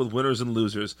is filled with winners and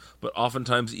losers, but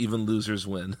oftentimes even losers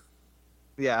win.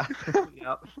 Yeah.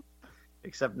 Yep.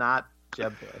 Except not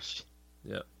Jeb Bush.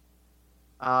 Yep.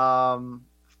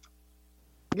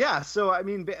 Yeah, so I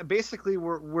mean, basically,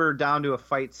 we're down to a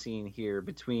fight scene here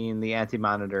between the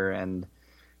Anti-Monitor and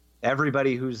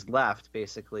everybody who's left,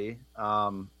 basically,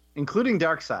 including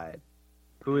Darkseid,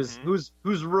 who's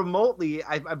remotely.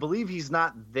 I believe he's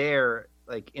not there,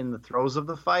 like in the throes of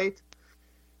the fight,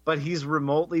 but he's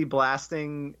remotely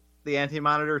blasting the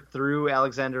Anti-Monitor through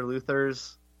Alexander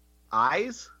Luthor's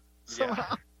eyes somehow.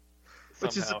 Yeah.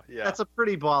 Which Somehow, that's a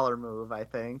pretty baller move, I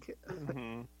think.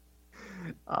 Mm-hmm.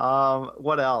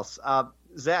 What else?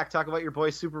 Zach, talk about your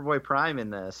boy Superboy Prime in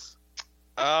this.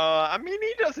 I mean,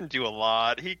 he doesn't do a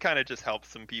lot. He kind of just helps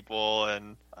some people,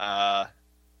 and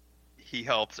he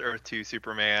helps Earth 2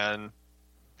 Superman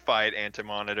fight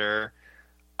Anti-Monitor.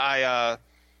 Man,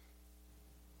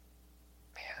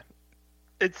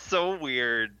 it's so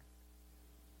weird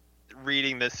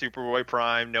reading this Superboy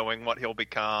Prime, knowing what he'll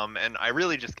become, and I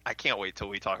can't wait till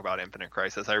we talk about Infinite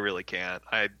Crisis. I really can't.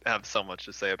 I have so much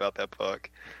to say about that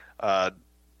book.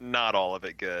 Not all of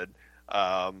it good.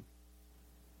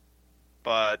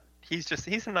 But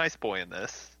he's a nice boy in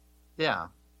this. Yeah.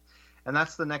 And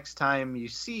that's the next time you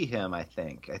see him, I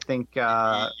think.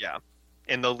 Yeah.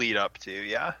 In the lead up to,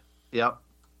 yeah. Yep.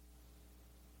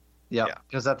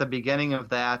 Because at the beginning of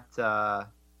that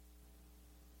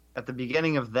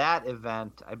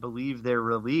event, I believe they're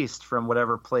released from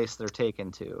whatever place they're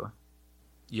taken to.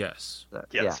 Yes.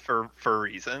 Yes, for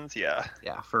reasons, yeah.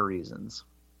 Yeah, for reasons.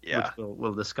 Yeah. Which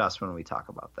we'll discuss when we talk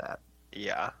about that.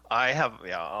 Yeah. I have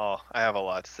a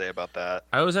lot to say about that.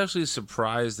 I was actually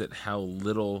surprised at how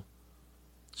little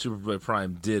Superboy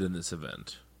Prime did in this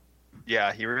event.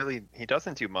 Yeah, he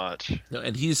doesn't do much. No,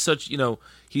 and he's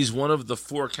he's one of the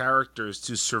 4 characters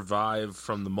to survive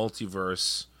from the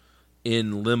multiverse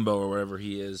in Limbo or wherever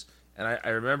he is. And I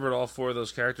remembered all 4 of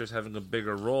those characters having a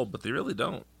bigger role, but they really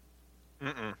don't.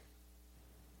 Mm-mm.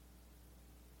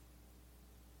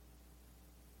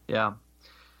 Yeah.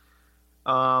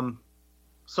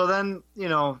 So then,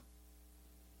 the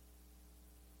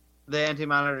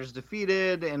Anti-Monitor's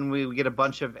defeated, and we get a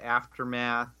bunch of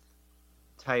aftermath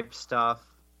type stuff.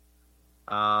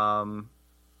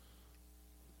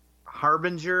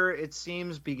 Harbinger, it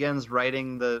seems, begins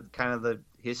writing the kind of the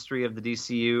history of the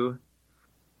DCU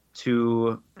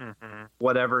to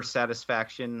whatever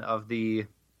satisfaction of the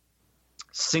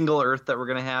single Earth that we're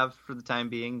going to have for the time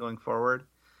being going forward.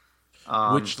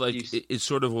 Which, it's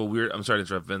sort of a weird... I'm sorry to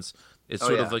interrupt, Vince. It's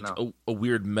sort of like a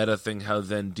weird meta thing how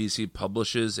then DC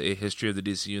publishes a history of the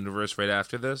DC Universe right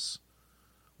after this,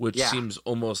 which Yeah. seems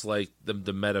almost like the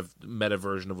meta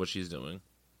version of what she's doing.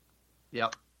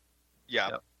 Yep. Yeah.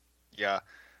 Yep.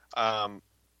 Yeah.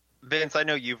 Vince, I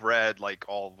know you've read like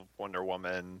all of Wonder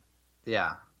Woman.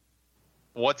 Yeah.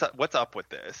 What's up with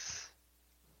this?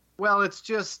 Well, it's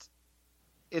just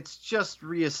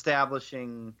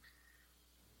reestablishing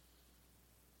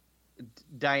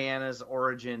Diana's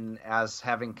origin as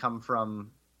having come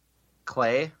from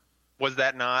clay. Was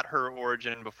that not her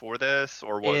origin before this,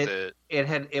 or was it?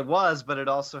 It was, but it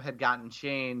also had gotten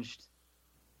changed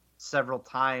several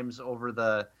times over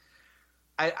the.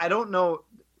 I don't know.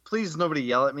 Please, nobody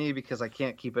yell at me because I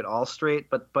can't keep it all straight.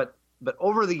 But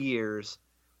over the years,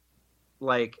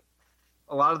 like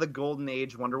a lot of the Golden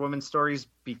Age Wonder Woman stories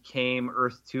became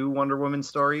Earth 2 Wonder Woman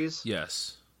stories.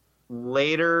 Yes.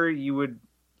 Later,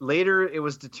 it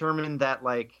was determined that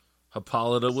like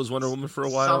Hippolyta was Wonder Woman for a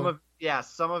while.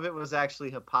 Some of it was actually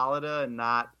Hippolyta and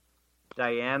not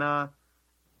Diana.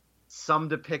 Some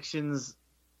depictions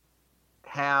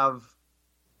have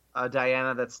a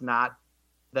Diana that's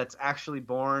actually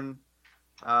born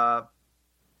as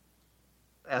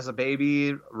a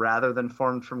baby rather than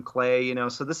formed from clay, you know.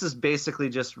 So this is basically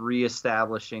just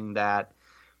reestablishing that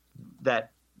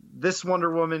this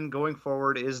Wonder Woman going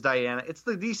forward is Diana. It's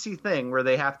the DC thing where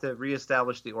they have to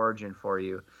reestablish the origin for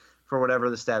you for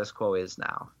whatever the status quo is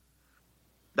now.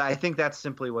 I think that's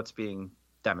simply what's being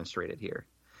demonstrated here.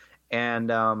 And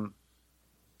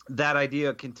that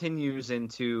idea continues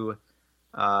into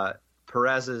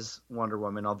Pérez's Wonder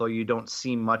Woman, although you don't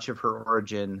see much of her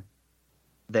origin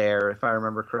there, if I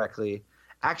remember correctly.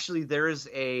 Actually, there's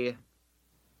a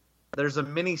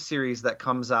mini series that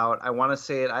comes out. I want to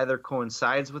say it either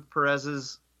coincides with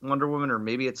Pérez's Wonder Woman or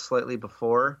maybe it's slightly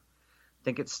before. I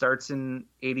think it starts in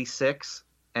 86,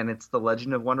 and it's The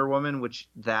Legend of Wonder Woman, which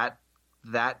that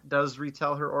does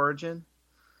retell her origin.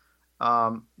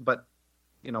 But,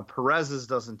 you know, Pérez's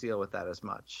doesn't deal with that as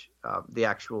much, the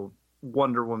actual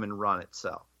Wonder Woman run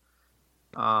itself.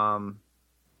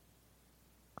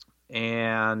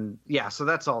 And yeah, so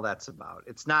that's all that's about.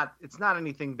 It's not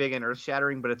anything big and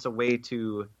earth-shattering, but it's a way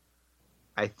to,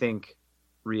 I think,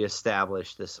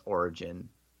 reestablish this origin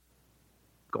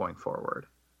going forward.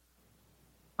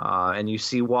 And you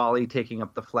see Wally taking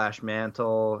up the Flash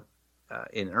mantle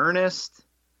in earnest.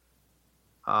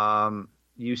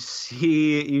 You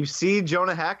see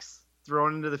Jonah Hex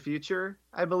thrown into the future,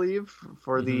 I believe,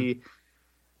 for the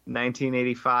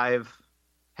 1985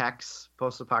 Hex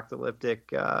post-apocalyptic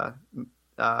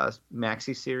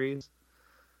maxi series.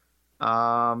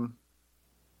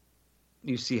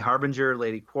 You see Harbinger,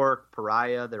 Lady Quark,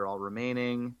 Pariah, they're all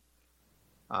remaining.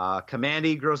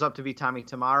 Kamandi grows up to be Tommy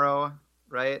Tomorrow,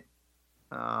 right?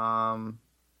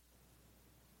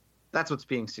 That's what's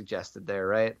being suggested there,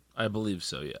 right? I believe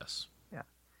so, yes. Yeah.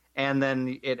 And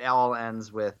then it all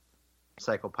ends with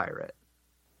Psycho Pirate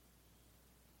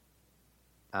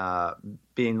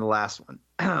being the last one.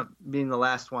 Being the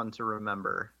last one to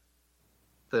remember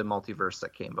the multiverse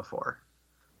that came before.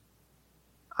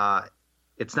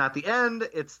 It's not the end,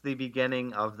 it's the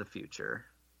beginning of the future.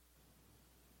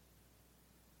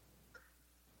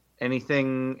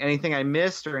 Anything I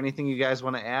missed or anything you guys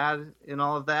want to add in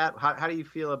all of that? How do you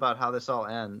feel about how this all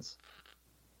ends?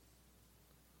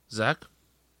 Zach?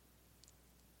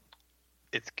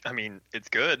 It's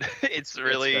good. It's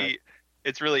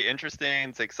really interesting.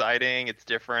 It's exciting. It's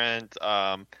different.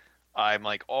 I'm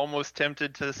like almost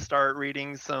tempted to start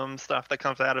reading some stuff that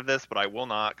comes out of this, but I will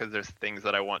not because there's things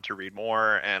that I want to read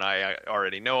more, and I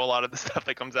already know a lot of the stuff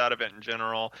that comes out of it in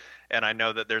general, and I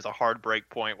know that there's a hard break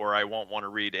point where I won't want to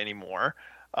read anymore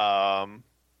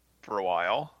for a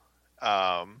while.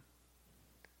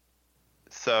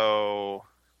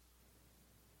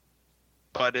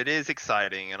 But it is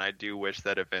exciting, and I do wish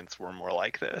that events were more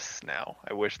like this now.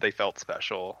 I wish they felt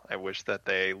special. I wish that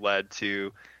they led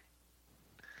to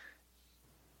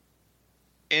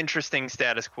interesting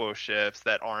status quo shifts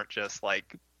that aren't just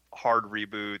like hard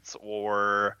reboots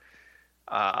or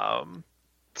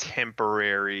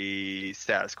temporary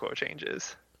status quo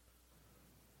changes.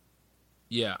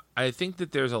 Yeah, I think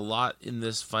that there's a lot in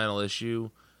this final issue.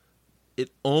 It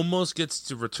almost gets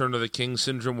to Return of the King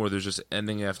syndrome where there's just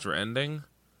ending after ending,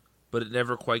 but it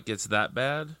never quite gets that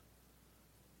bad.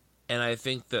 And I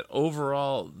think that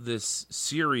overall this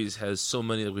series has so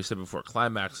many, like we said before,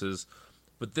 climaxes,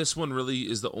 but this one really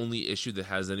is the only issue that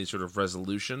has any sort of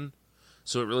resolution.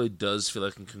 So it really does feel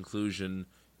like a conclusion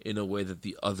in a way that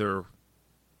the other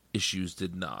issues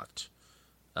did not.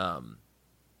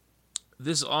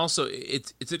 This also,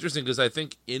 it's interesting because I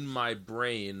think in my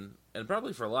brain, and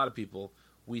probably for a lot of people,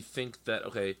 we think that,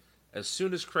 okay, as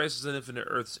soon as Crisis on Infinite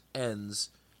Earths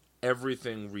ends,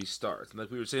 everything restarts. And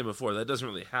like we were saying before, that doesn't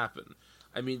really happen.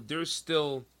 I mean, there's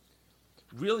still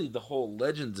really the whole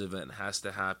Legends event has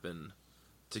to happen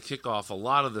to kick off a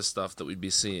lot of the stuff that we'd be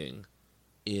seeing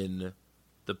in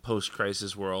the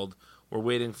post-Crisis world. We're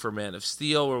waiting for Man of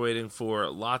Steel. We're waiting for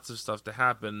lots of stuff to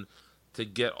happen to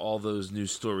get all those new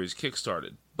stories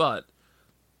kickstarted. But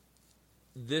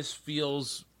this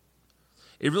feels...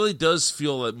 It really does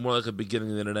feel more like a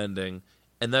beginning than an ending.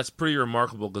 And that's pretty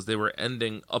remarkable because they were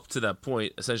ending up to that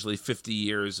point, essentially 50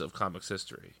 years of comics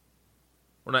history.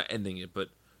 We're not ending it, but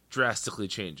drastically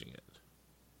changing it.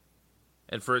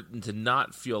 And for it to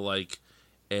not feel like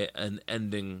an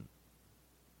ending...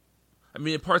 I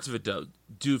mean, parts of it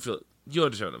do feel... You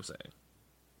understand what I'm saying?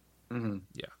 Mm-hmm.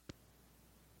 Yeah.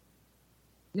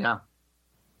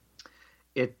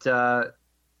 Yeah.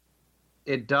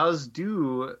 It does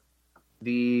do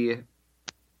the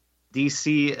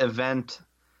DC event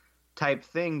type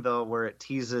thing, though, where it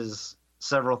teases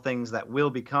several things that will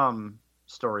become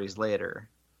stories later.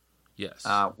 Yes.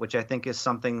 Which I think is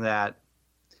something that,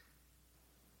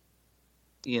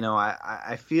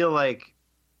 I feel like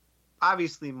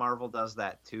obviously Marvel does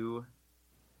that too,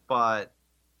 but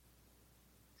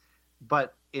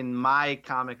in my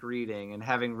comic reading and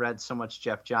having read so much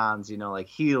Jeff Johns, he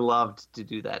loved to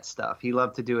do that stuff. He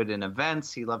loved to do it in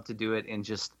events. He loved to do it in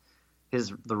just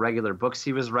the regular books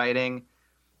he was writing.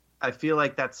 I feel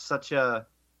like that's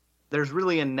there's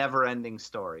really a never ending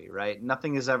story, right?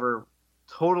 Nothing is ever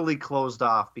totally closed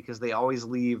off because they always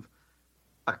leave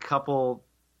a couple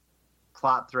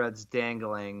plot threads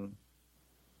dangling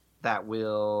that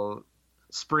will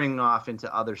spring off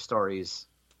into other stories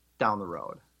down the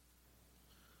road.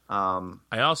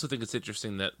 I also think it's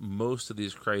interesting that most of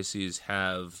these crises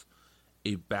have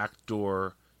a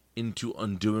backdoor into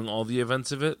undoing all the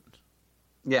events of it.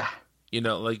 Yeah.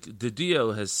 Like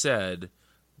DiDio has said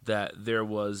that there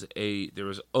was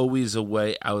always a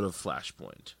way out of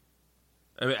Flashpoint.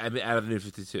 I mean out of the New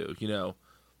 52,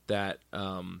 that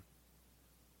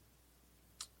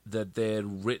that they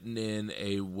had written in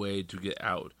a way to get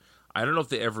out. I don't know if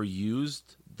they ever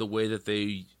used the way that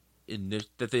they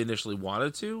initially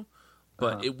wanted to,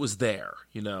 but it was there,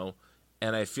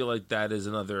 and I feel like that is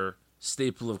another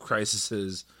staple of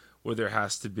Crises where there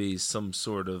has to be some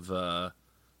sort of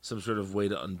way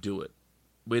to undo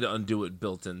it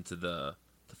built into the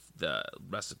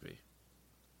recipe.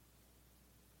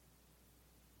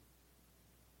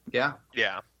 Yeah.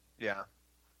 Yeah.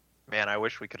 Man, I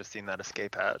wish we could have seen that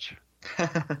escape hatch.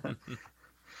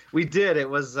 We did. It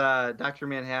was Dr.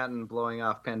 Manhattan blowing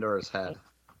off Pandora's head.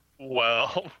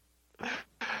 Well,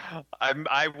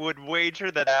 I would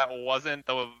wager that wasn't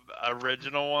the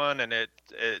original one, and it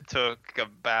took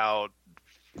about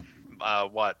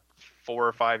 4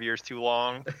 or 5 years too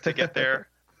long to get there.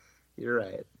 You're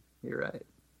right.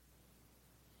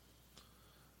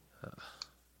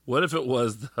 What if it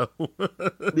was though?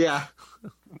 Yeah.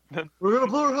 We're gonna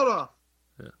blow her head off.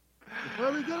 Yeah. You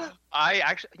finally did it. I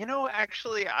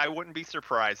actually, I wouldn't be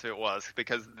surprised if it was,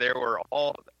 because there were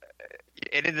all.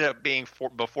 It ended up being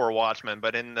before Watchmen,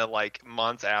 but in the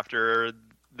months after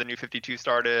the New 52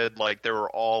 started, there were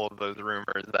all of those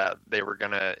rumors that they were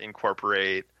gonna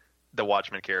incorporate the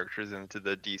Watchmen characters into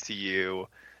the DCU,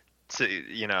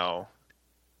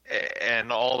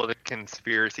 and all of the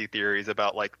conspiracy theories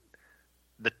about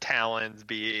the Talons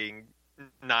being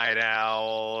Night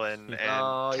Owl and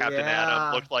Captain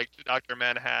Atom looked like Dr.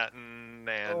 Manhattan,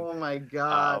 and oh my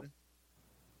god.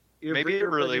 Maybe it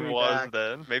really was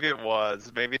then. Maybe it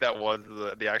was. Maybe that was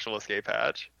the actual escape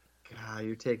hatch. God,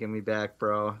 you're taking me back,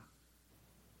 bro.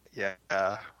 Yeah.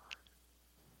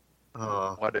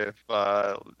 Oh. What if,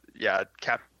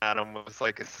 Captain Atom was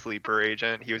a sleeper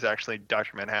agent. He was actually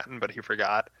Dr. Manhattan, but he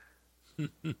forgot.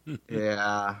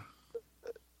 Yeah.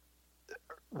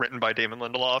 Written by Damon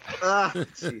Lindelof. Ah,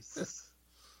 Jesus.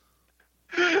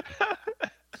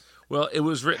 Well, it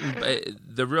was written by,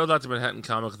 the real Dr. Manhattan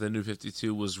comic, the New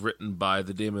 52, was written by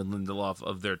the Damon Lindelof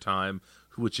of their time,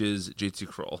 which is J.T.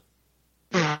 Kroll.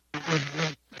 And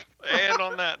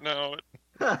on that note,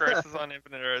 Crisis on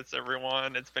Infinite Earths,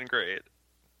 everyone. It's been great.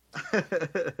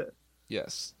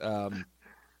 Yes.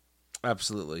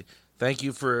 Absolutely. Thank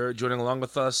you for joining along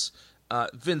with us.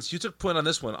 Vince, you took point on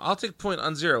this one. I'll take point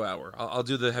on 0 Hour. I'll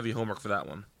do the heavy homework for that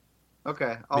one.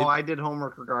 Okay. Oh, I did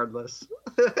homework regardless.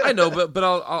 I know, but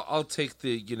I'll take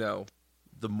the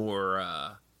the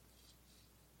more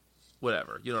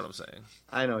whatever. You know what I'm saying?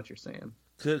 I know what you're saying.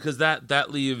 Because that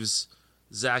leaves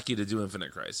Zachy to do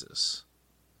Infinite Crisis.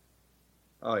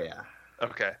 Oh yeah.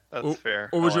 Okay, that's fair.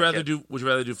 Or would you rather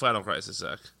do Final Crisis,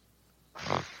 Zach?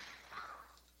 I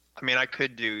mean, I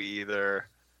could do either.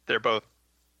 They're both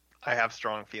I have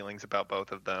strong feelings about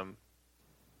both of them.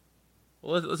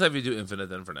 Well, let's have you do Infinite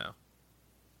then for now.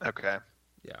 Okay.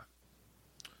 Yeah.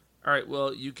 All right.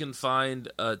 Well, you can find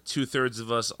 2/3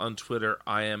 of us on Twitter.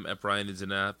 I am at Brian Needs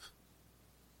an App.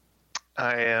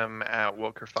 I am at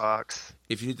Wilker Fox.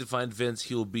 If you need to find Vince,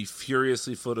 he will be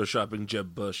furiously photoshopping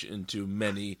Jeb Bush into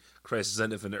many Crisis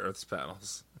on Infinite Earths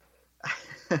panels.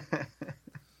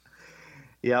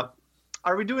 Yep.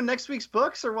 Are we doing next week's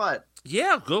books or what?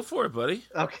 Yeah, go for it, buddy.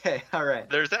 Okay, all right.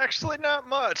 There's actually not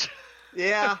much.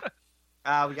 Yeah.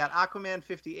 We got Aquaman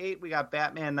 58. We got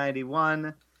Batman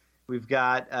 91. We've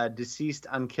got Deceased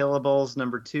Unkillables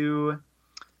 #2.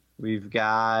 We've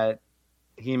got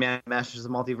He-Man Masters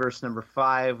of the Multiverse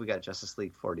 #5. We got Justice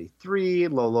League 43.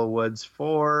 Lolo Woods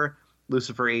 4.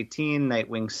 Lucifer 18.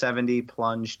 Nightwing 70.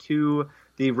 Plunge 2.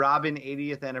 The Robin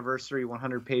 80th Anniversary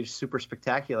 100-page Super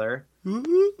Spectacular.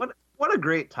 What a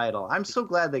great title. I'm so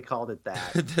glad they called it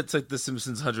that. That's like The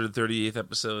Simpsons 138th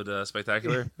episode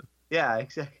spectacular. Yeah,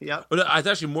 exactly. Yep. But it's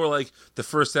actually more like the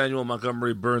first annual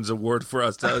Montgomery Burns Award for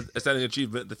Outstanding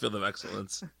Achievement in the Field of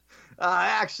Excellence.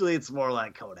 Actually, it's more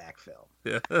like Kodak film.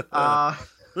 Yeah.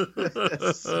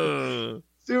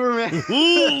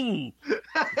 Superman.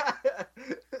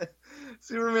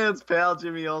 Superman's pal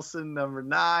Jimmy Olsen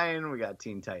 #9. We got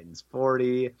Teen Titans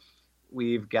 40.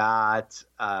 We've got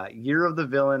Year of the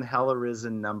Villain Hell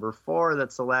Arisen #4.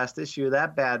 That's the last issue of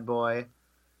that bad boy.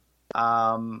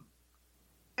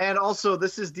 And also,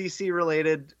 this is DC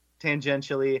related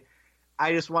tangentially.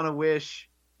 I just want to wish,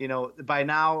 by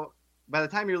the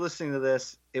time you're listening to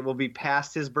this, it will be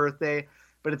past his birthday,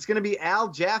 but it's going to be Al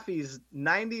Jaffe's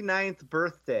 99th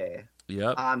birthday.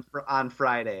 Yep. On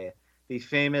Friday. The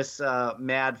famous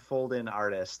Mad Fold-In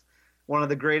artist. One of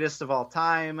the greatest of all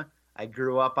time. I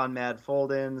grew up on Mad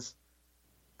Fold-Ins.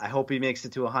 I hope he makes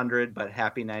it to 100, but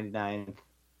happy 99th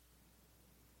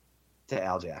to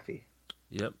Al Jaffe.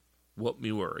 Yep. What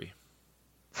me worry.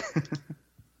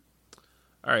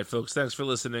 All right, folks. Thanks for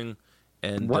listening.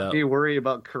 And what do you worry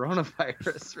about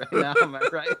coronavirus right now? Am I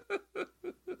right?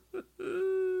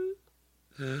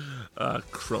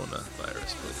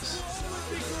 Coronavirus, please.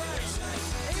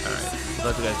 All right.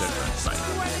 Let the guys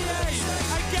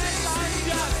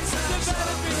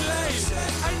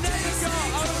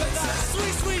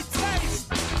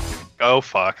Oh,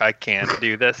 fuck. I can't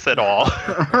do this at all.